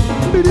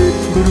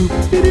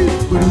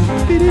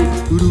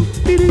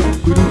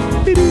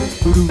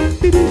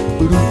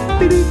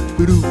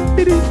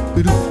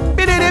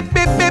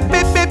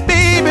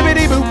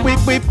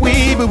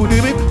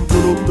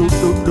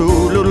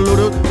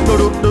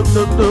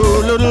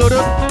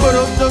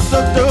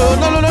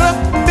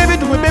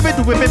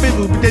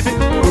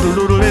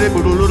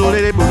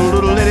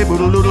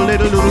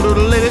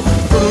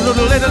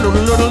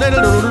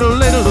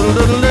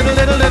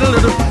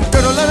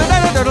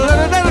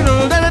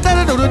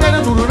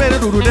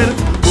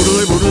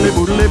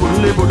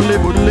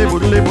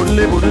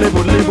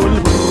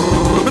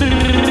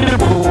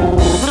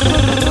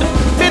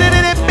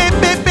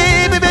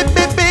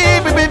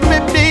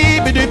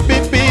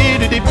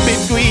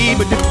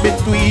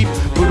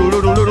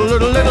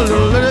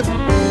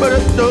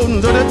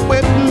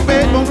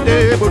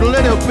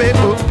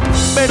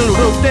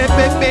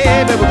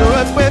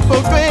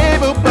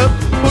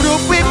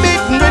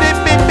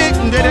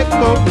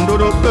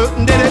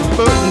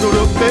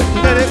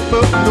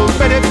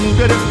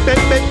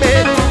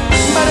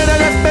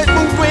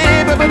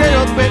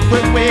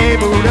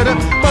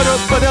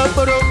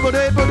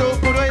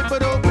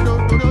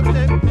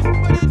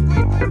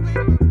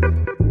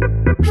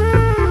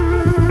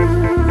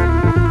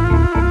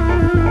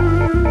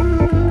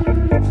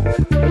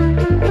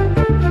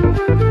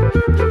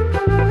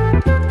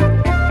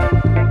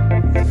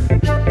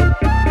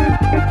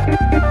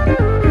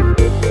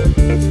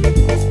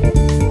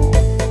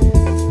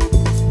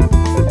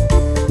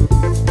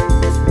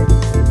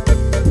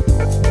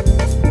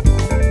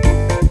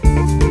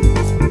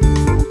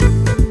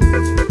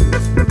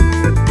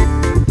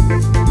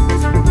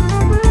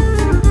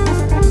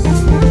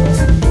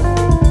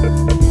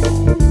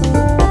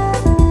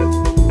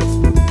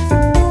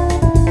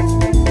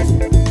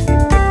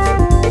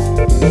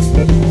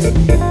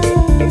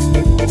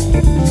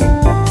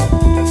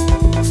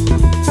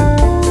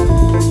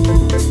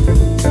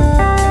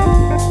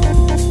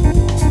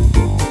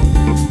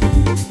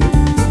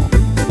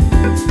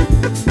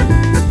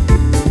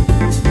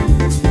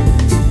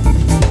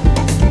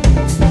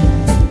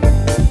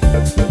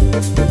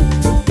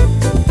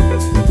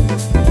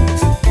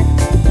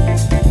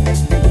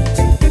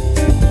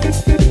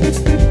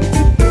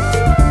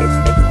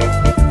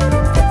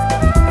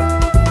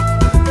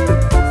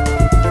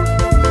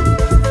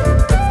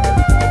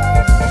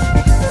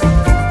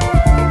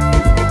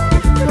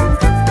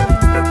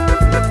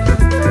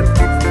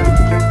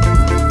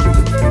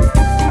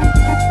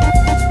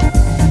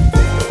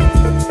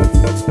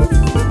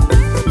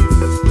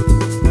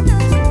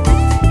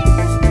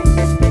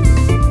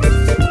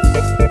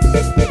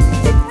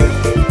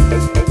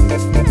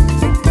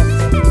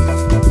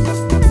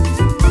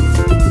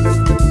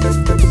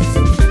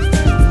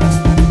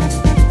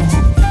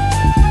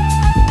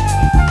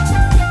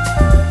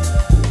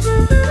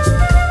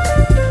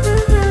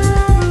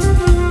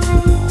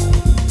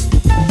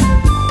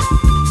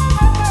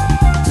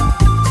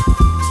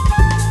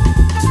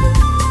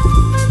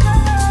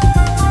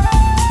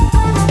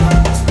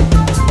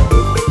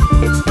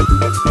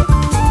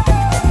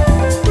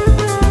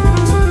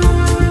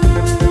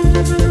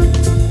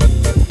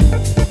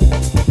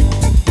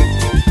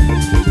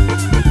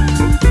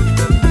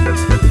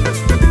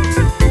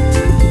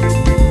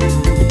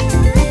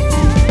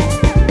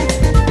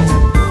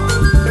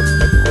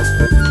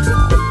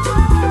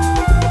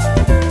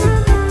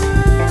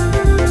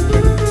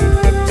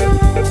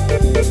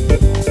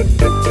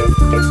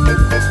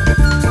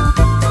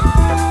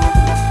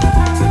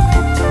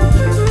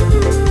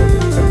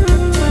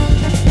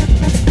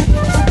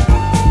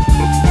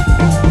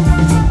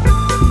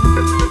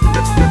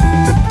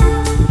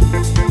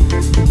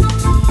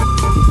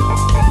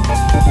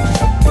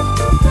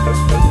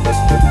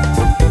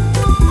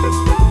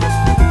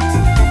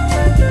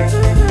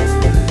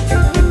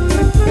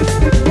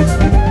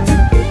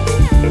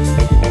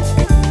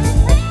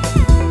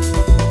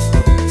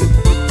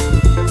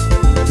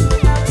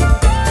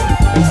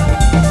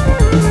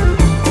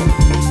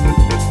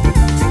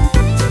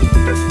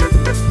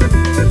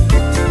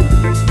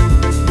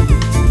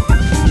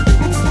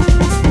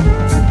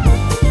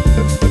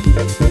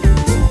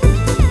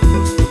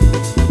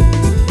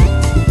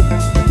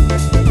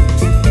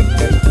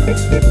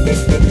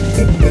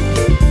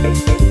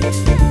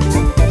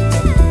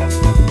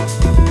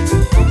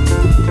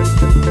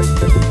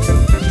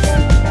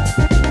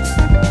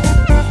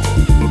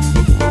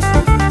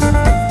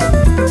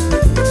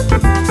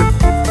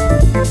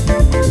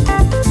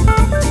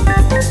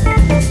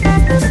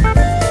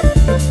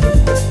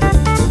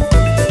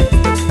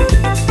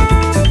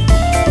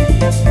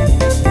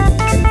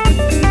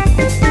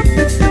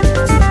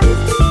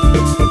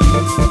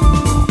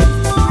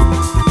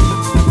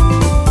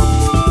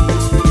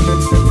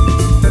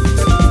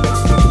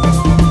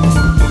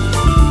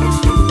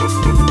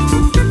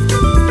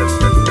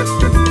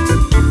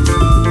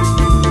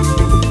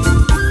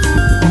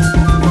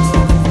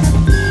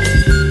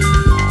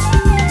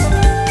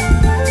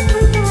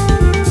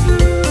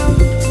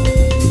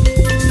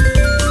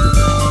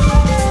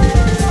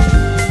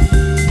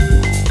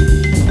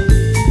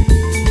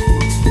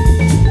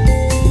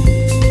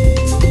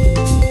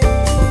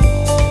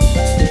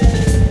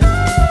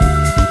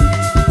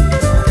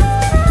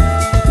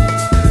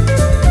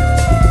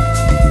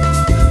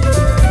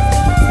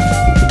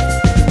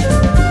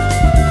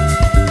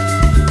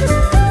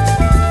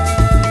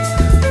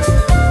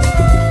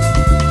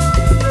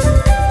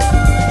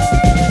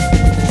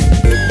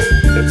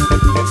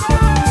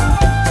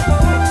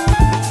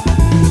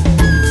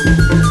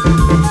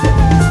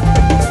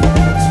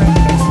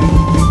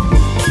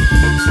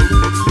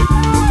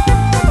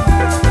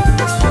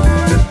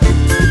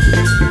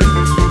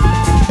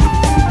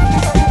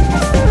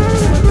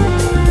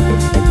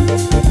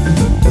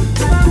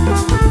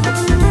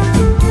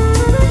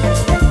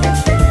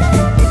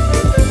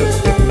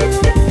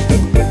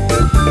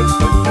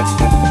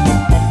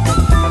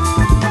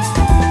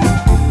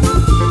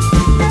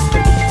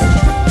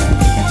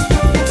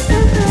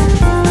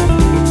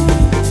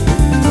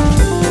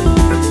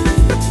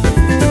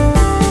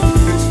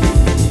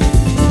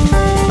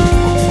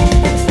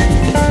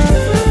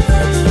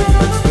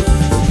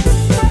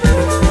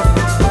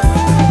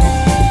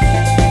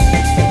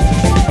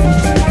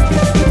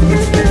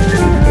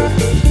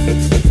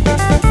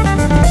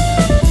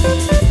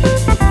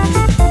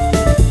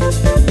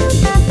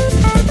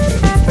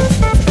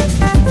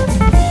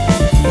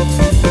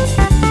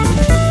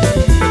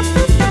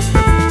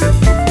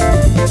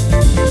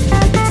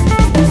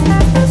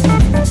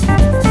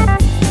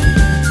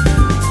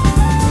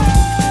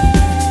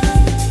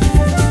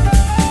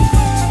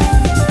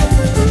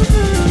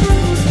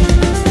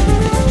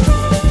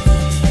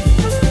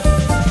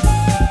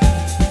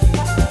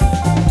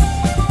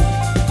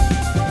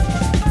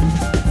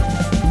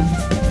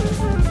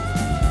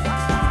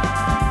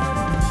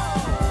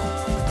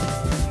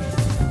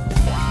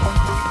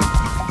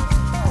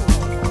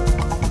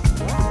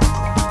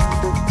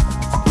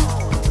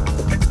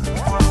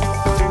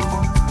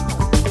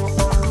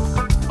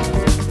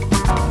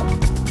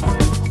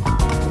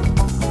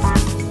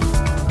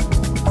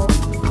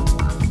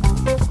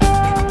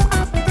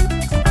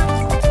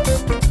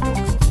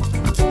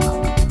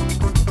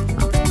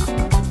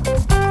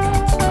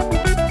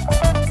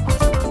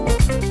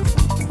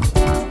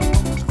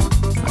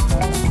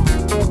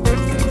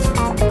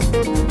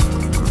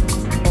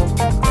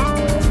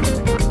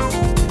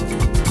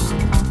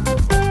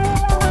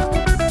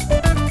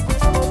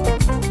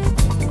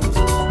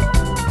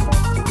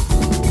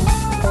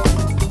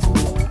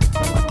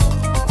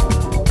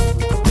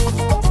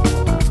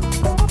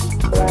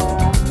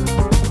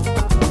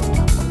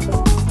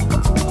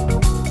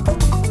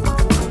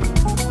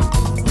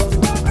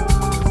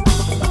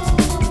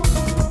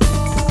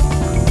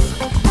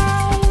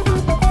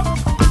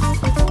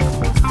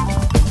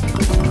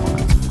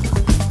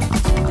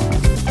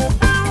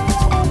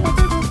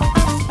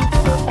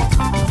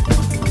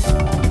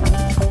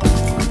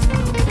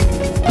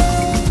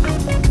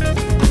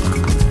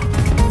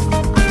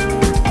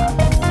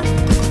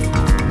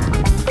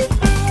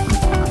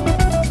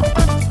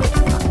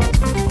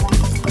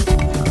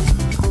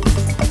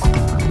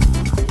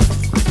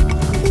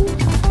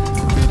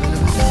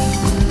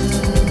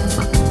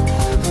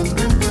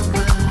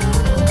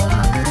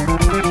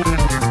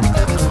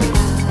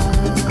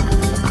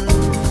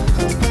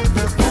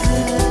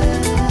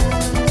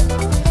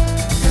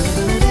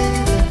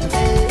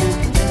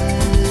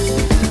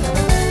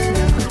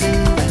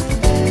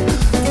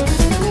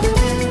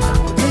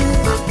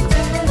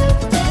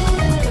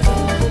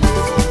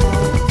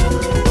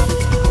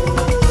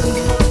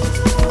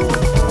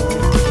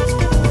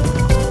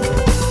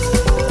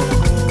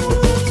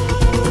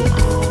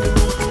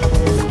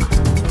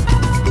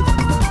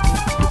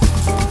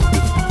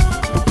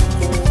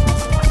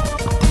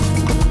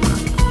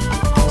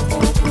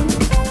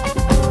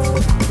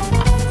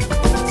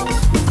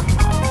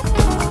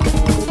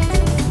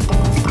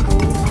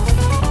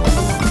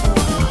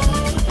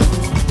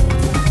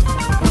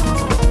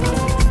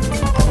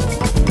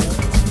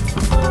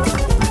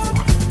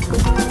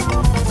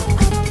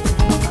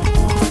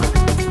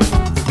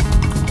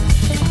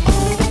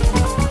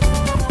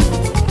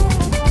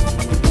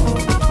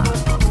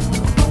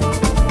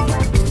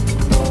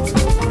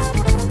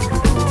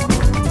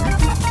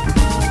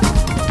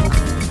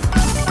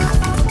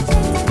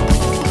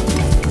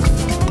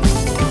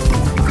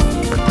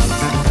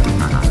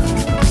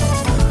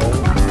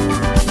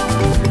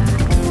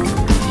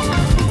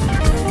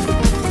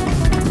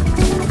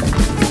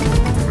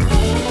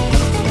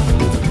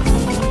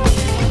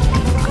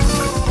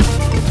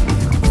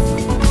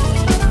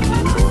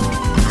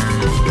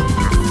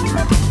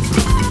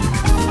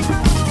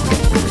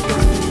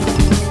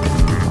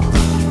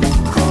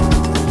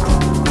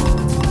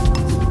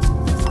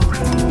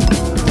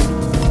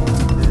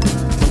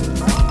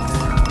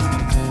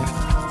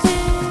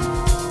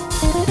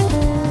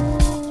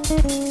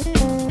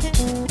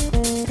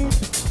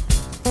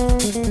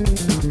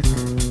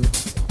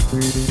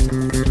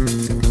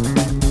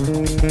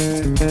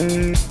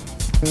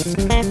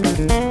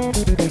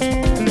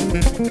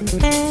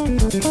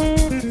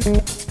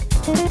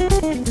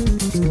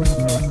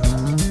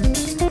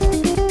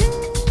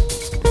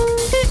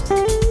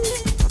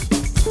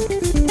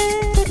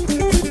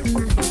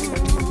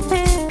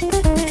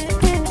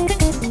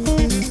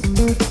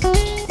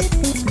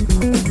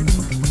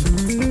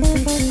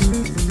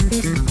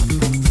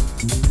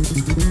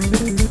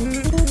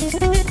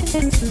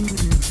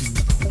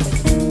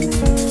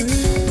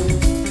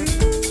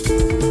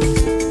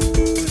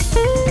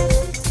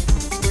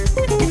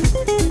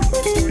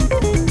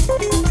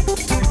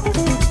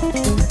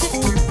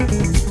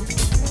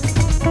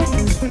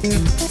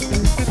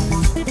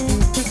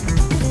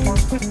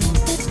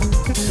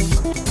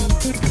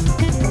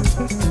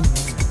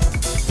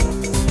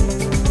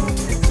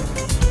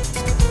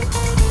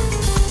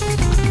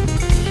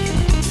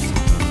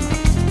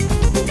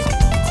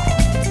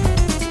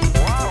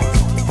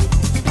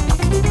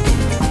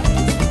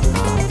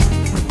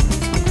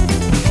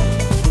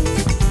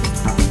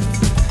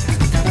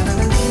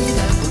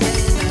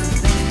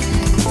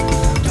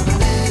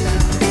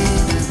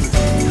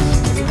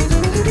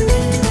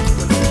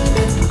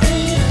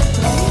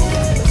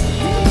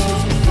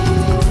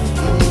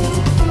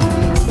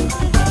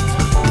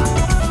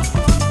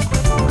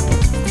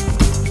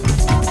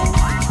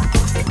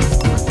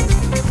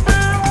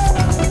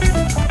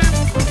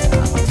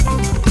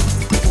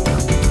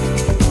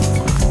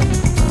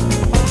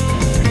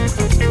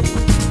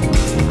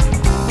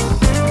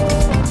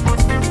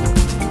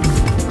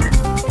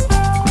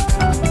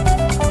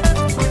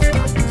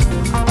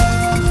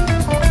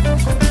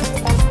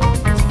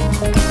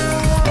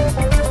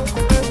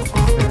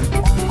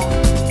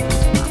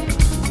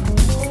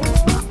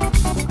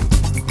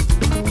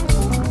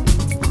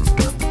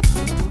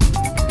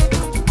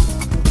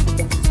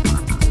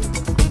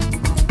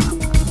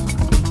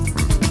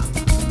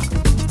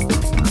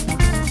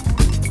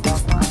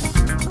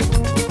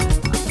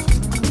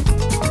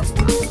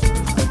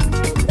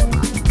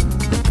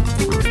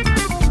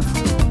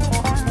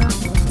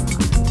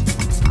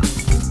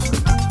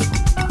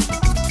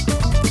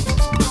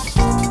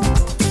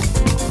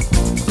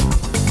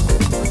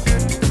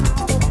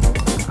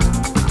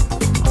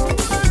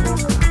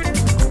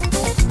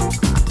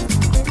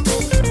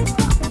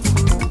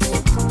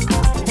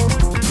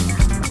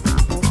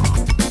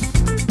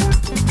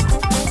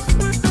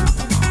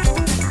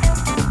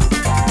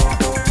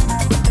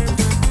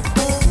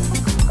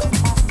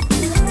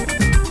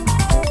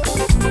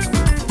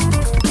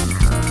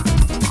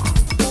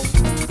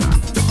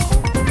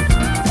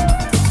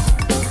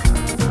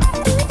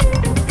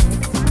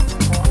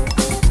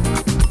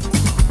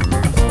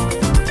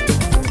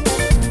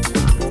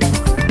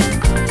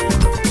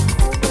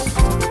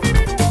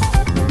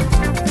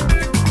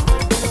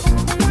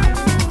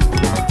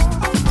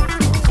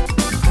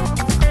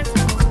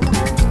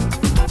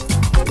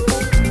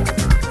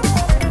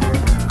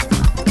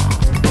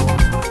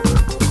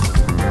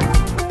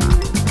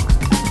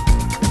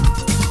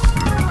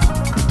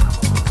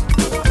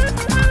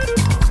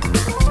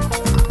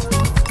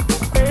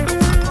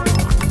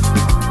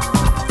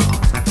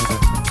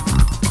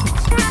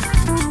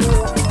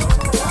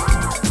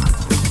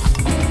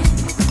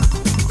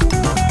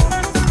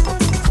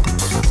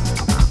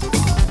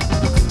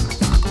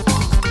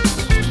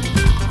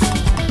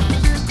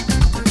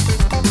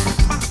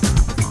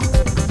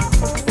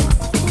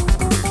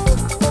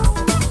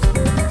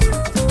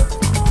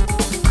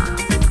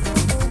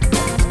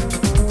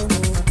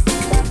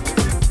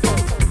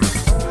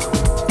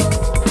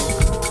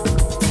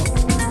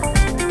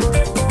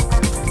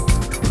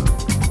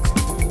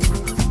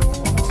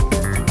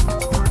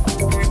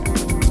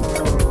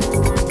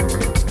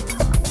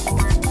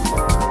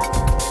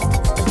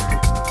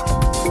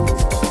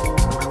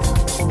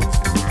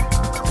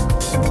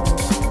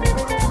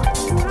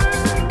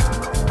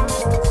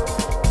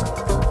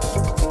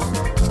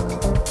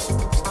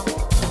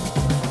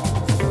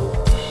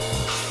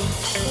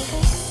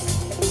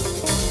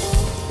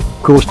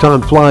 Of course,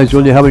 time flies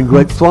when you're having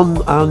great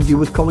fun, and you're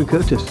with Colin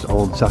Curtis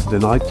on Saturday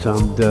night,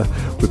 and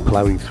we're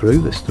ploughing through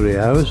this 3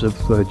 hours of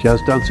jazz,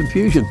 dance and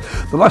fusion.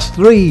 The last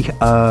three,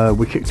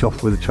 we kicked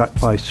off with a track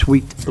by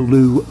Sweet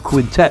Lou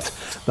Quintet.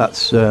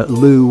 That's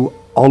Lou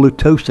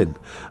Olutosin,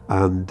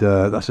 and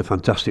that's a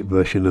fantastic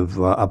version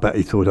of I Bet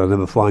He Thought I'd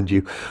Never Find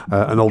You,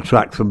 an old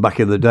track from back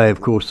in the day,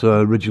 of course,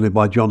 originally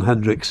by John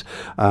Hendricks,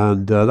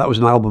 and that was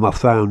an album I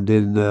found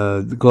in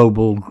the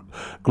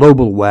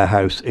Global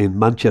Warehouse in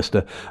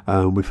Manchester.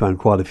 We found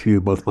quite a few,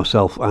 both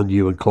myself and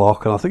Ewan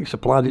Clark, and I think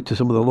supplied it to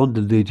some of the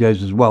London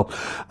DJs as well.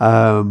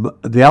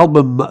 The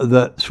album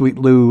that Sweet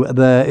Lou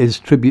there is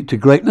Tribute to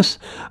Greatness,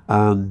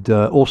 and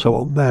also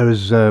on there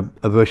is a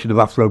version of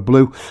Afro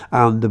Blue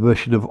and a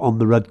version of On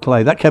the Red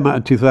Clay. That came out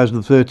in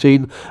 2013.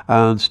 2013,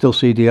 and still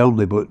CD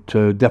only, but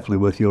definitely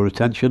worth your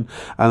attention.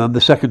 And then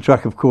the second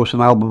track, of course,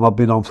 an album I've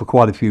been on for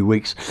quite a few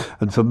weeks,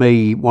 and for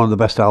me, one of the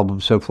best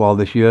albums so far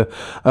this year.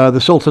 The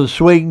Sultan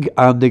Swing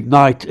and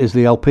Ignite is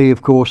the LP,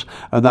 of course,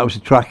 and that was a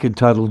track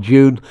entitled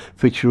June,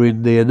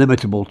 featuring the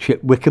inimitable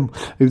Chip Wickham,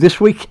 who this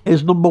week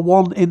is number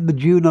 1 in the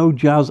Juno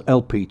Jazz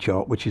LP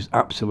chart, which is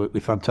absolutely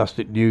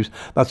fantastic news.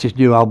 That's his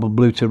new album,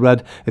 Blue to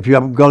Red. If you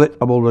haven't got it,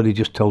 I've already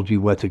just told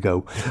you where to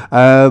go.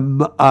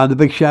 And a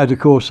big shout, of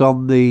course,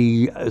 on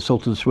the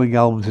Sultan Swing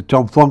album to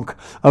Tom Funk,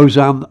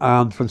 Ozan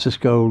and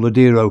Francisco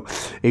Ladiro.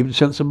 Even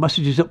sent some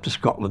messages up to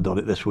Scotland on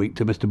it this week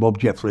to Mr. Bob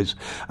Jeffries.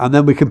 And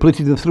then we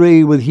completed the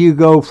 3 with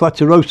Hugo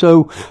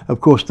Flatteroso,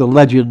 of course, the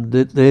legend.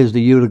 There's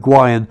the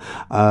Uruguayan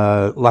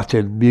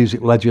Latin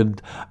music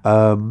legend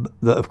that,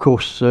 of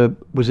course,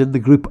 was in the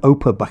group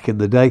Opa back in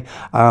the day,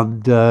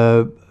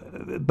 and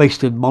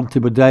based in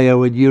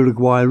Montevideo in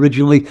Uruguay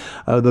originally.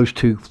 Those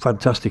 2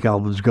 fantastic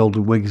albums,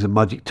 Golden Wings and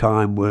Magic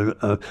Time,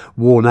 were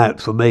worn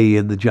out for me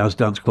in the jazz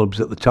dance clubs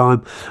at the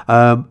time.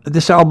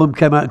 This album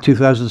came out in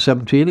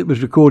 2017. It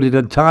was recorded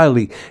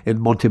entirely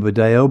in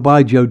Montevideo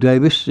by Joe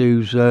Davis,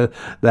 who's the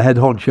head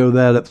honcho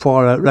there at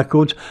Far Out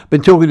Records.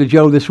 Been talking to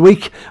Joe this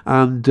week,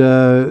 and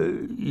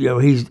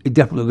he's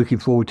definitely looking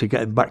forward to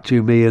getting back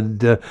to me,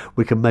 and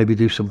we can maybe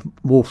do some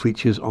more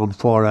features on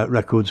Far Out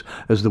Records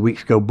as the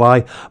weeks go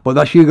by. But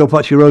that's Hugo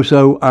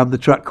Flatteroso and the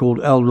track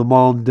called El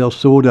Ramon del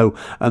Sordo,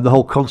 and the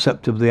whole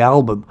concept of the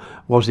album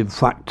was in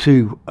fact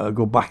to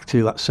go back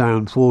to that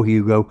sound for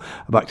Hugo,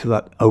 back to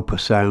that Opa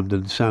sound,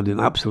 and sounding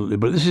absolutely.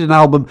 But this is an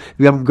album, if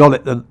you haven't got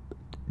it, then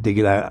dig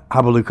it out.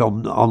 Have a look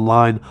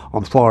online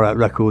on Far Out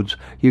Records,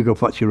 Hugo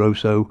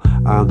Flatteroso,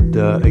 and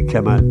it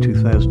came out in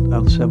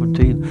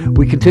 2017.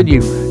 We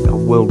continue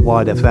on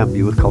Worldwide FM.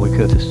 You with Colin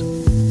Curtis.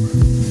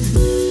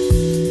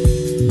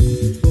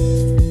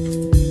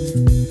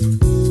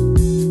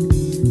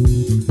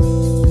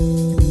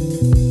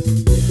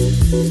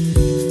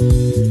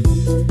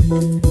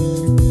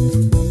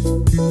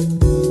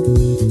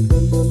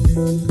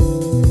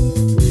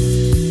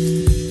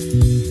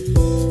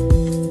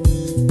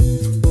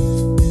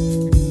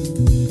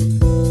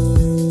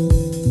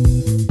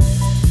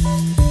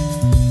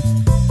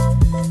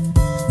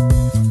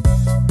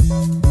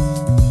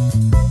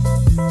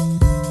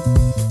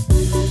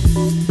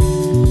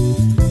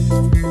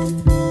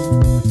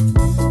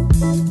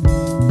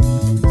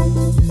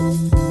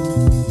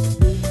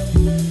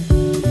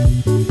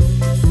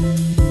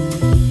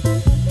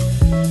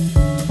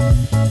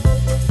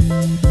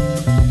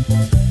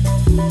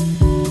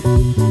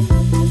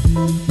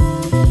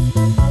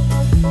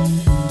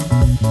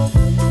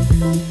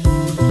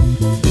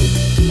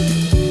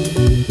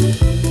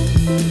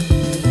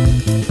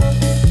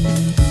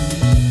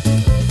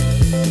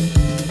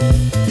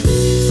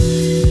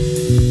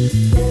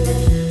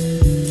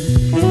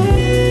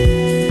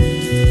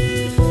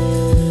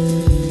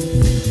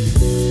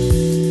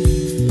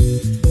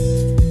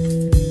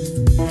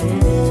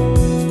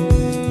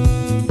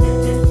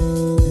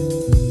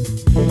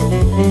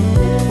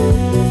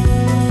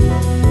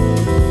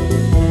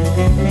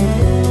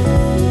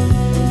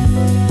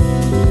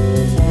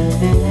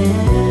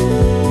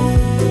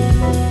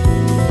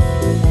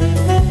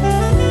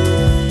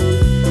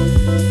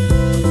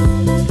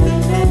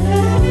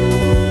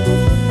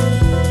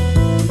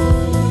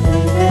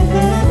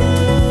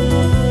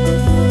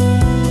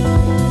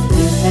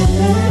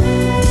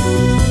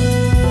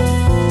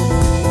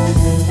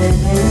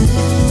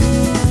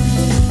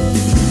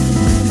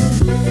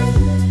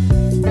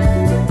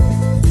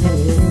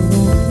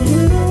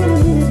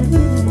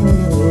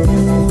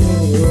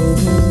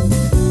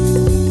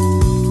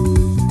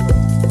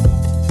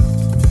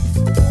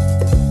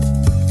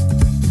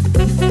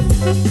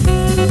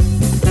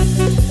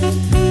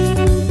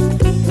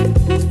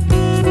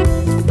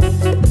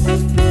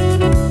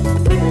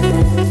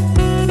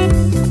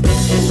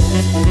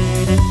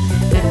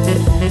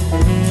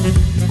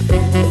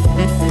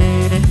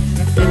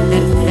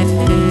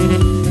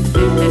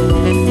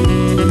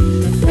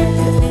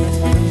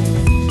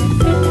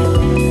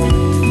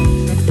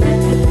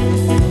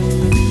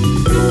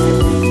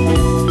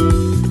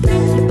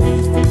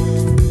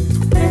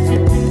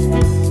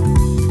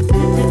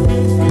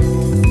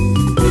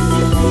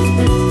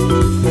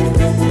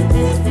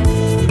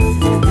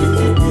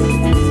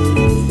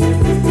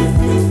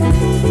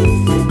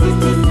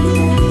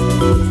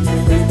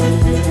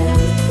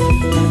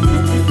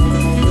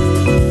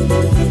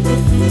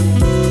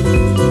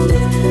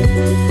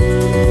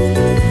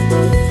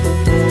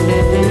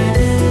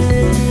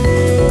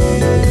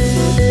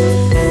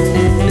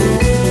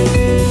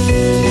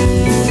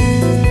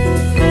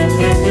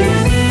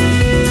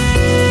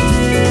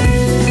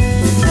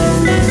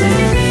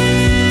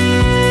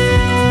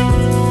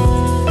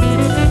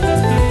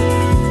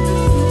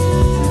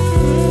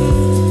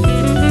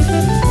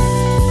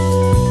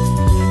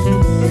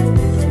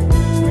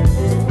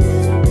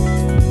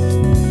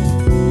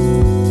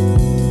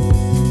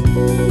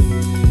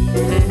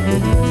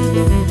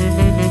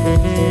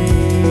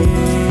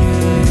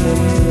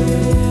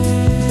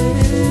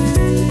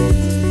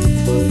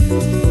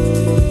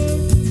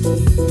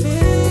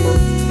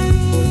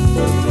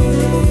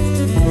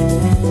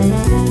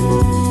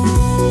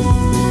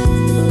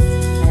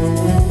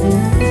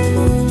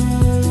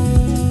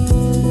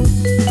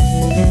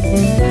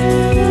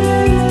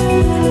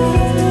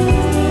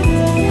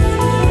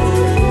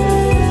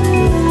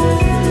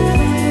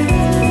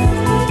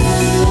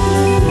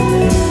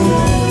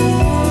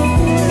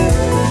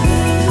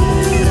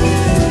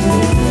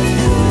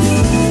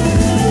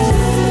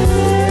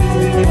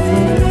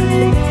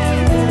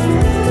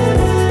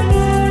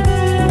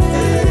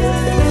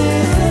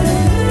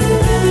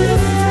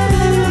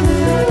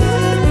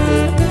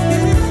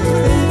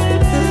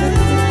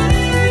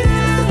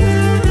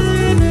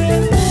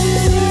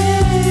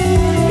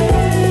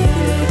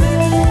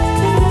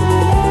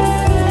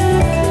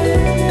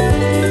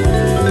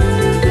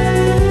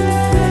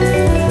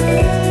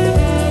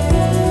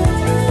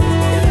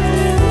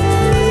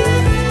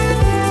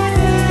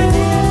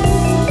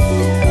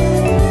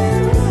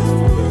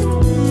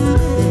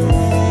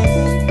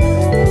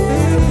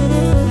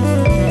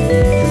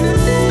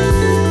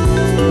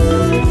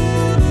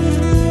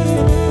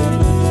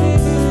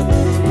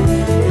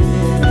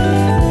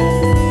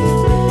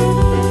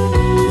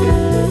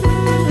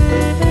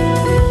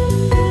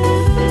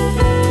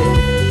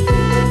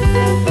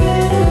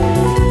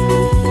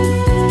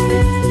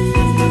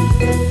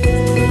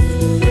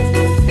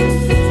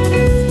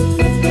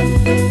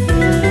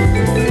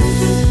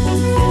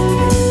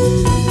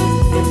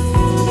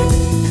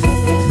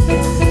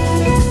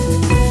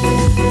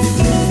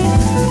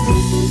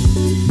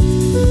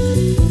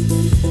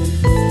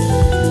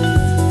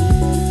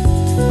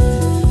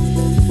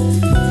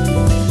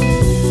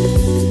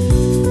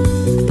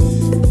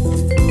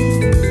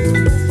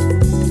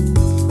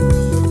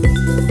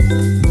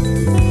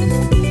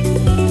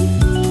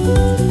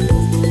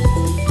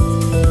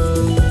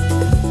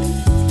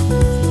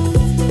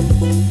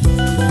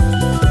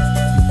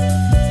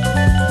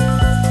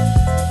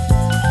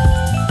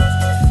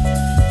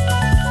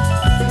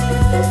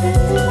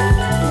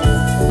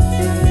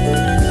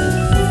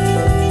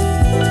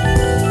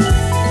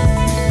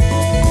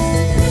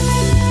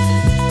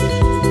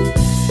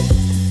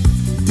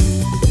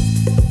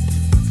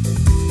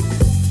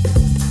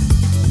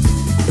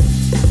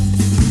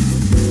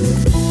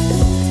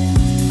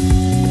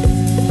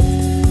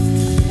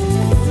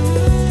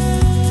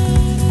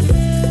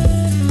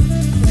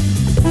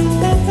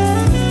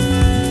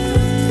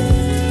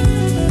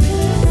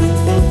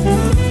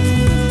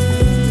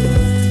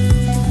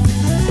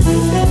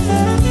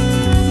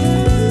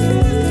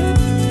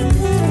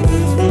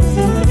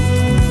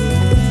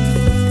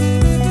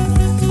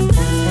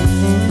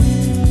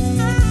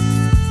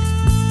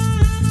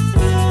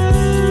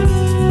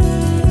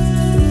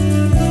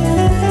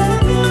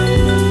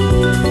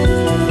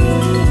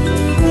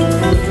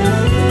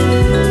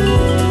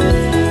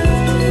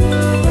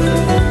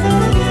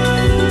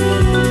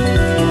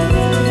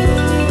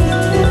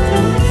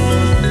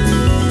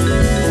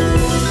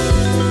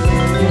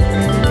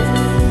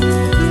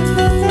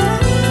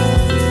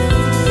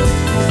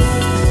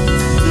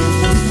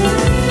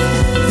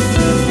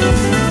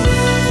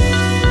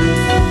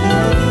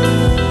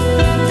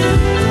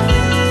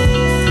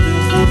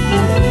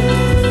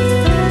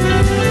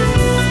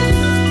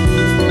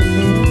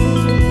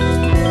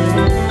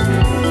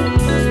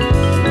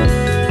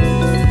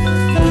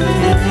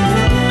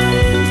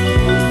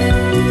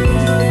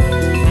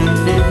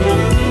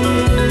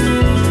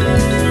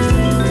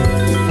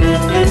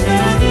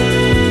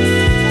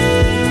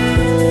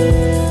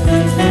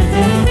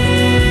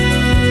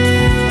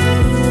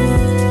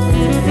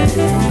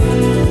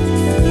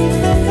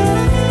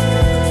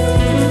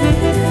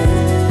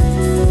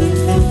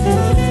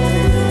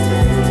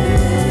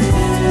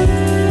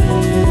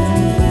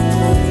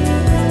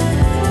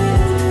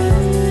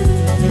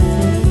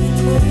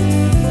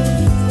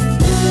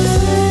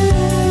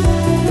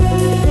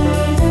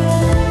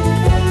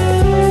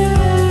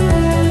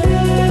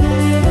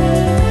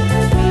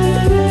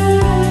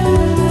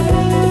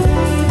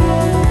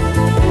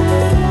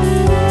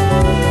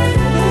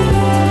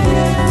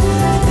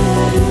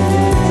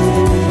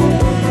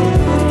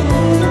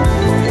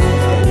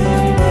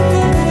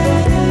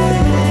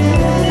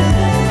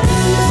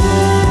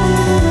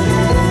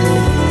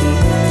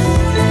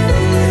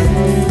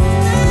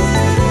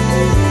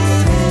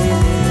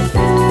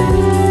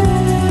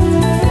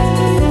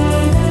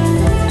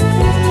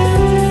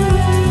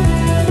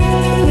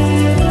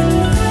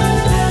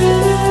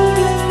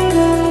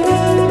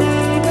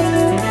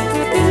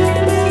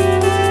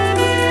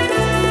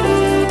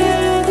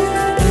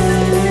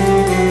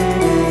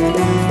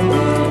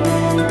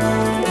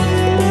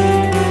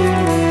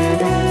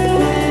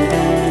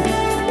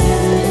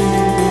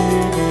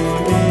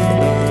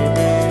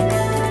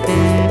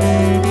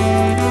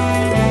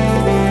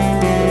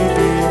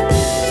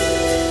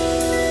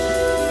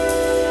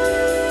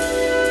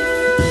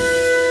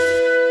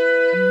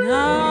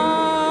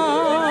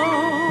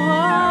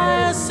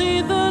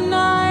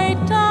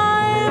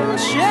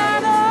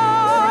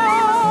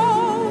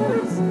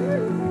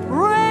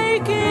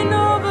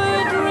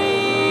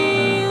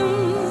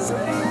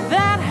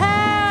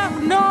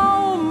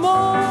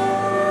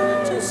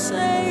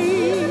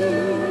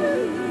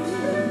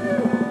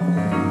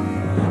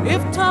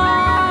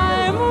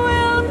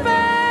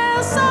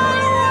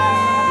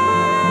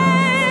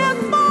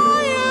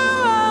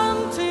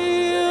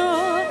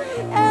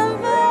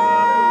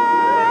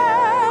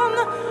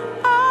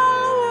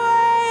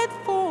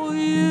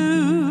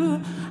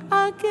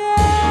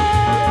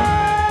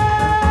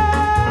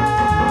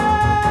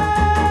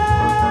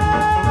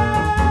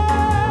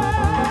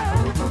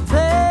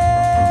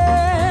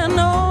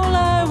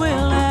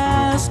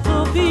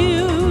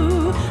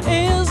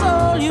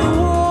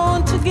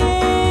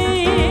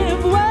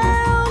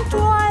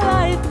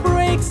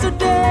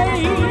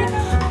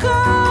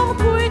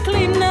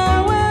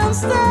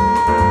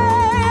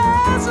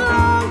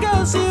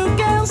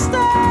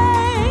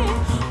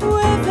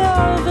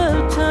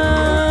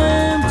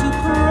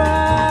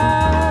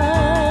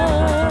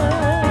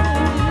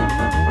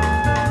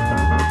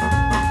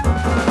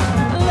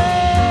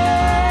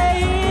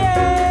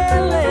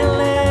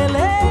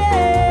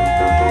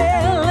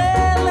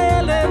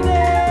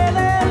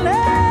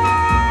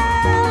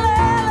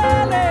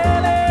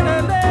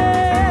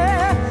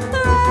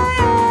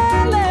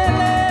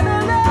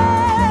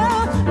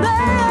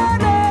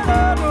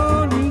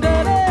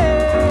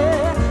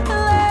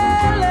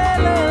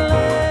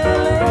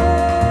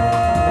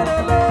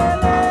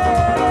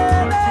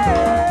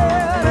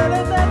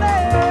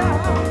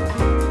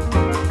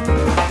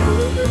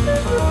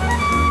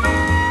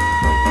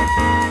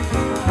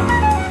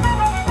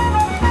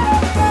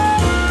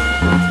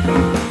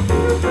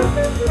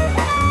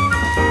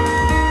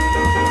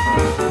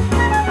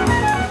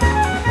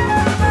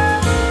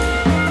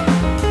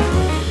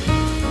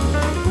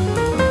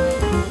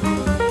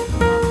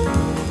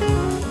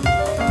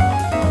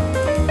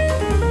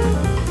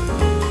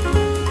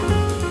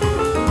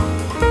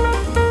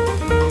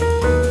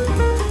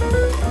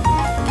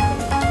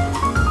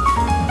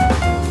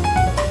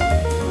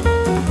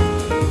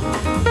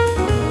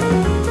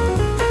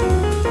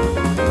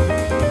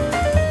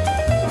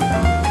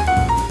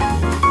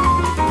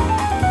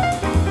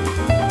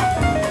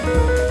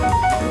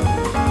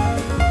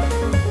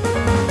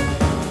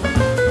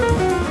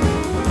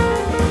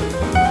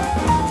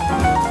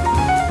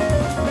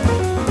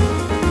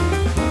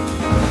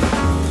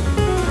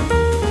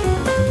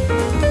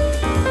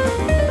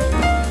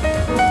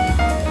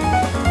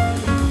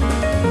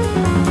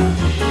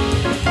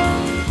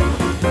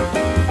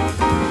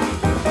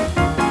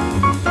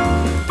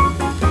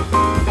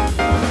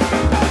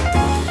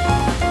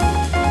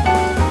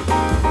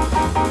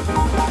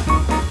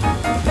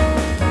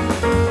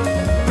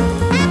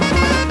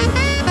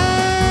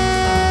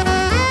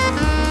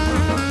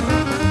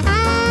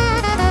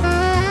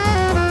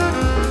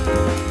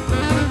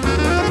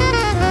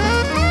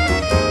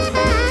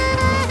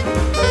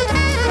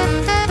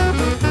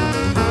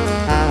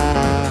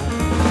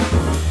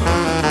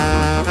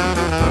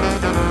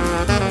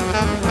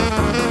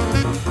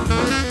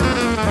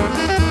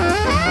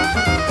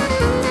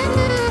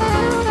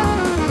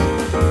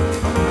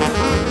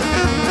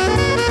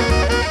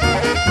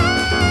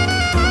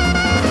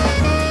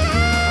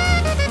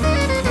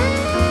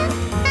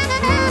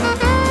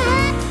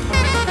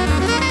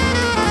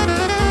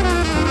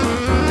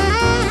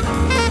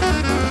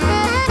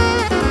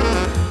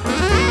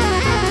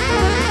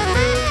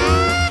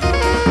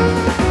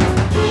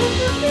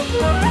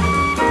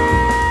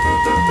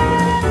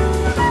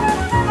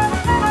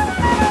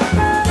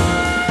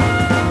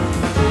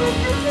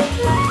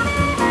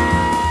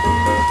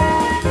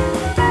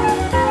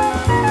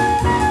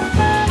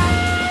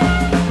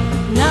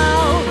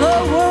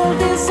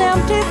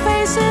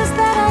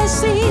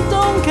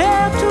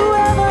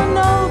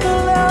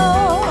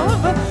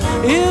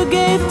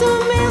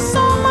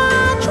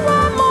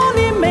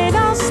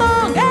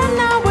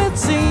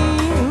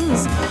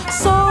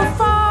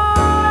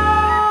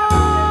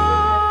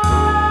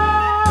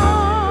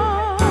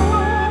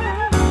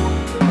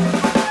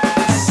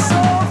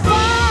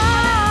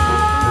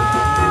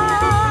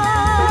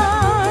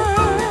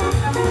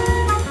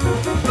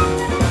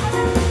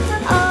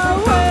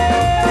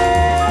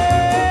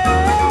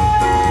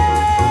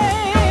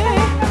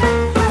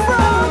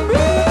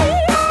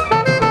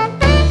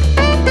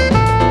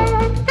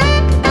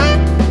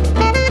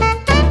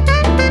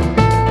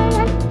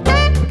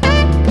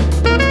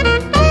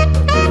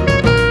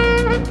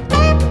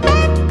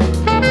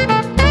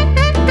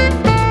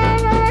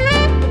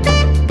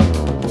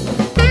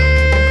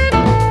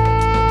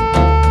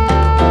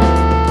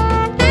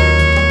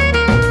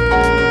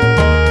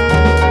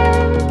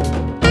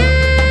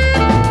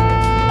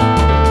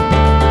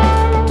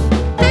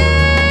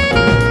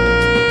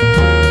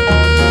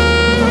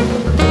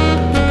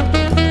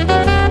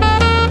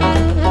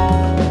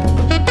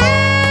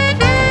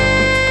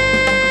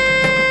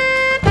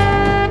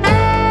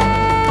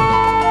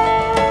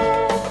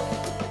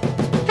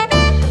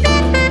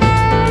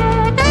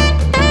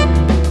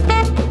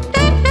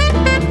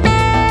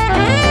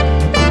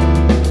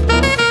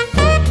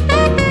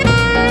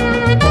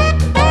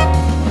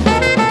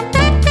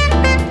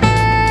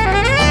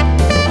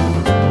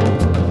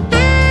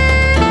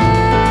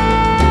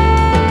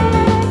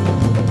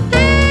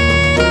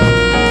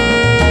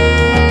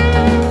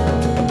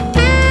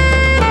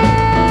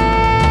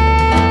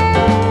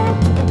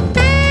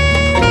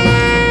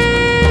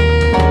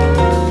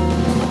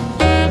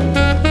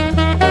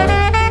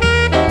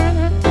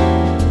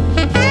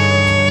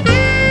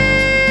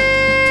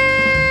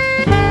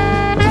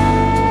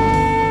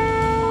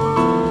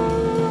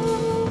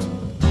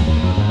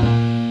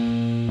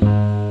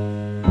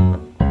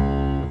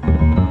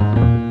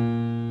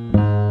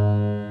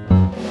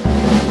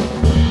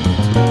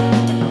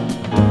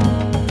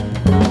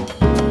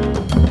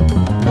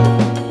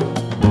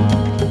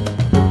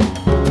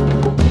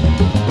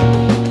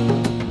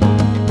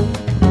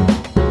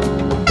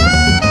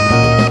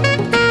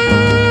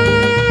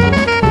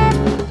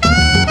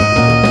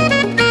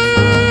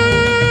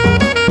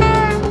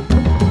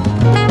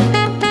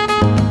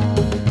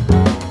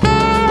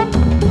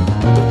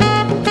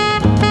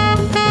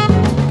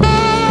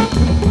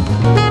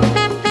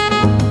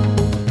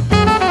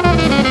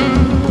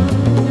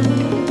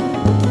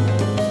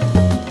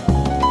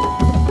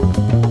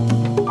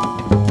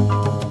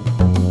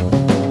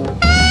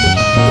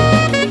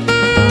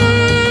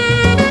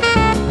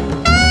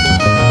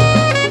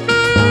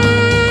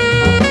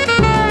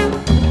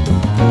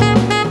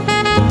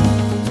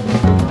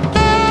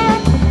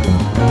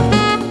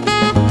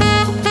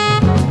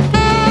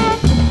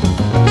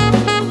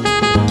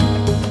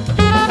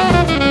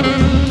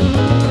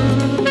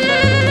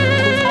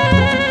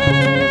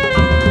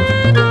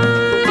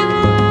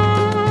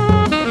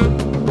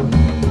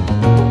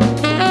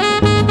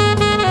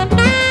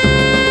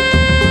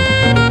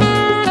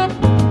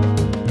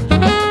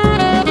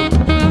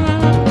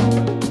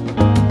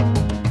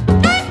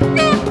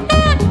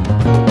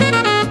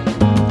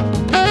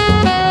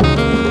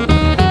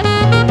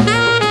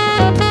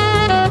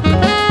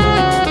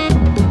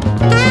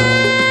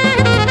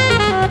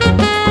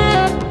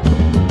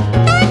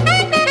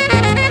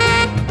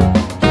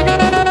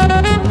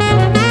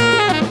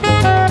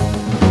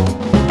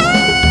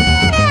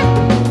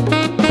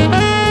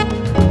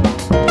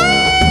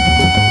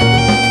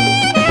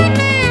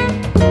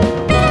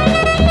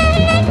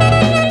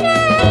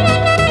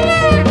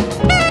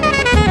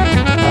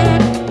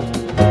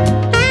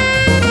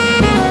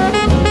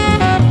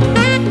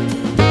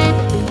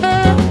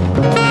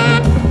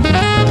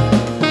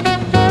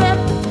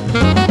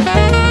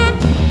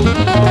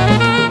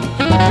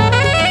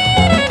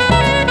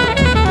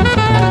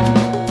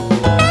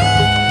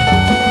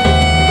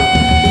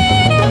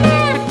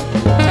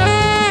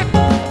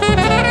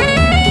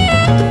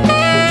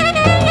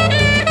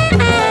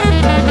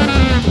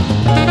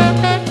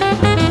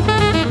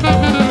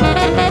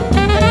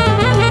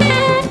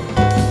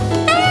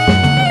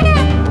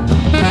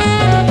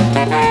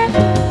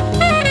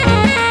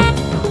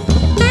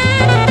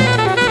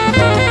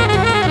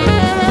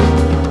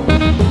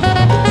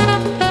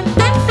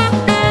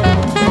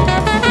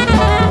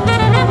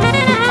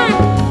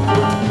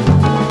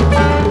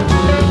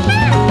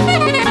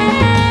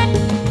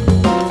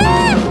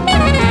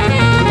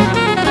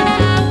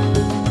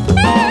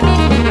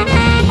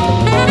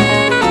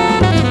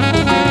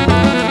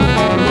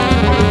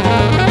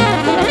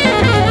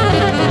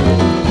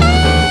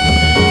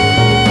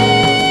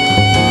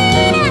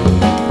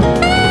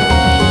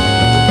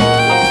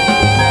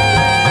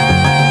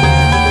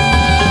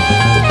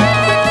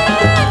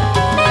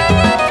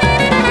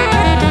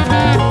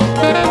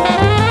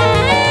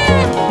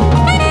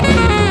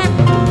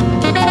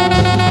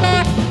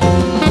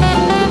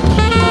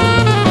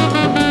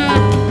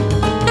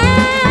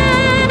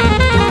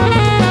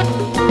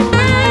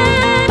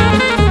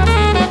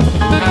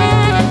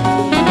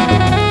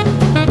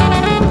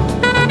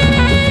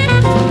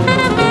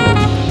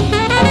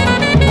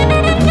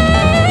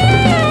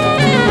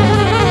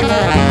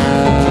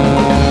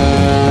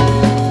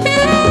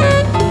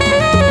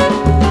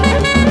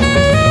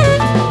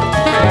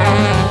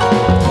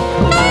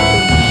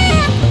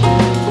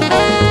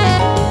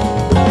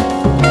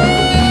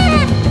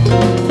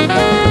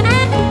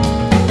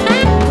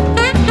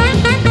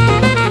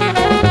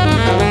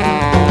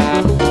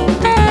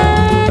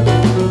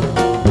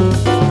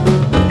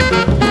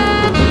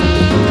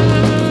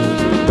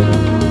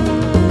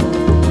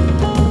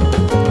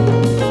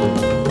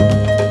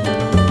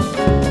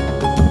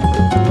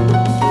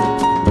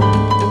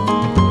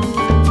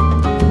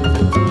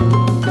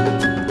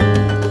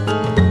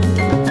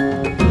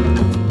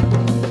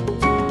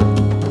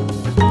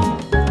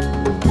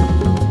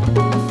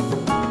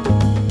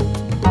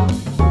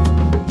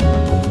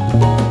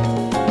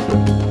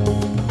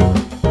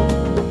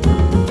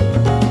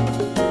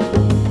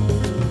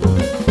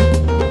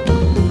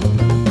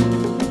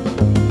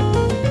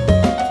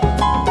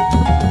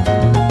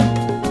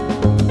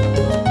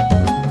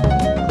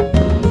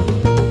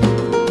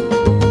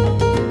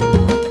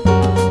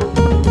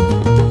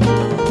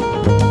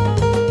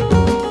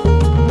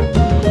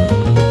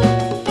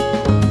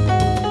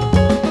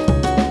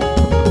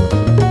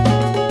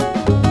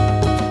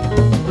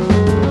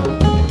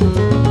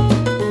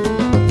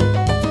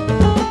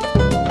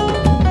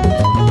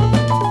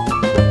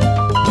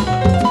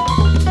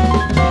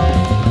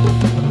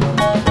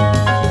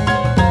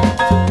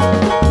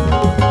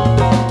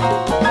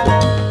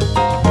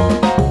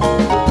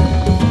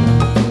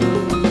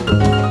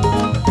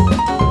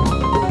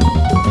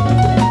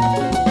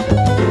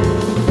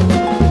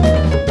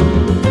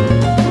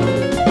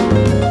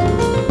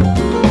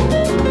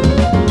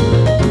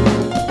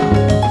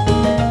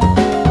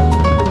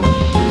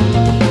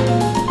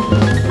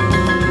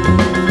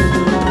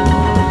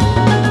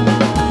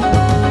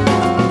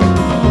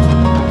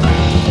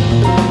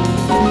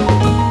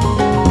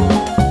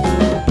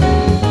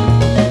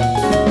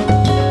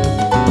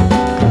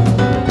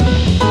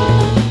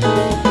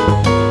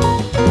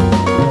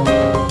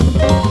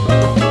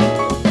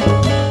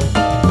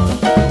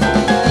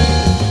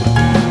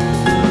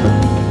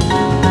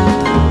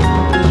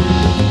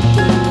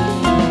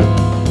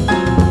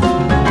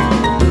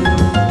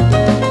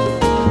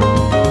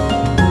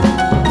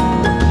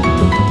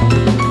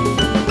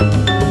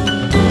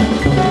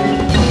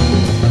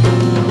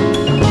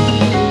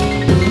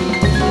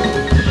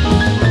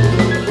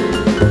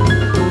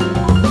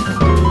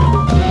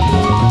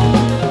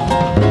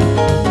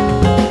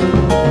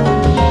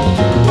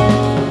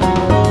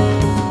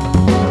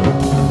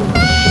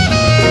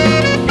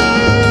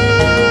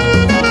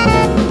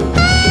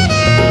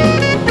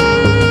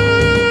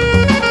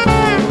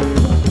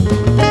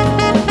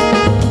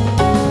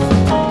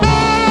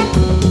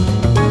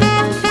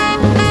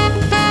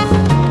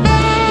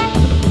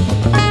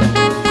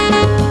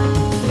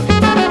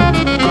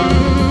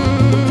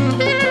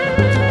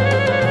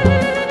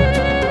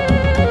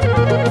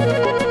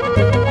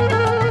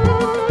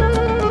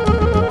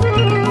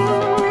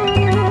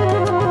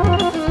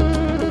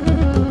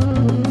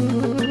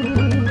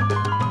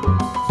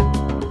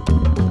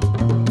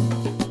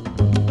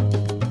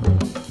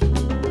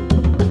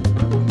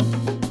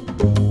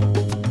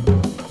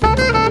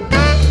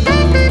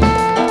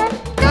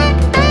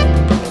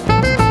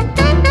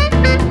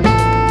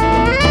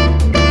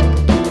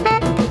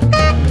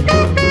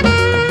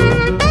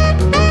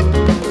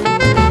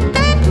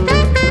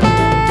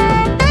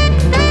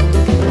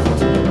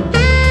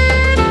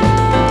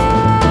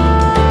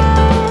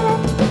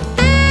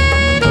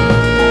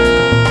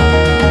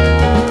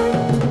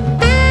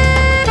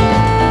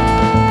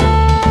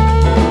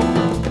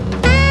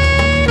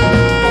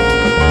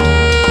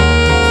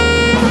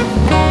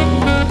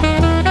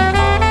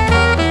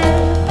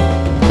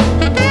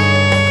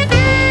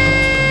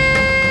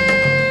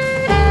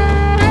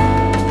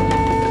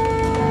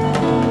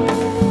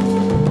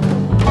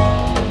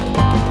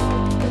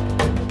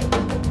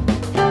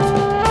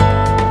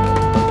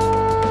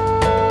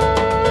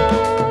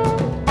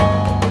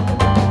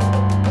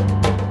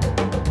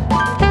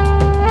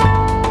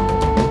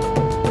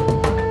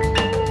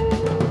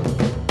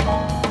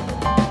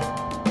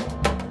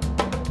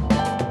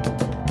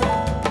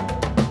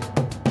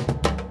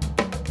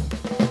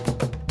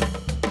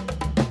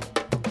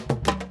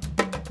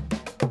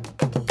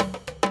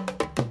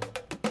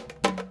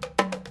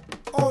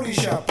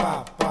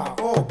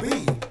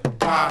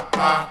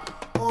 Papa,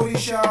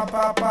 Orisha,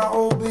 Papa,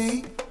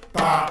 Obi,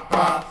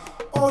 Papa,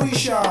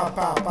 Orisha,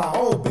 Papa,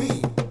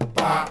 Obi,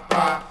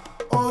 Papa,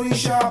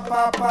 Orisha,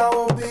 Papa,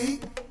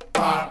 Obi,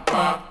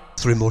 Papa.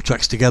 Three more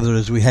tracks together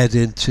as we head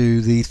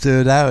into the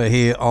third hour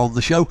here on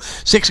the show.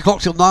 6 o'clock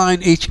till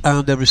 9 each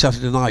and every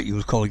Saturday night. You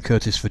were Colin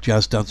Curtis for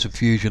Jazz, Dance and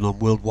Fusion on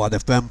Worldwide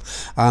FM,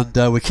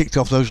 and we kicked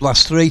off those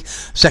last three.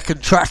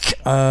 Second track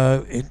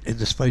in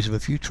the space of a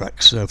few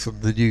tracks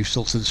from the new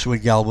Sultan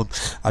Swing album,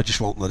 I Just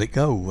Won't Let It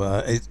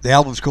Go. The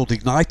album's called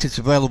Ignite. It's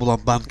available on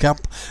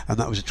Bandcamp, and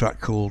that was a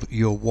track called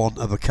You're One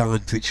of a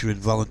Kind featuring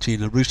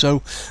Valentina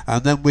Russo.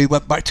 And then we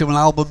went back to an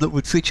album that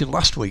we'd featured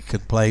last week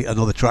and play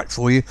another track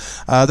for you.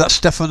 That's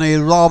Stephanie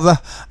Rava,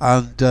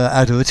 and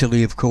out of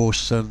Italy, of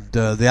course, and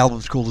the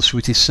album's called The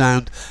Sweetest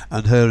Sound,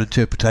 and her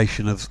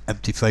interpretation of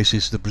Empty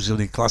Faces, the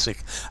Brazilian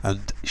classic,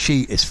 and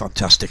she is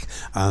fantastic,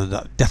 and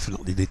I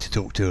definitely need to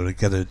talk to her and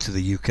get her to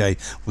the UK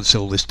once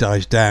all this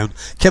dies down.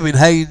 Kevin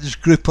Haynes,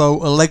 Grupo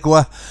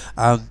Alegua,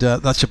 and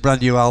that's a brand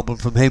new album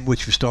from him,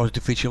 which we started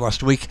to feature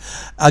last week.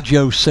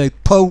 Adjo Se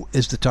Po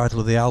is the title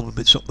of the album.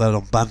 It's up there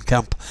on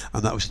Bandcamp,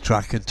 and that was a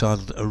track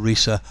entitled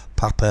Arisa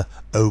Papa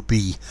OB,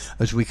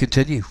 as we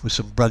continue with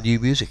some brand new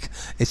music.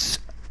 It's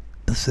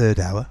the third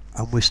hour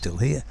and we're still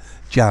here.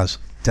 Jazz,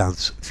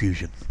 Dance,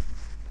 Fusion.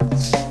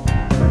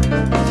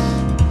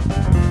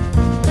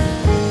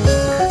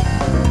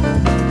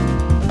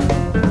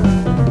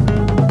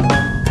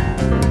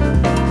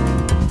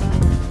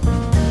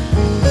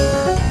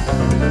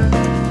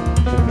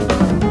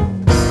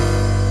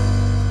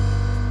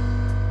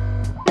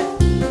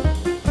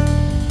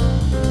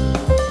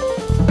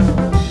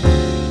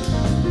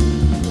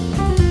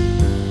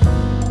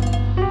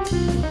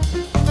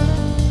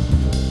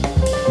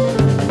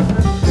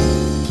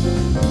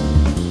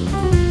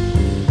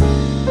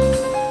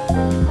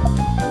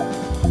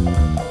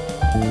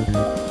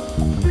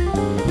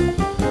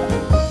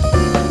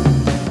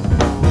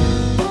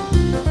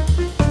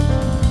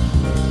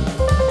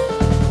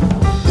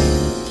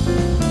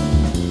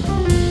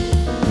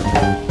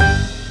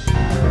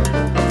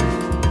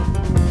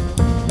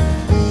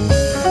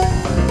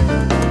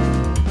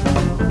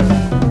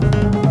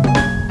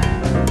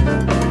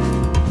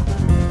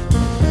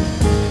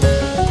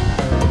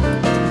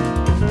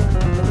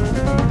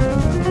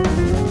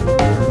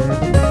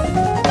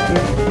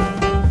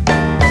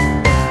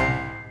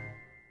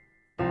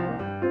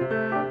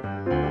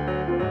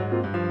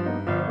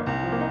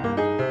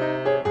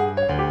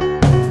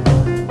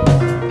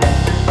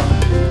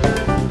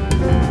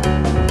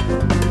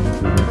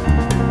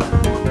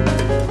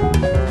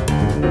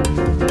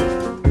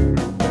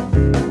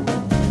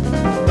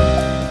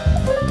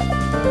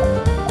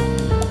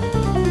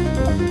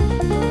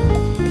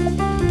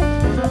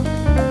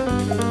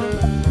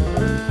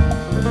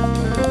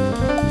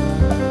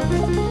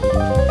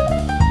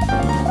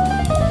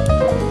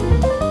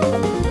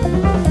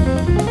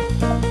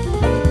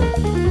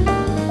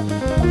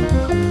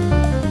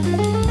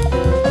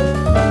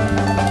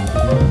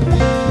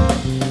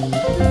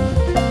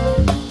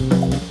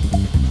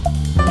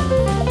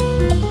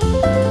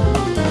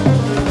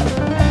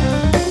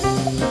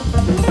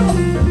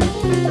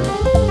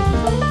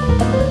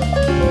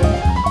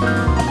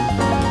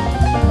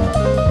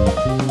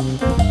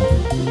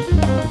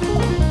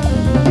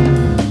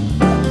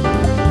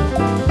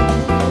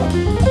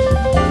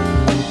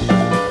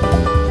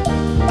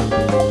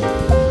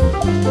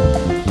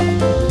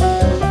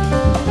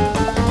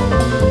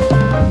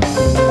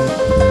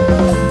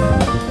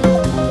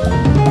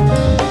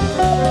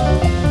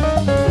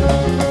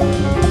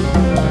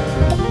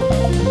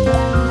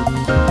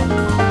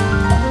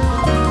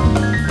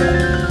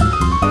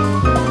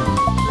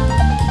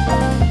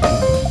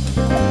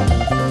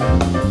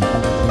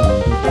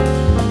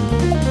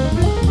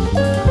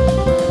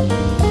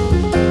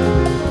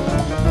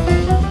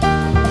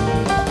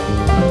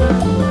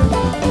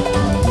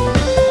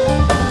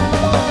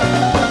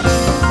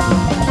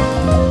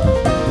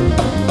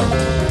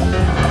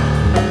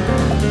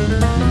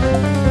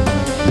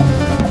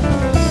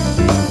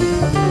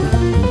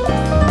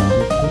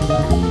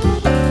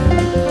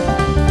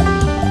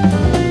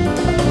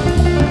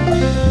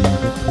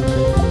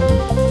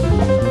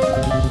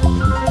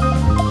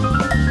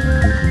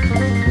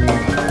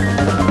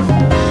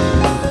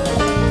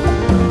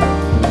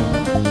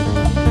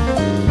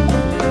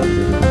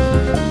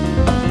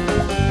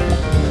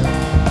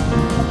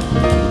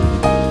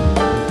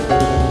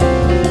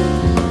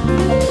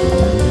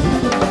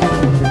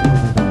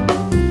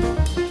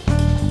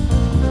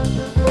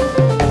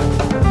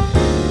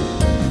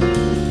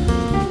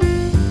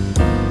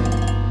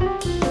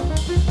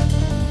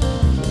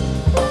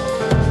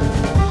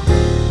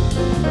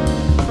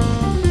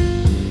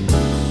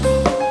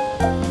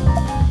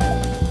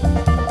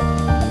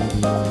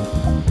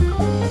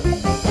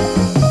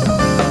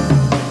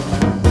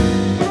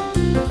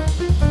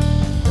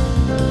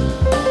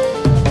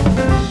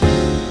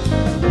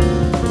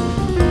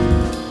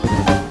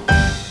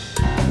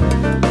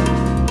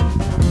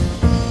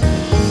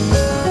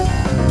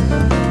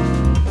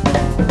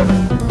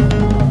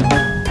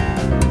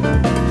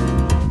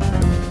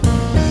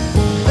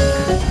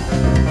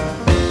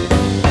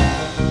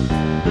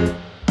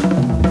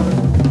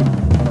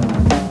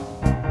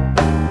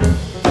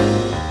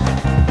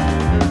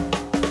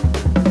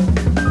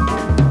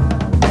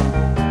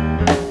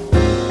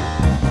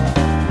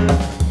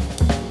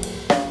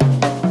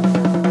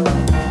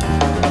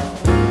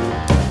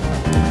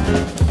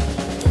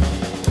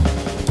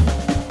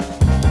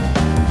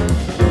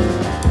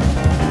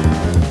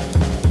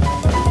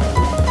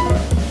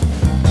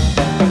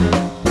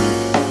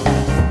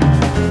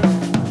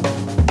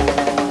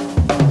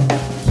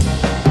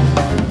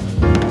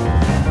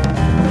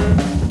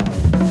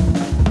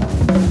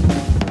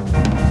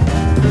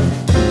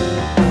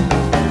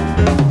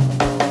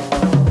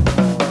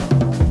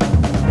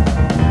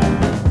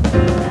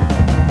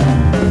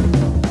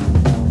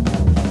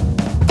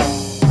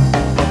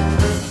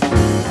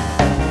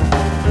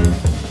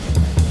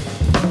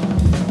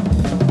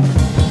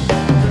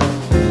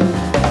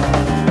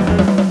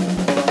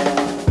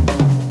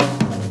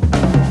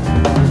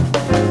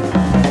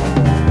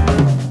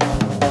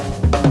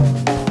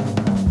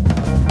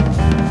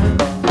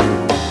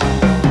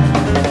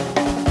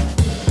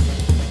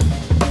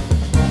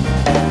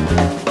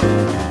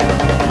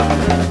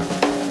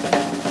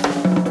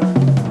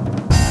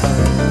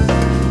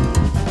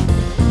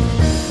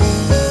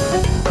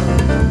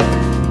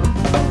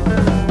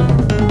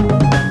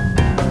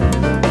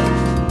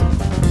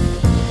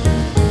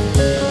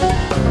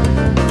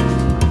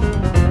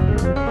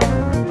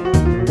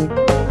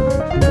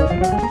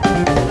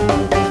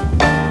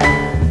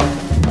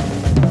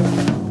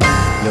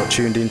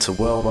 tuned into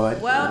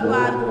Worldwide.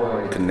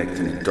 Worldwide.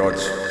 Connecting the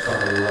dots.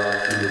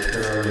 Worldwide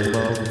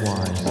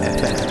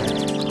FM.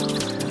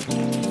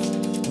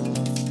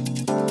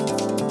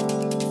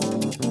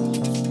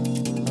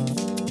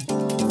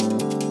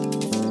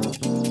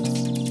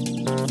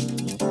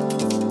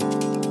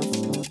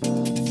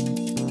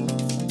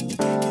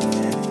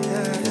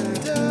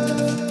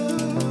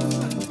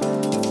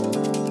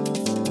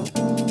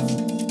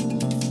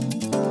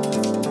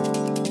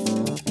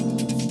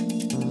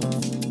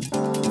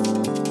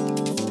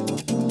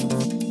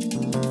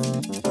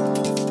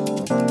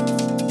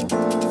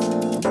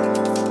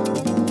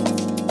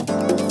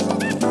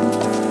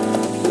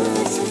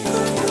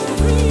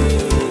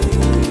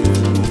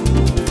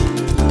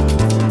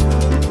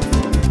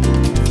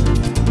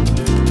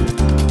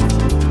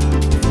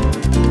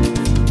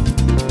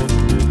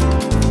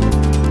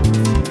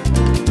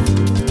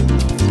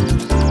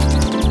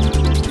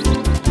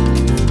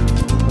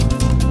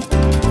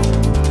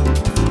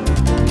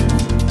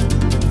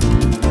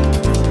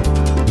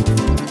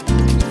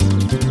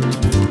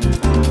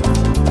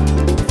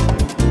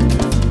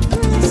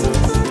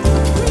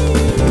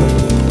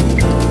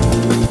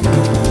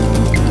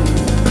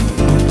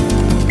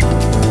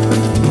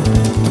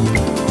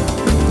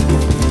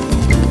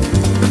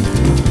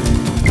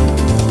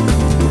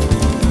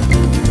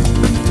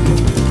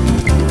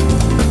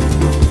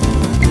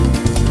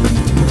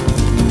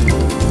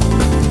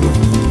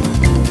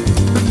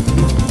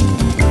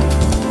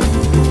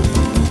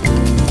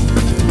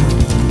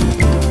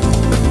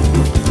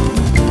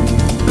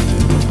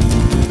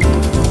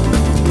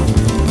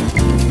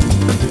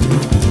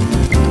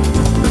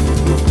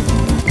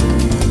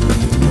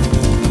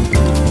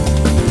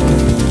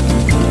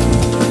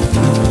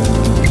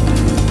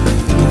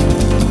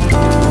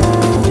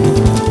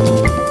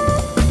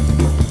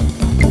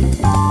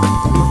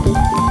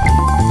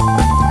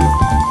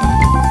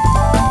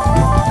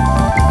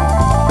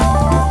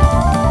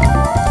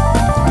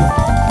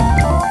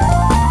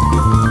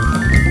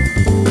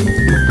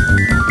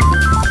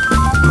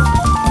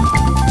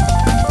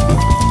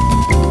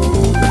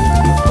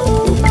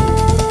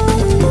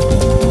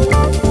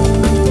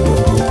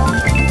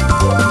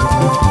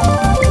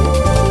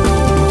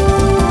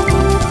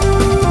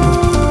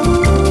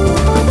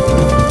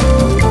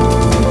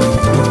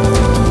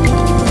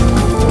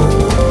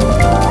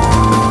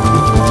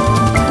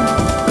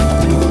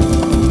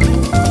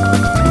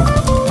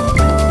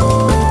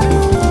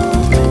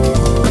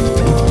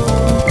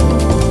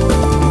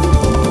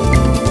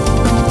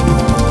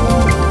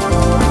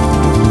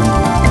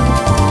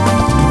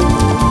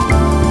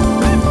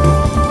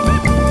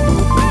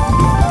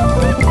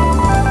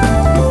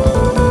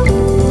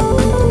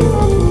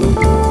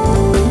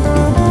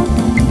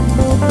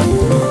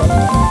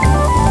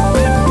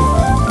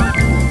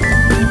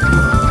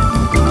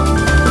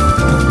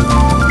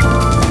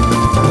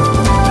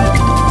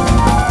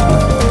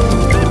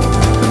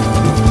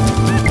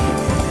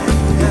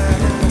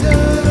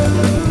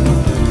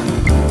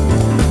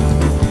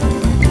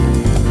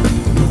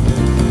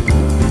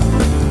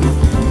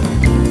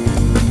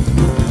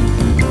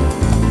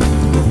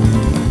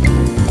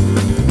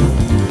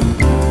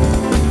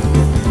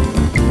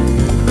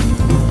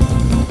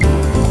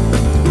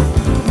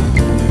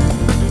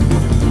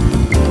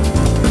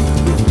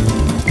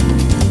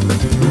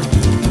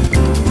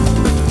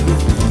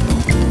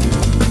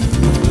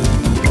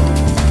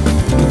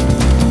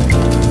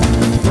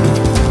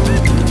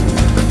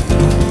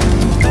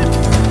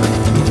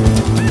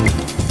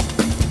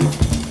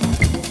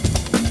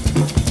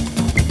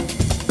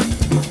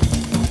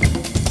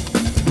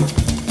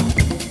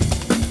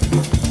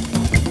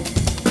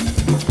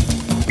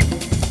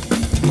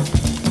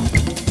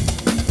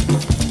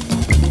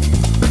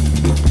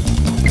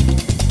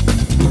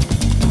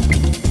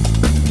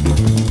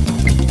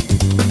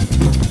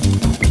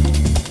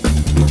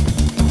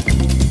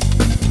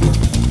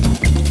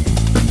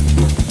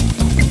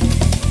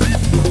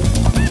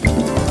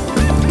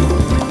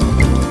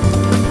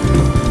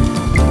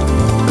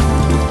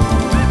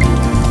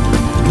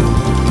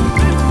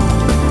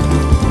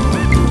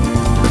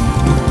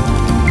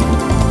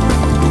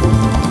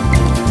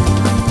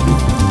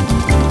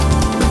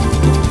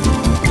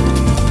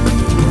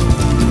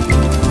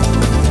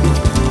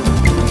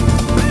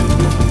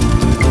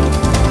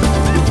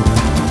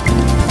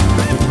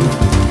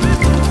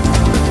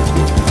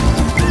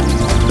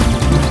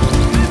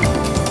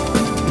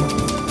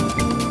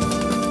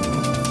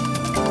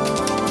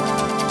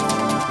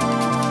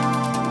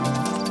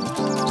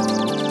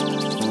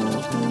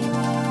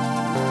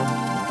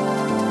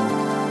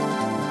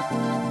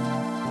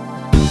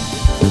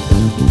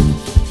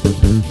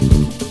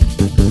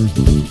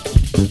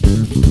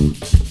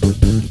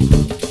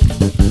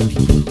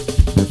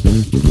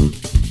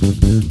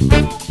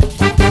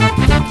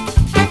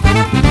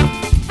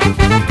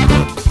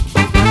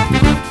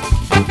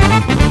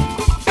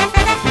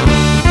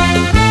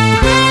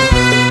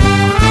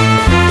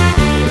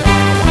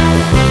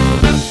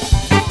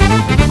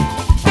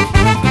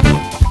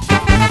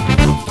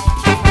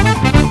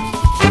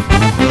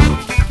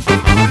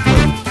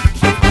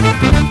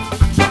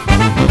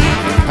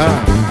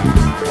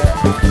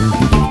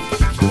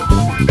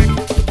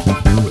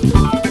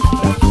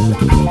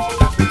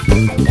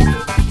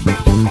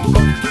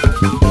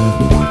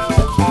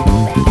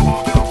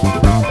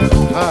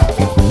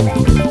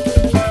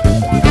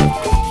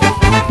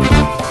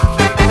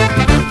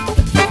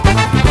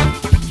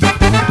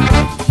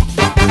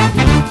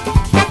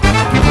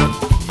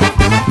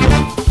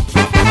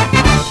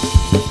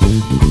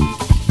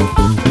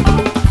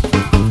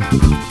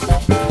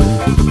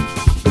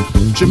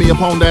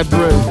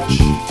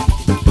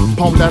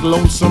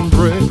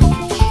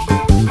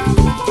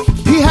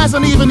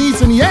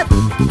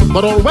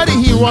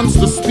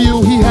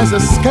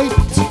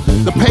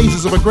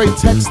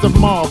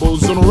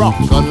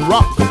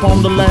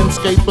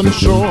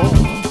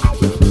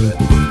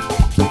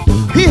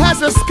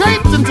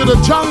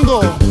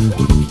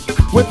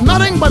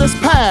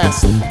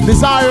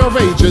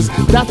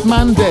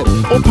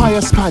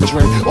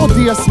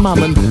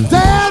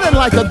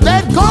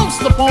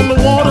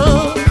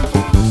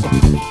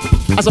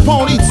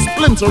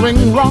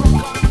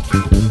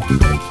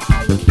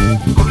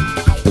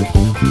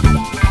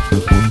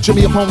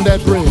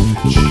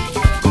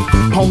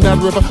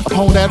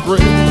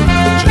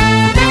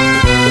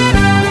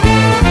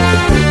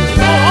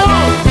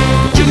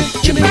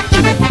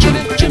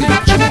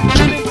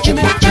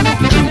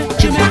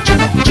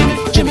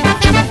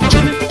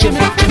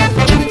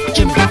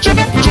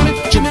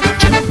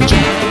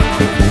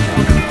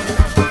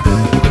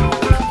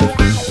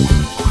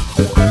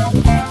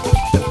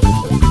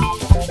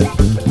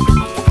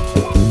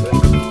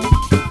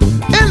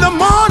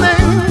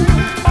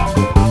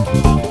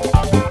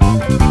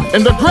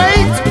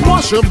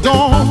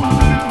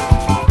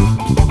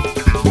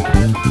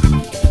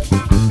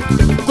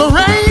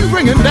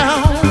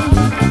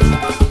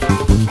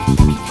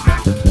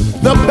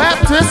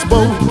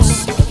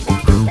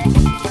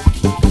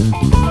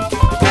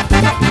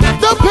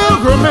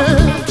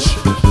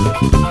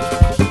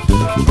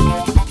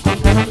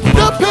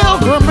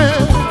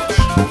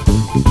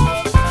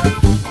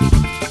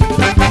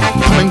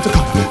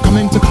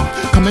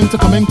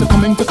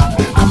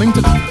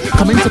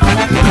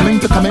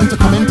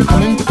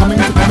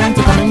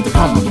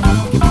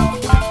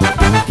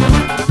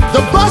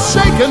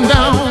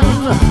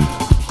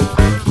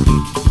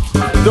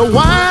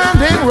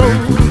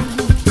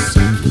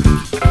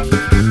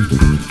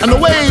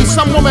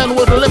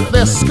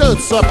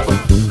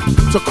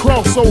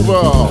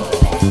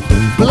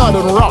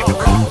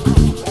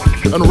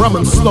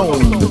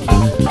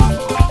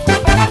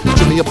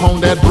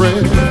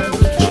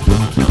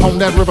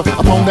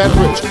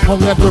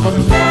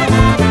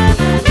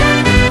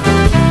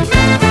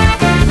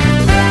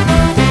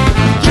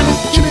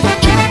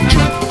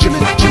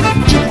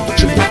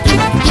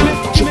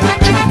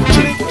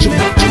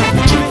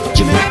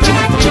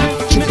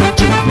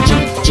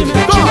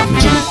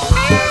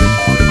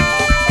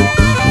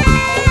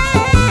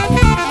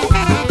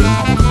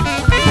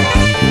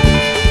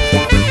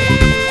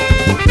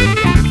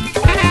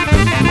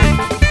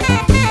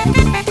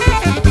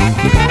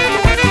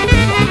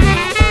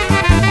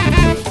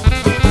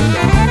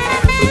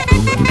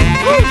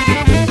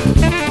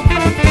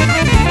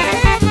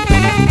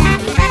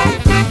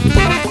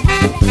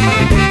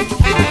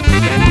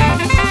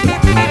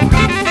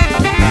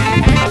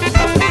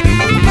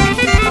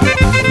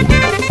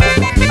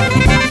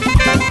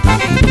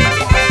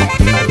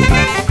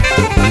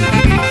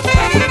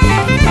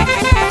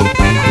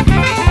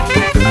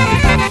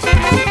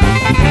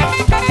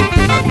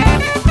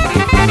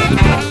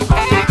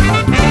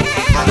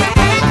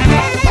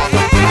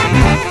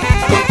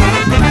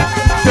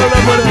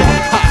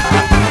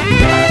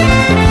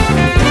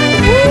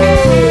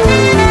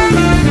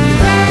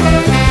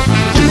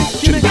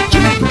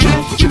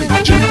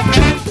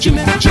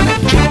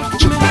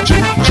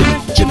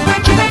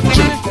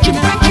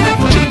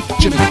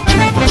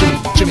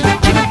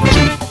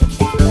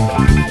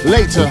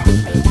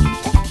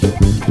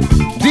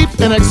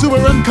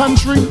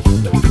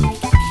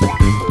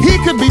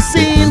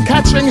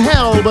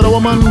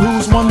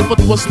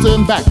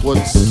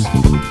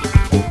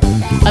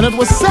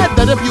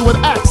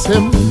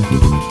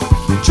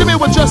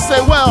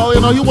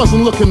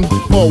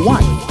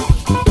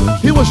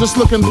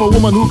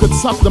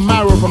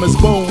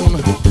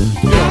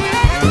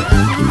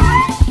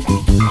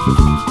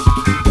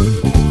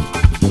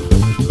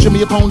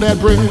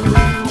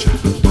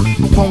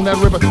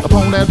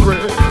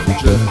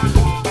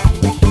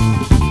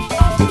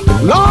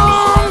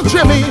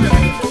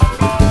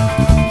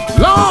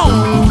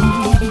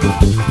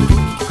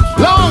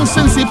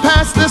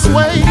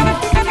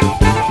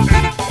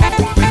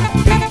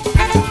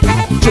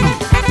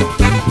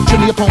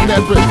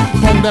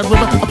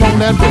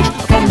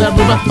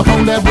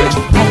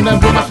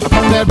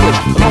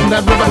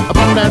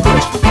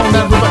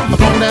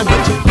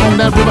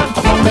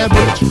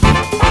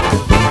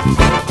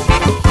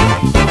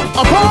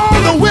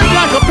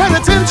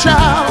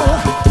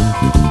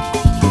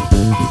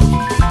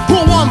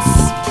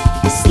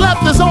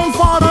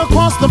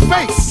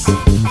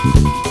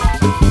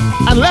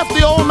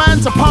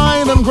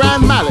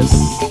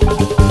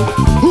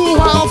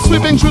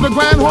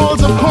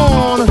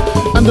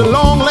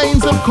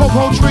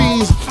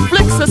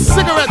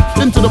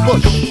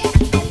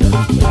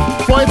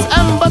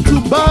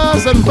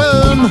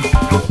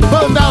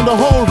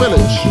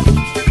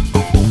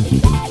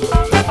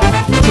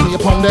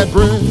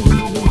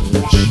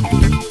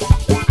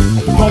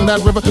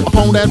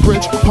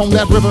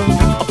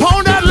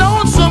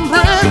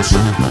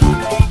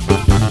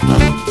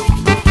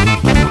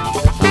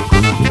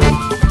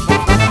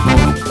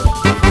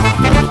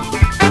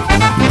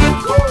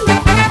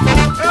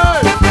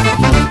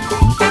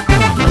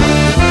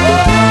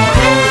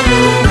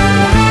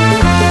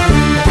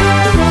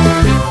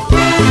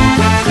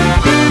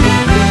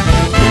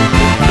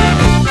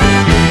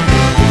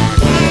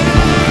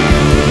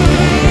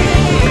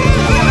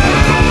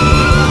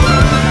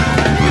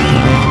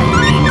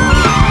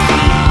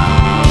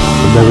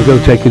 we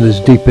go, taking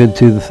us deep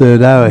into the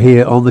third hour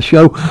here on the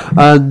show,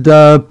 and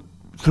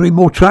three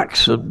more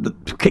tracks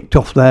kicked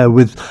off there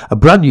with a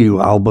brand new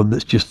album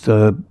that's just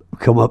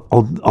come up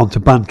onto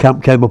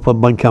Bandcamp, came up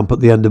on Bandcamp at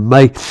the end of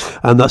May,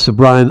 and that's the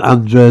Brian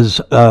Andres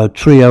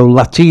Trio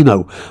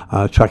Latino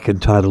track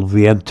entitled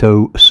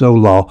Viento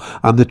Solar,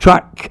 and the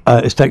track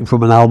is taken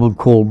from an album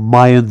called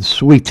Mayan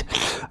Suite,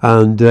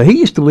 and he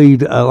used to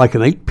lead like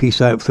an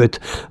 8-piece outfit,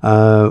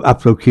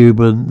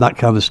 Afro-Cuban, that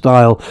kind of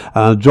style,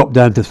 dropped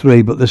down to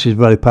 3, but this is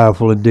very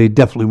powerful indeed,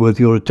 definitely worth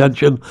your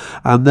attention.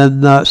 And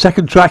then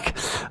second track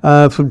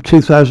from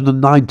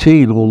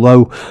 2019,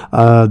 although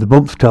the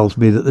bump tells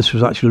me that this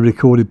was actually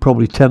recorded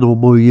probably 10 or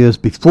more years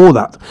before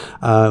that,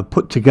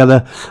 put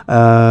together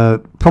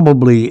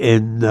probably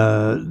in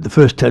the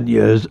first 10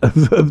 years of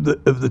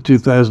the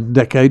 2000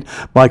 decade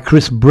by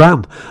Chris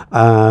Brann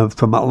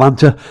from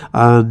Atlanta,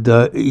 and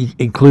he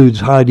includes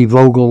Heidi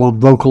Vogel on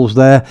vocals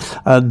there,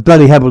 and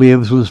very heavily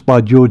influenced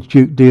by George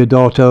Duke,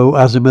 Deodato,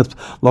 Azimuth,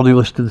 Lonnie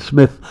Liston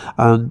Smith,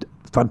 and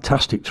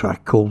fantastic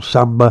track called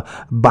Samba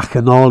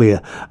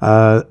Bacchanalia.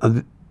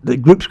 And the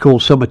group's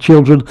called Summer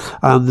Children,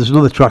 and there's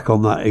another track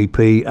on that EP,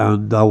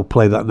 and I will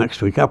play that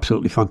next week.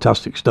 Absolutely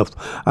fantastic stuff.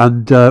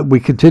 And we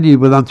continue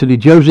with Anthony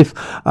Joseph.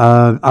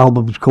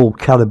 Album's called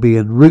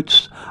Caribbean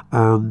Roots,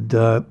 and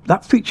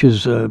that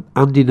features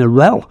Andy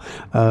Narell,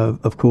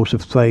 of course,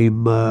 of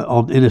fame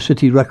on Inner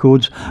City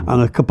Records,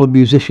 and a couple of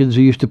musicians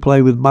who used to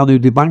play with Manu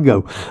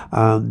Dibango.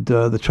 And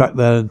the track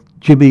there,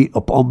 Jimmy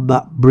Up on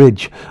That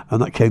Bridge,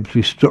 and that came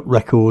through Strut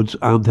Records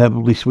and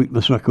Heavenly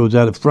Sweetness Records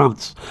out of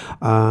France.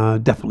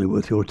 Definitely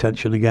worth your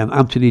attention again.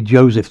 Anthony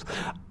Joseph,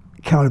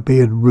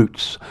 Caribbean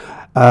Roots.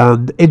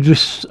 And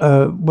Idris,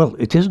 well,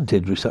 it isn't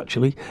Idris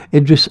actually,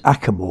 Idris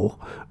Akamor,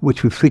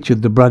 which we've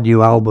featured the brand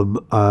new album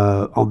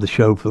on the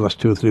show for the last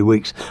 2 or 3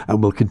 weeks,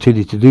 and will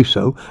continue to do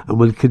so, and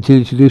will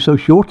continue to do so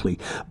shortly.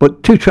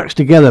 But 2 tracks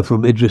together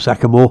from Idris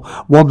Akamor,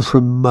 one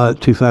from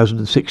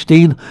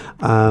 2016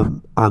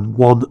 and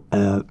one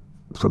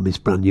from his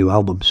brand new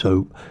album.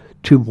 So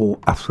 2 more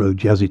Afro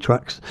jazzy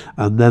tracks,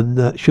 and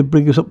then should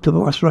bring us up to the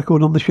last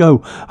record on the show.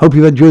 Hope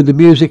you've enjoyed the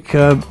music.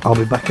 I'll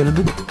be back in a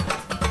minute.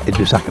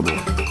 Idris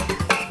Akamor.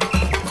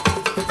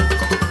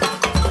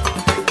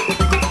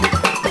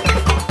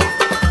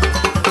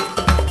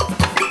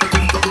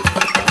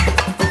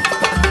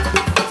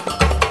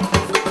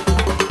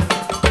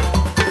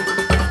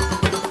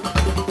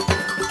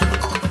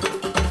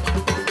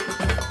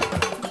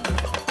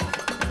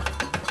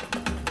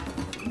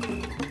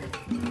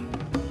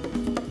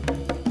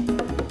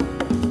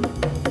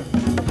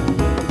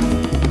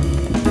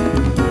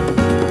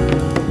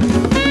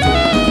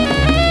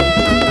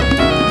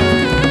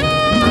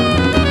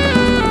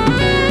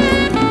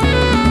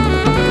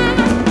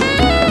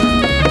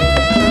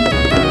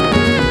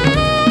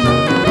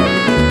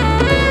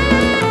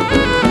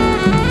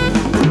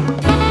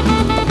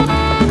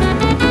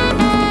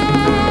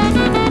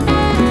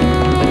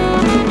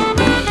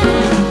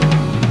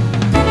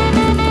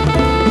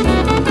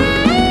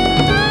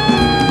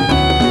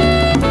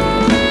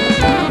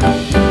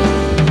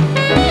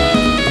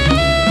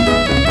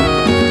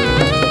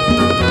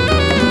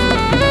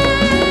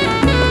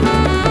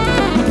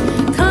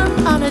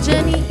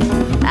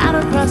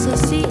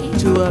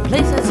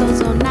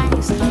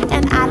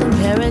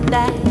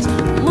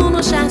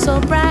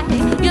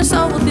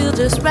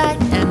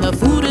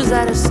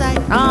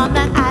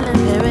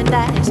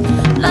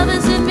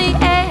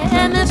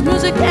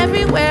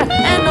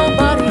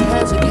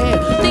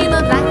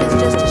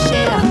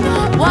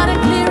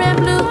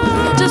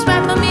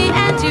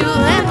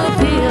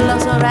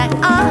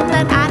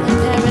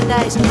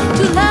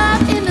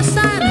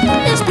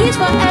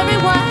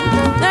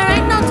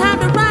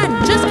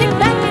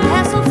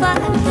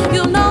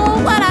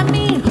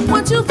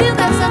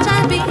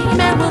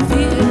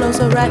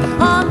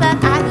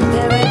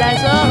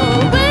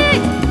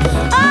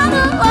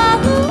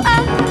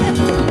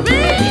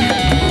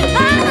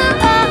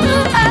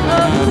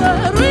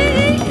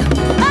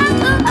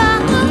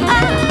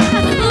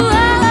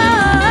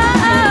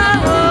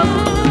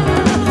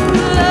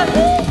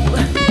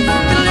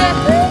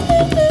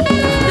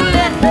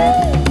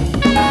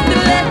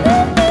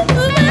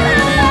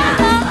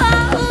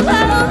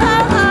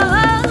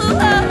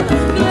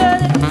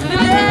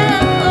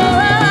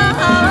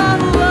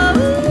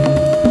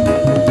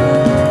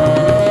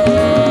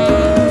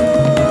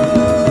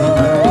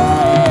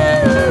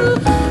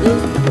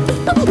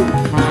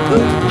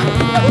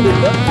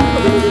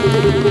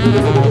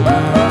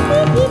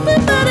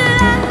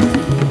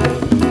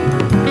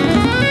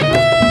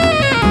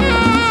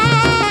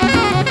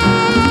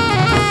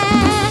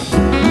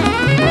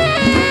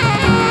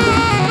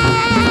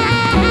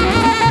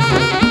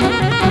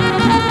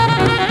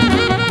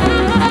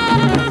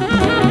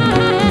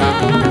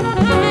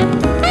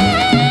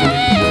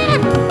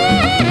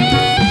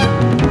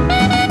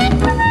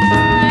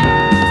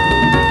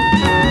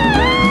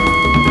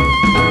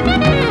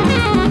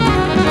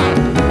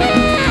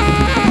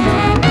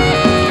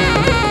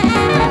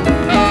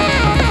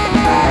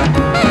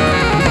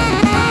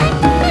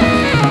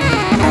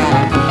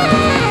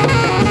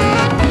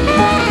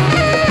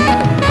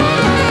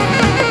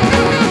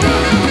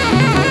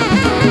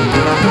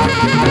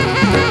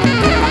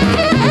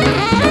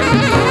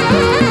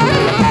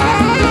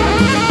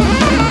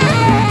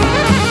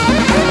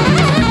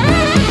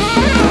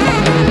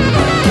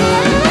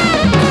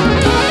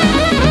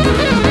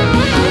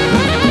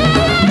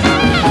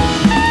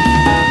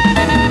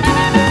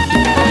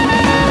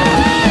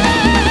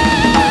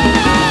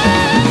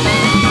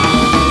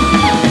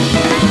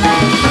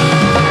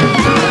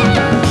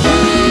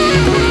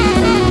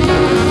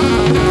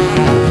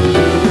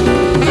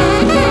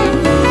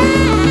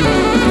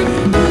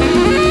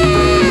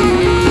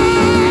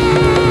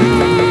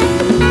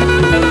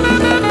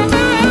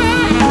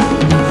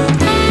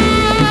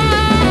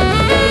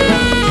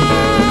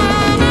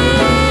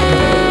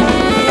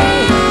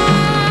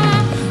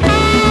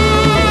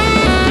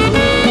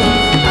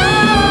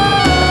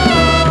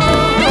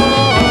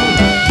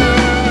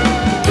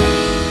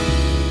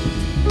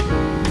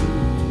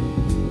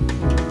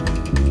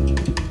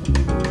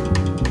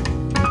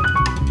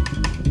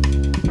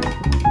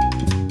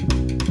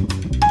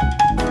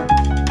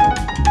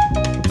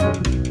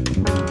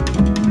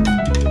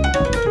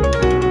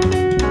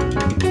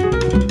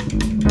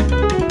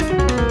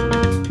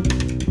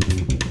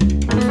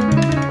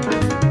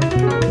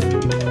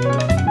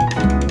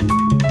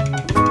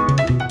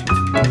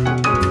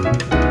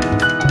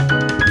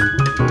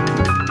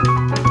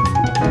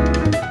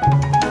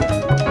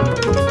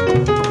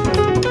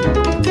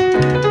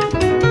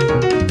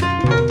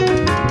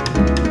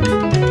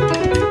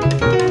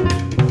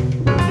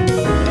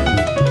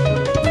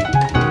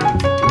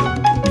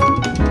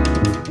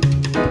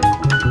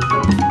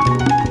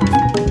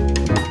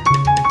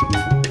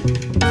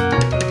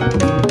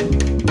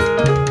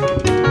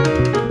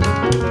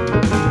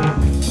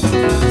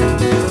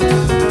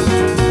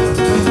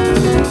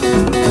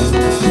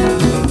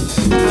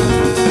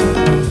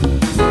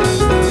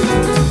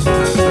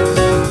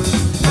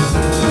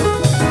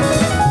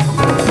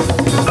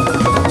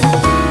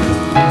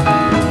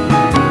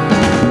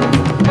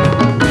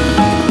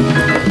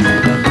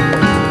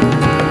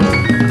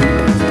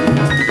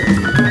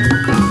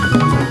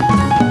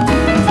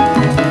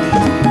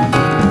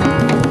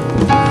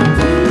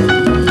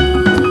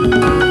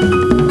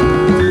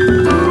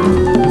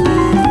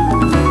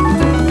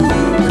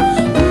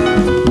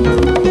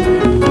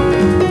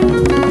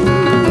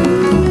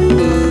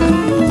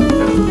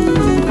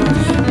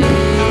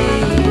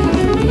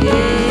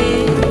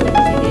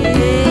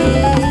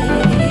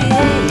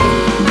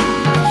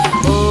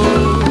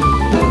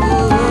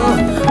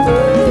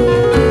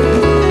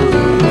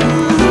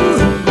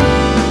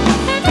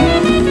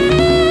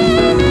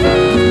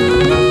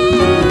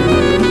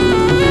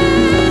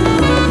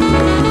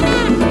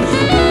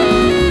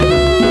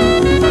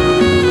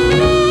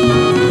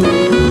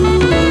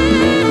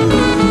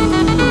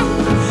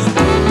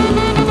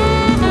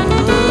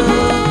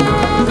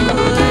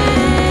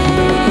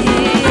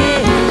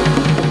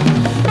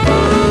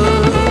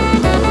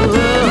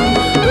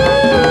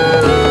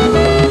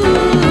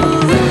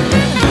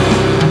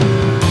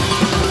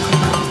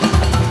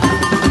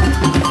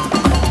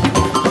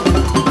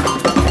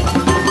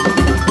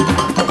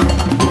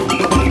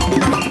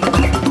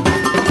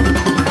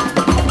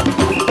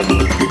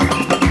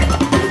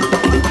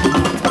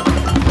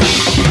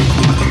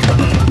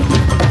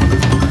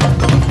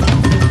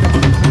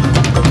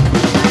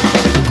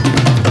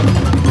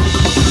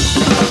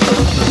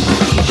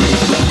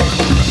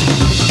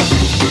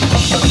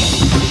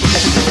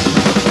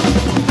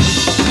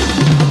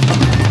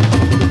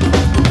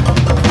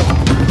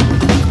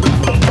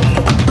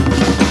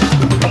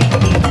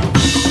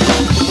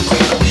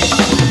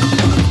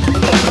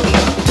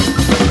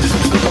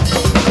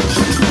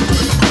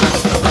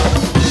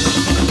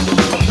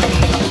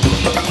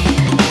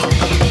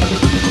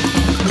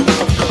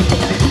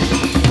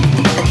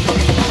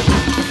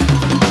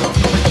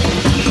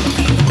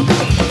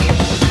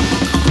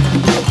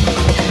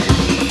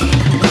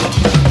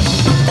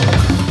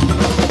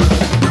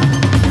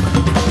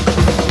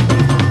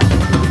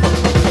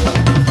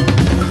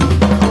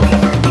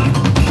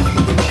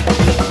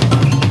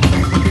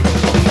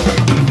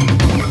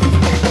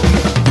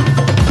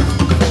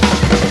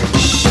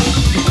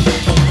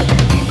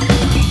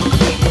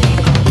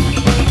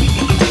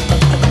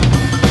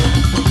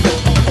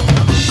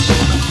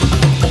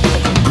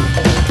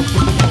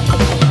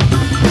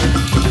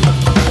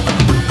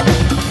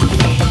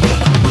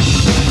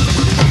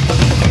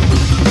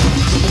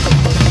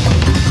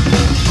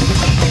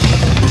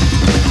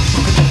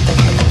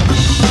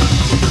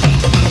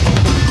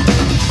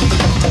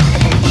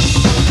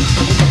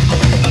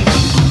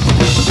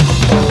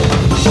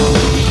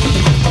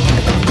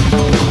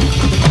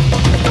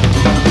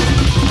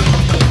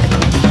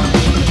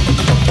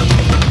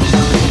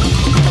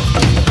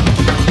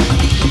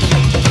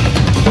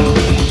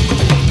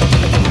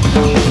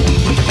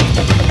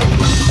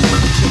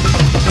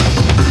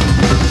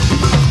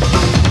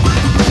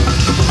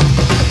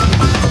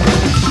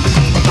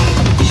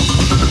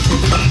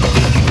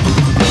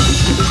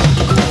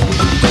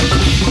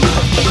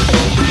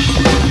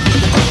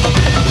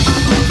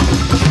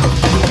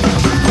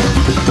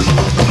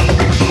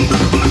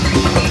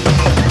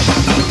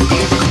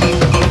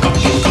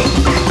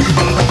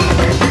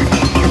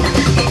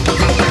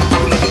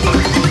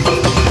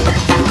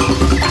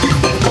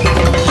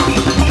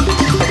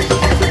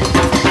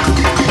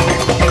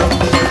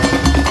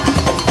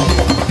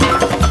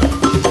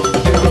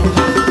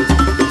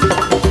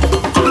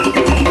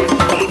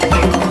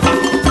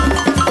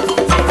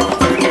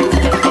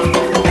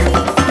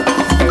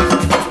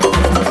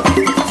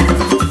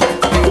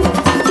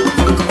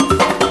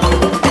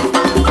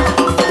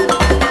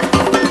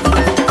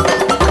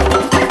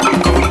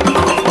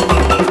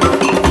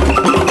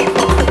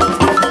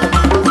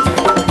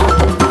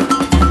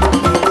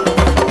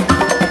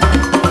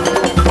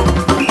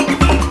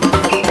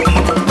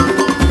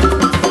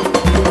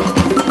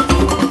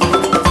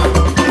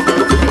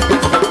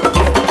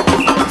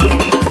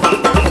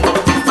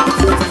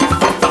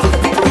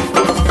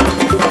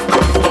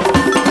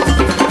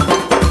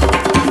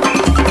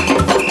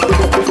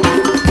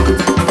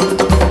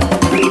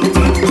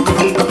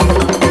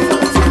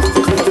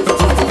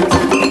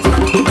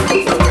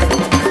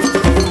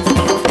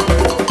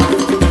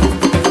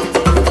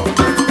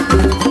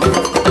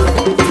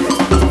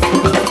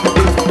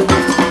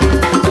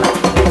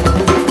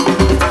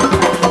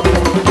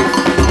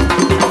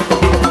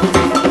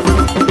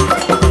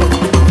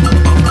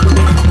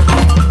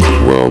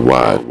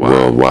 worldwide,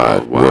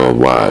 worldwide,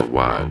 worldwide,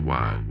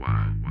 worldwide.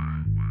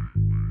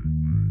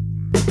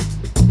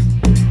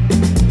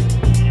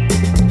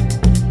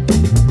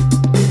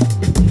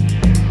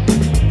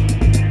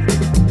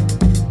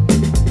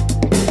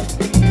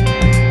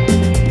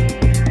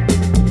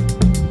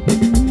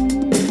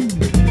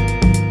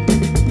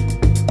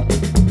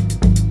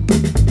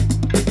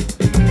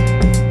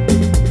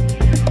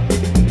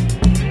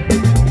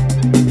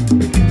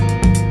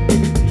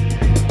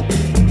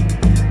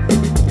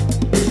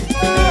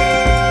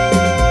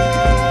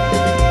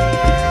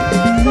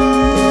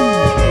 Thank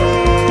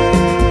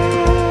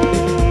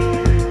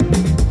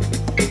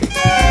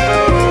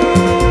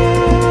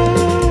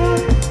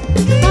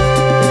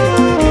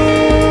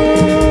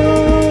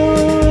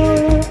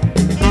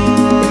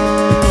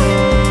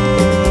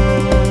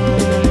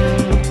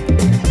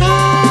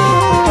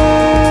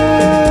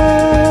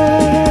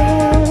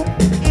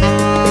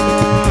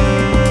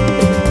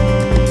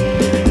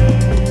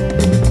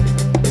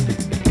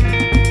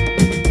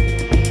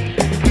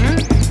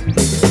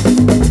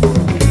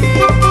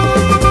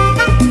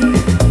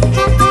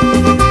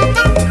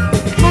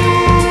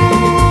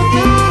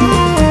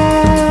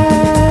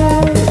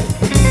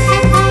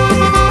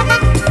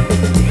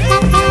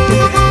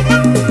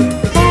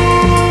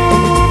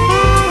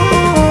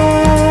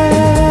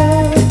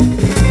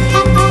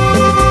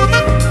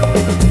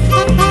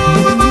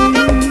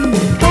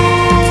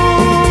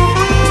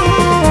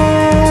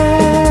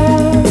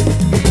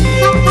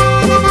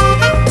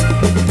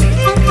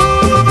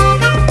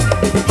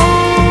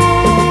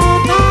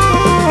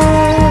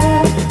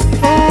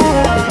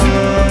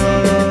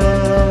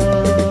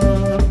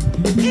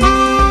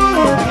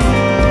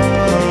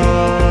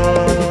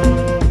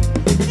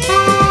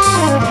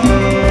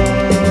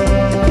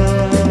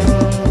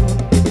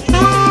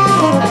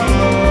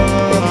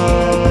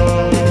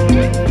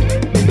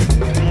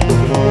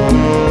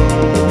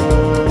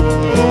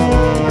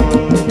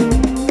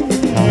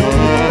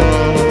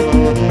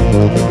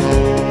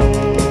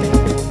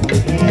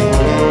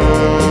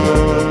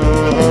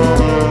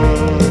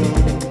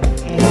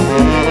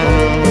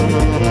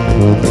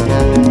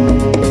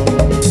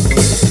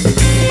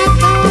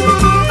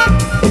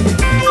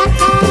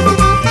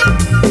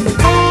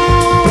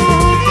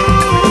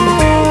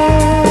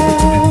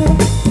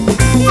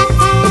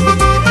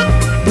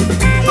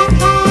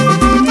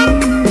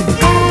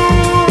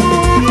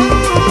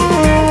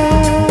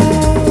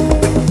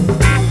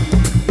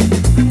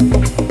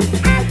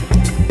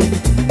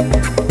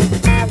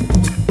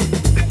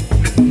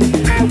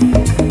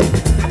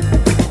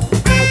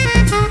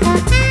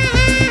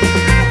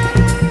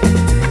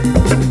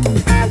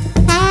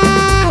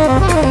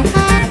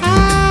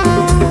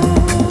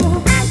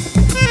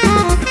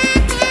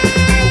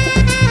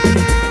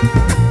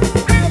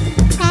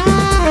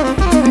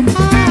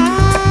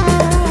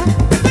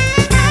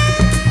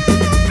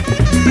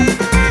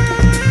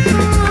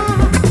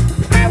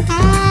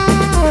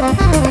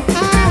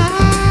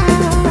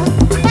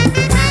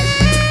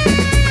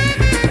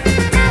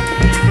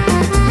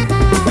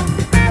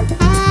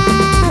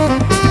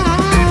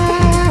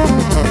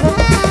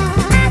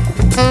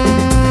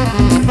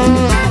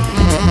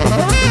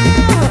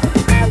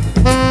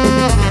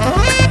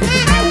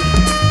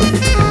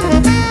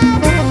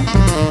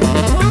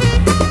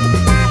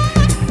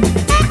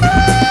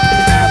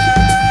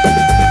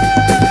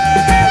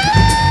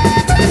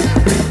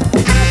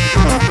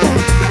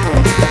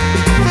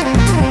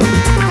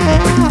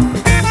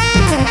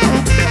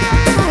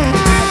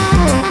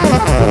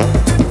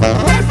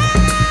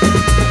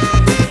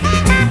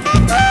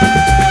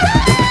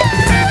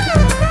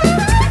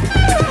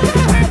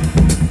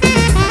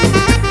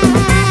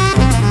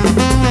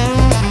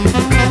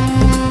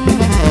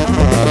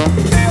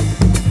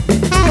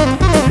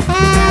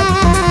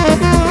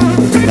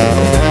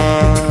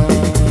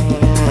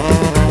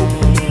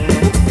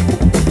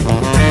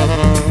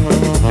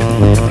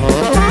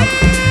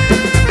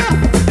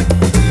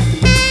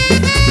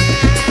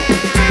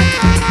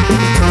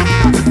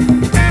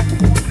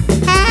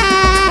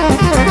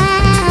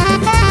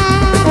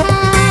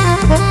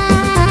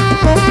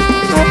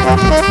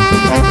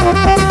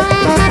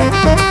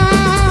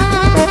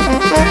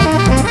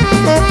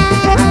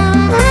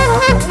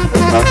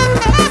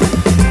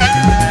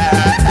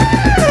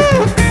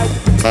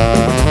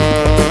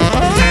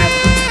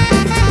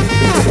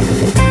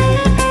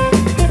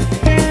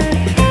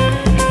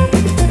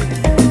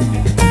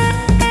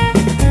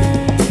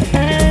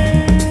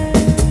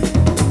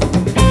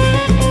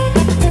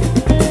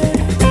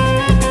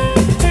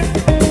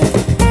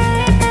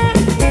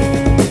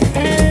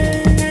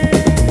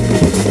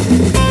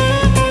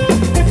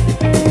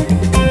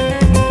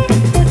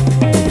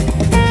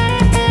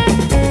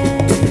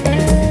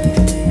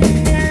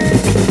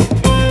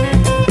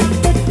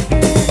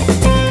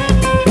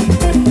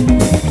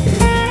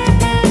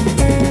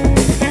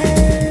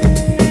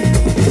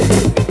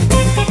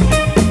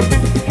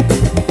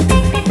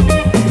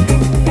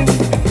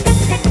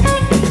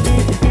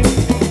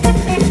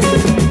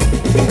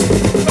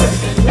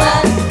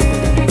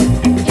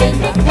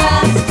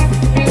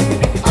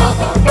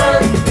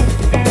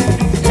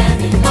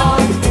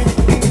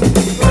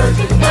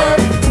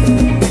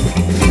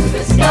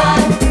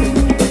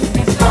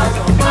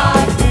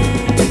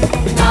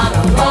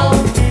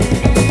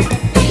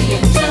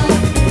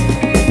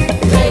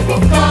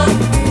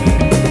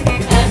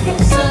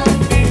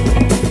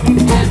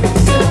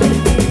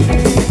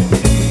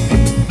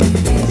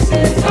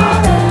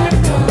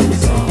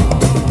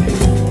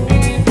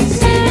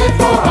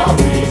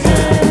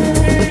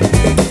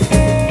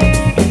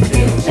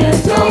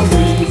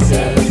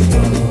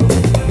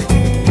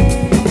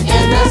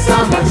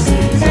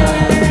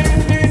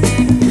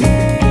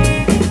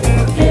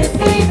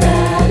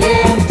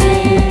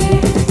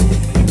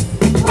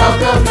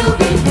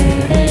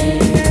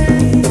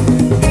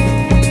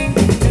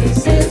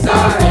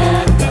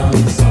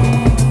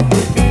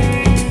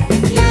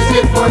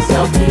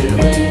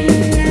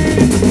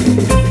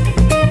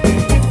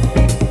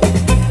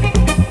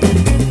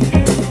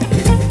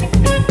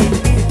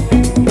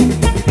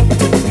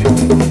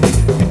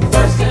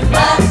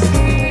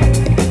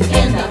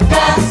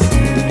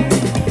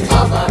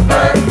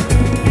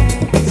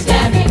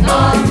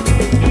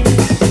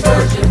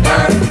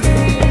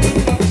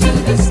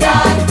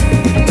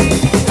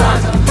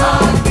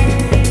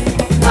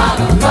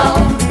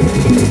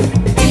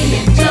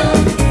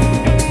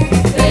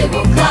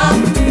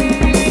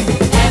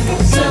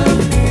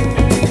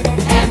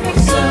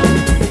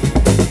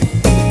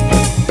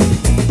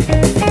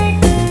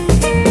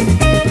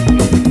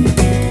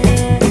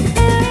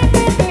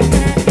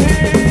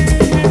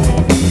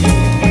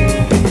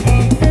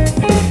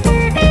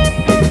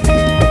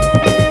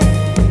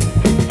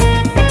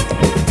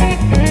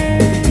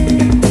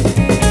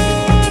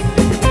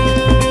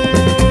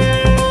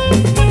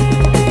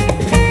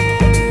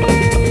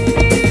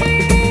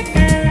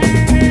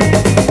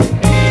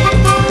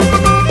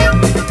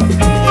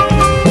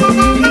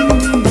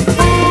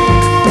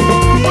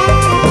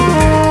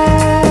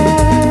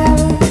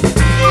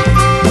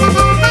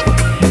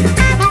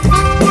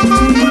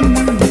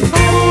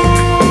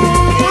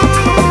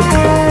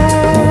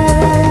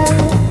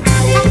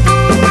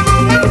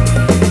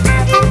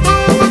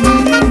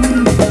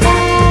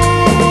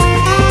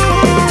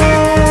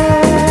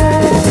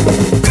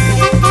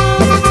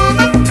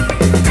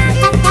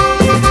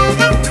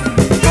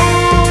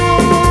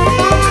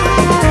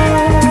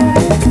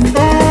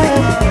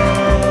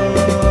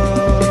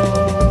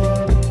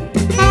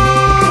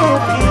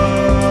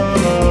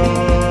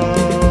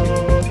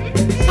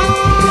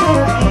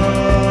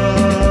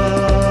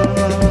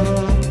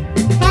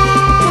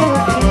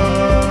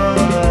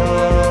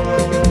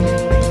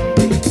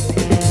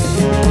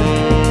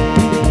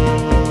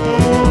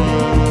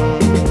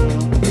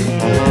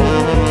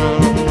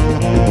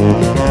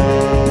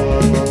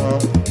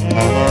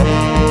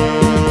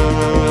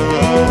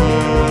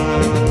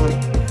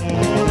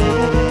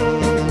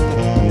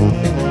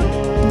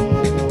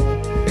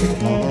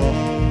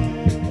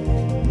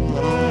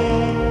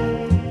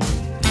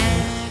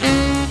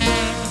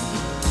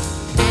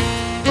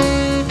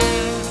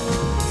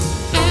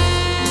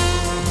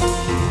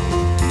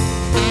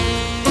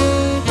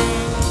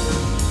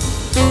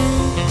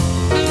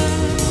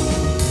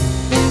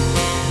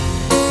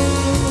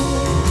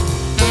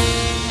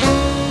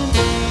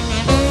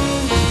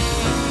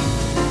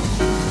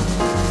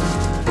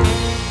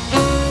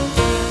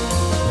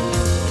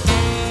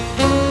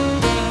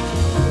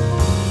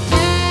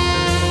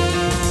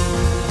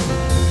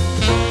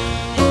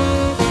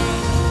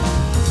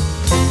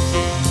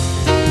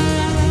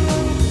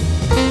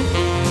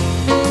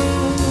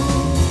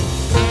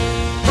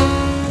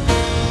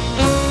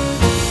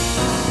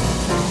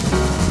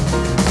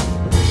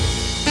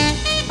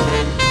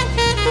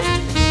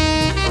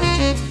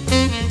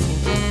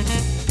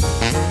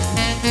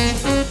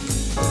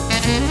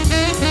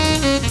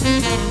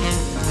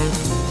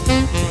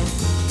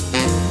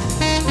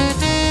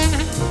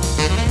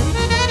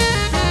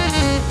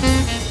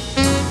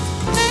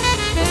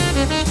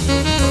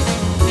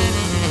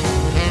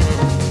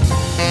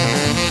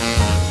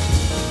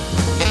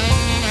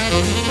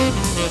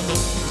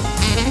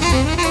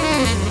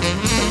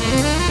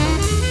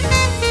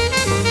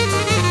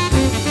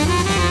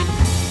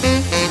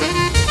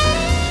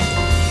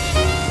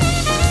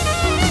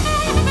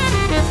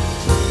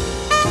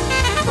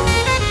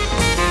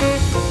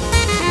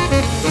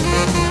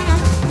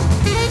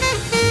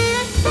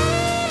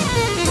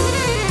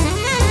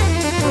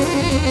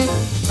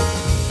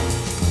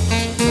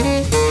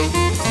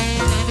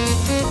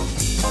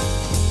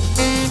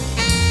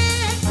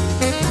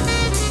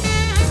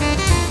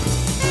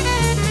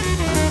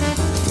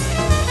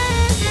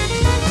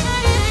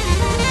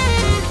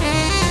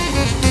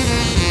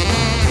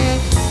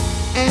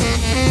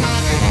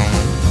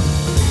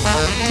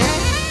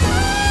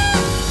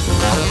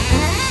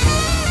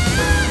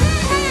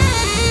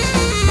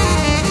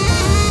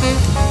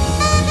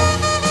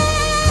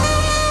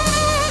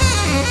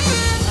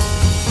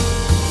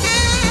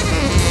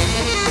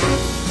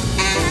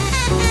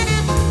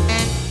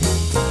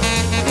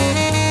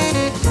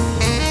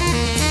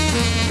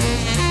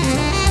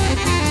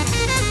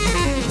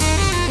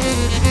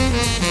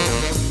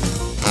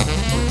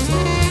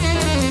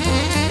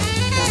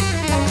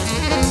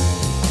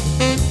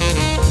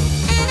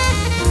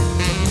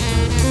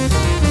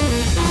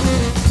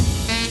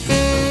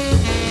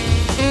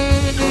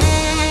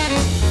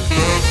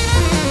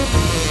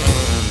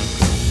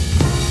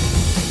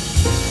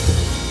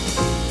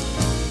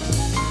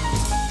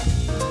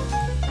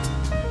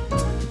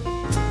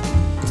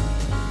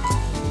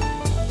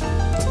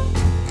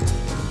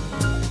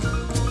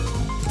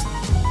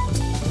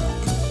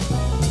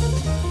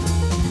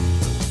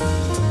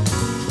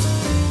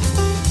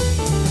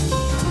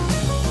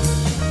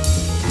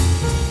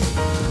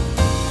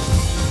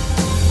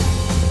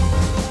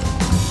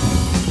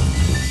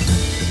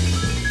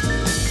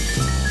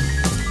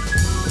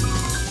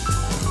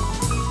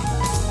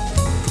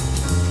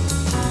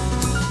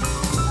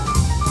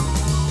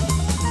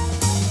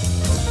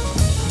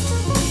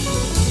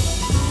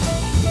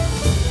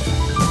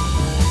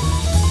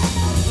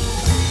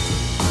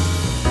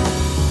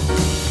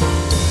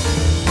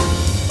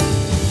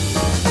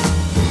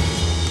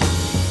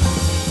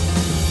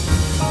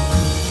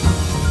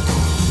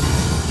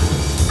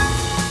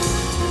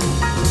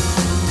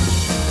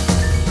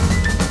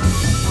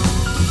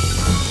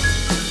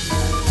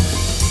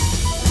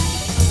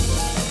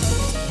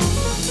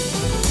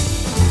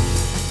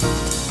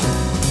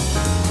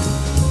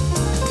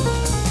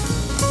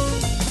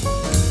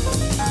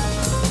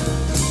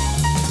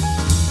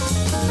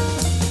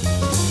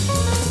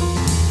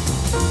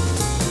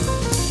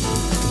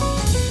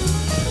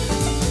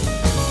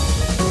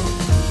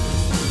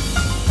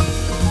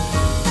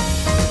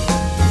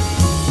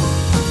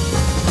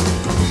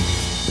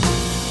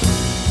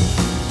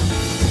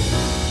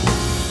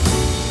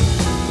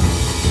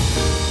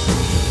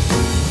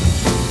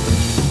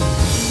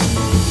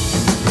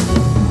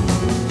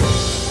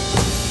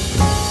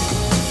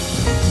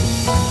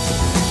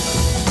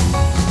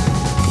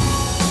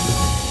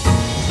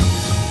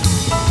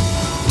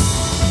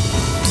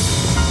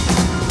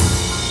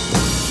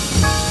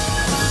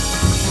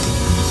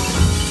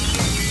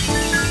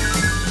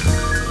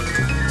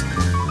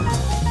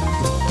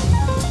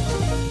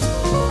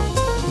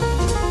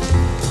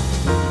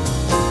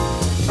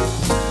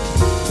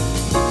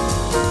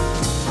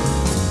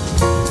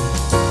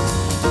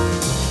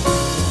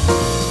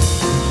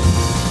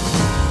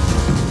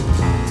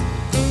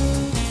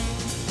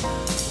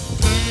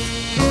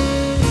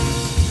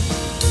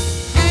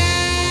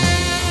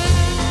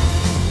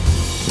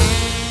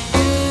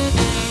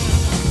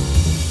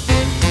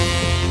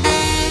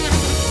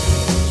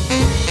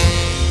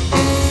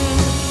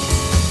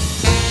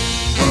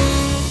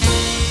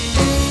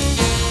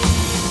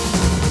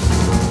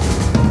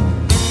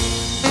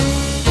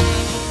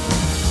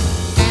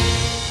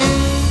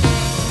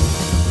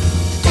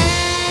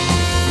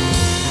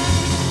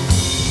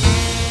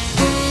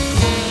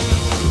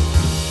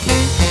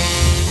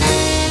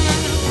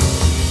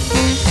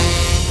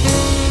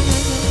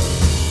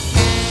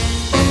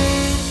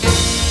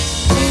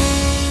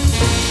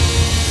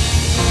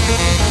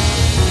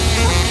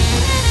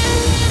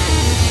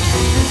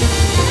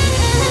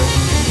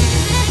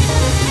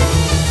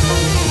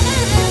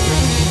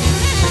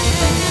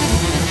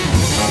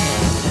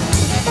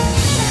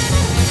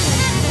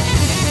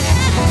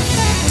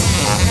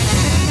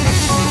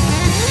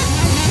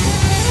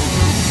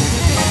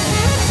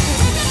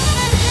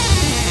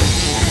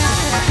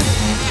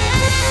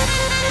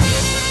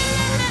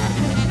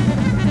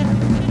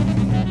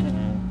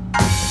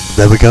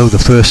there we go, the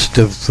first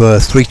of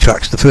 3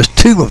 tracks. The first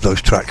 2 of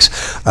those tracks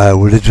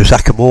were Idris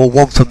Ackamoor,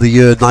 one from the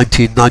year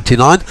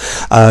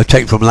 1999,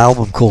 taken from an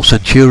album called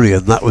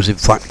Centurion. That was in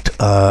fact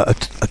a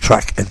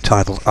track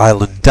entitled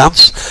Island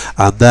Dance.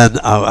 And then,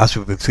 as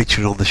we've been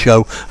featuring on the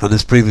show, and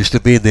has previously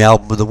been the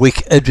album of the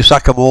week, Idris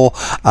Ackamoor,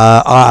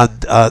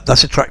 and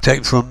that's a track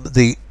taken from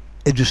the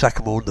Idris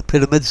Ackamoor and the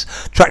Pyramids.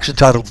 Track's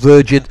entitled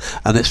Virgin,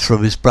 and it's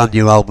from his brand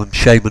new album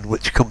Shaman,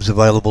 which comes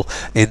available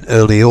in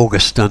early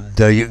August, and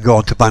you can go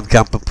on to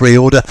Bandcamp and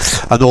pre-order,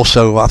 and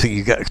also I think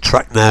you get a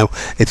track now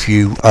if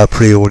you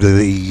pre-order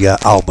the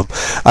album.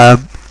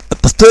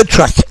 The third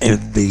track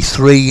in the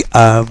 3,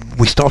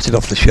 we started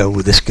off the show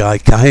with this guy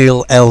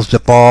Kahil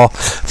El-Zabar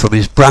from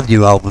his brand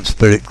new album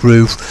Spirit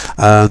Groove,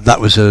 and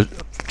that was a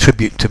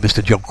tribute to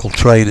Mr. John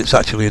Coltrane. It's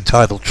actually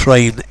entitled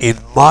Train in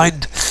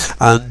Mind,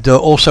 and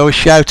also a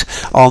shout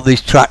on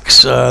these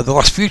tracks, the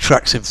last few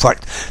tracks in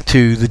fact,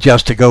 to the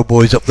Jazz To Go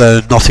boys up there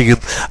in Nottingham,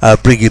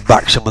 bringing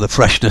back some of the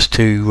freshness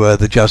to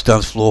the jazz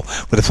dance floor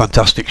with a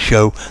fantastic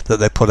show that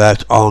they put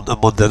out on a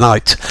Monday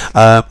night,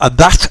 and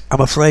that,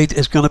 I'm afraid,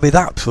 is going to be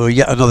that for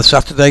yet another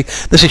Saturday.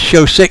 This is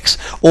show 6.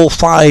 All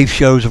 5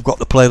 shows have got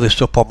the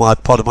playlist up on my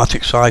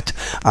Podomatic site,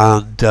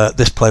 and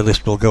this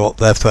playlist will go up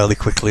there fairly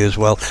quickly as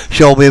well.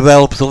 Show will be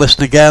available to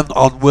listen again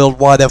on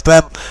Worldwide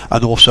FM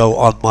and also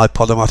on my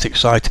Podomatic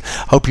site.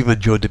 Hope you've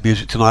enjoyed the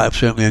music tonight. I've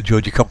certainly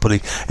enjoyed your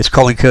company. It's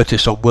Colin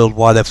Curtis on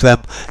Worldwide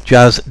FM,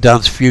 Jazz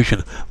Dance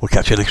Fusion. We'll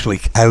catch you next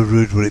week. How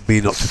rude would it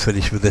be not to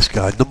finish with this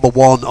guy? Number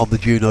 1 on the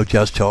Juno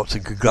Jazz charts,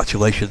 and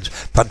congratulations.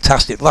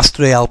 Fantastic. Last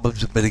 3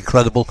 albums have been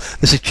incredible.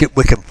 This is Chip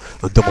Wickham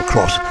and Double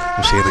Cross.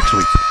 We'll see you next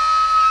week.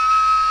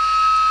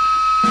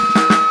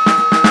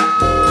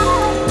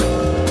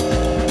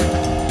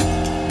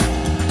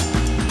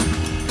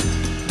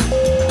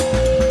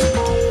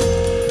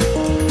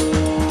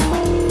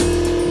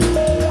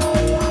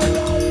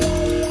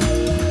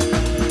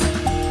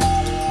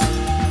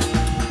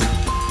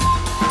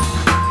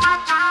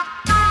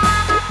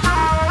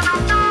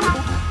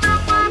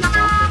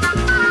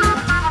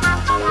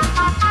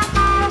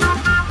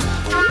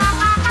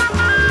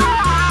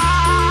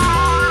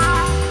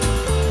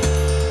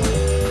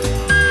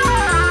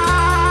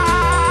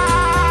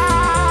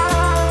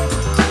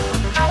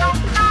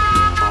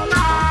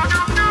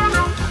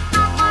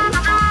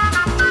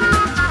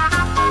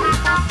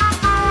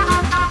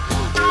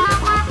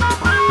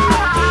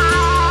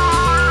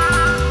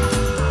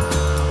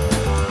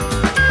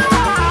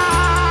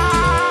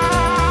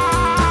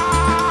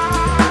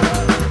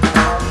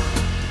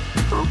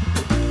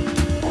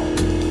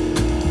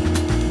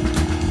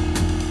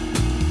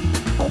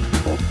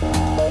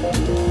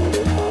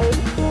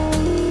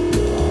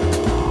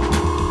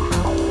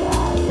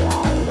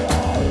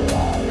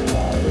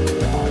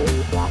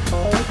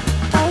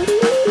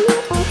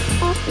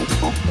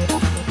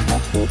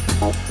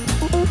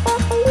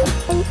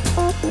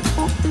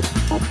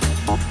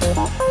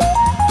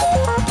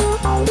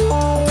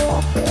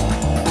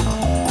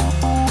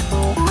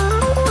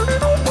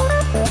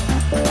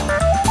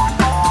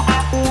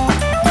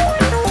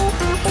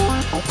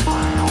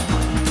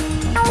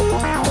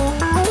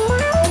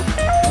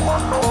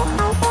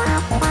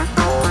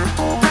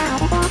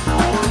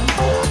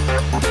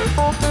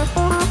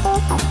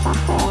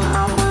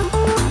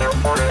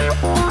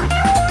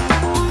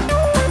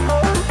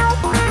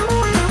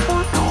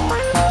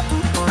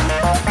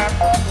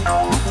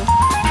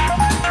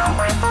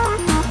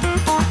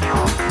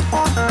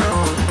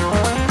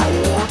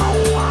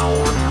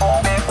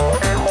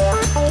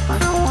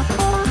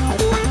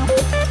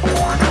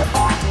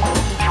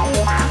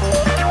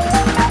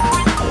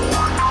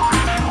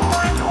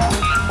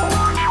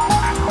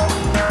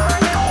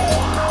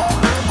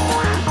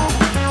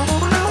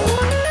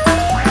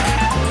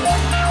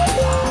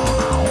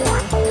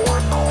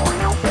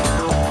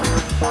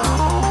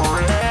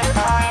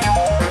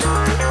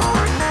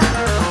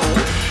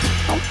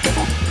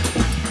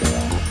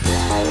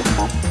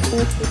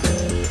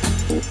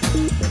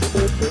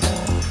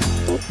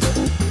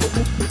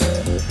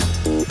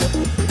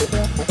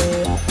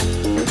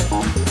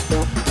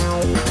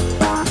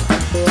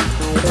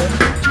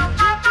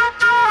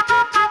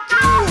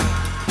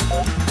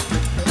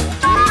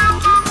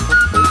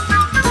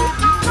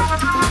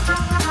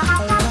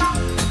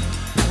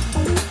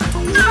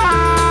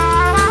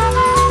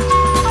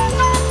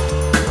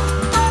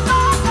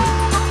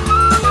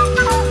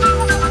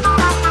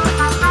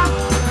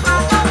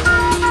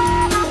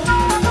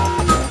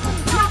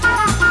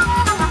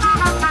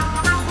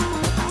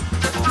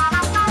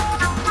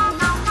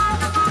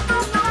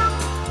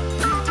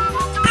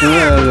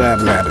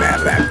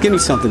 Give me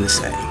something to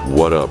say.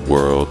 What up,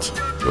 world?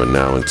 You're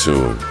now in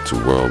tune to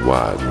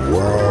Worldwide.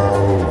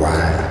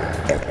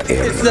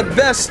 It's the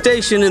best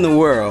station in the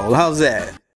world. How's that?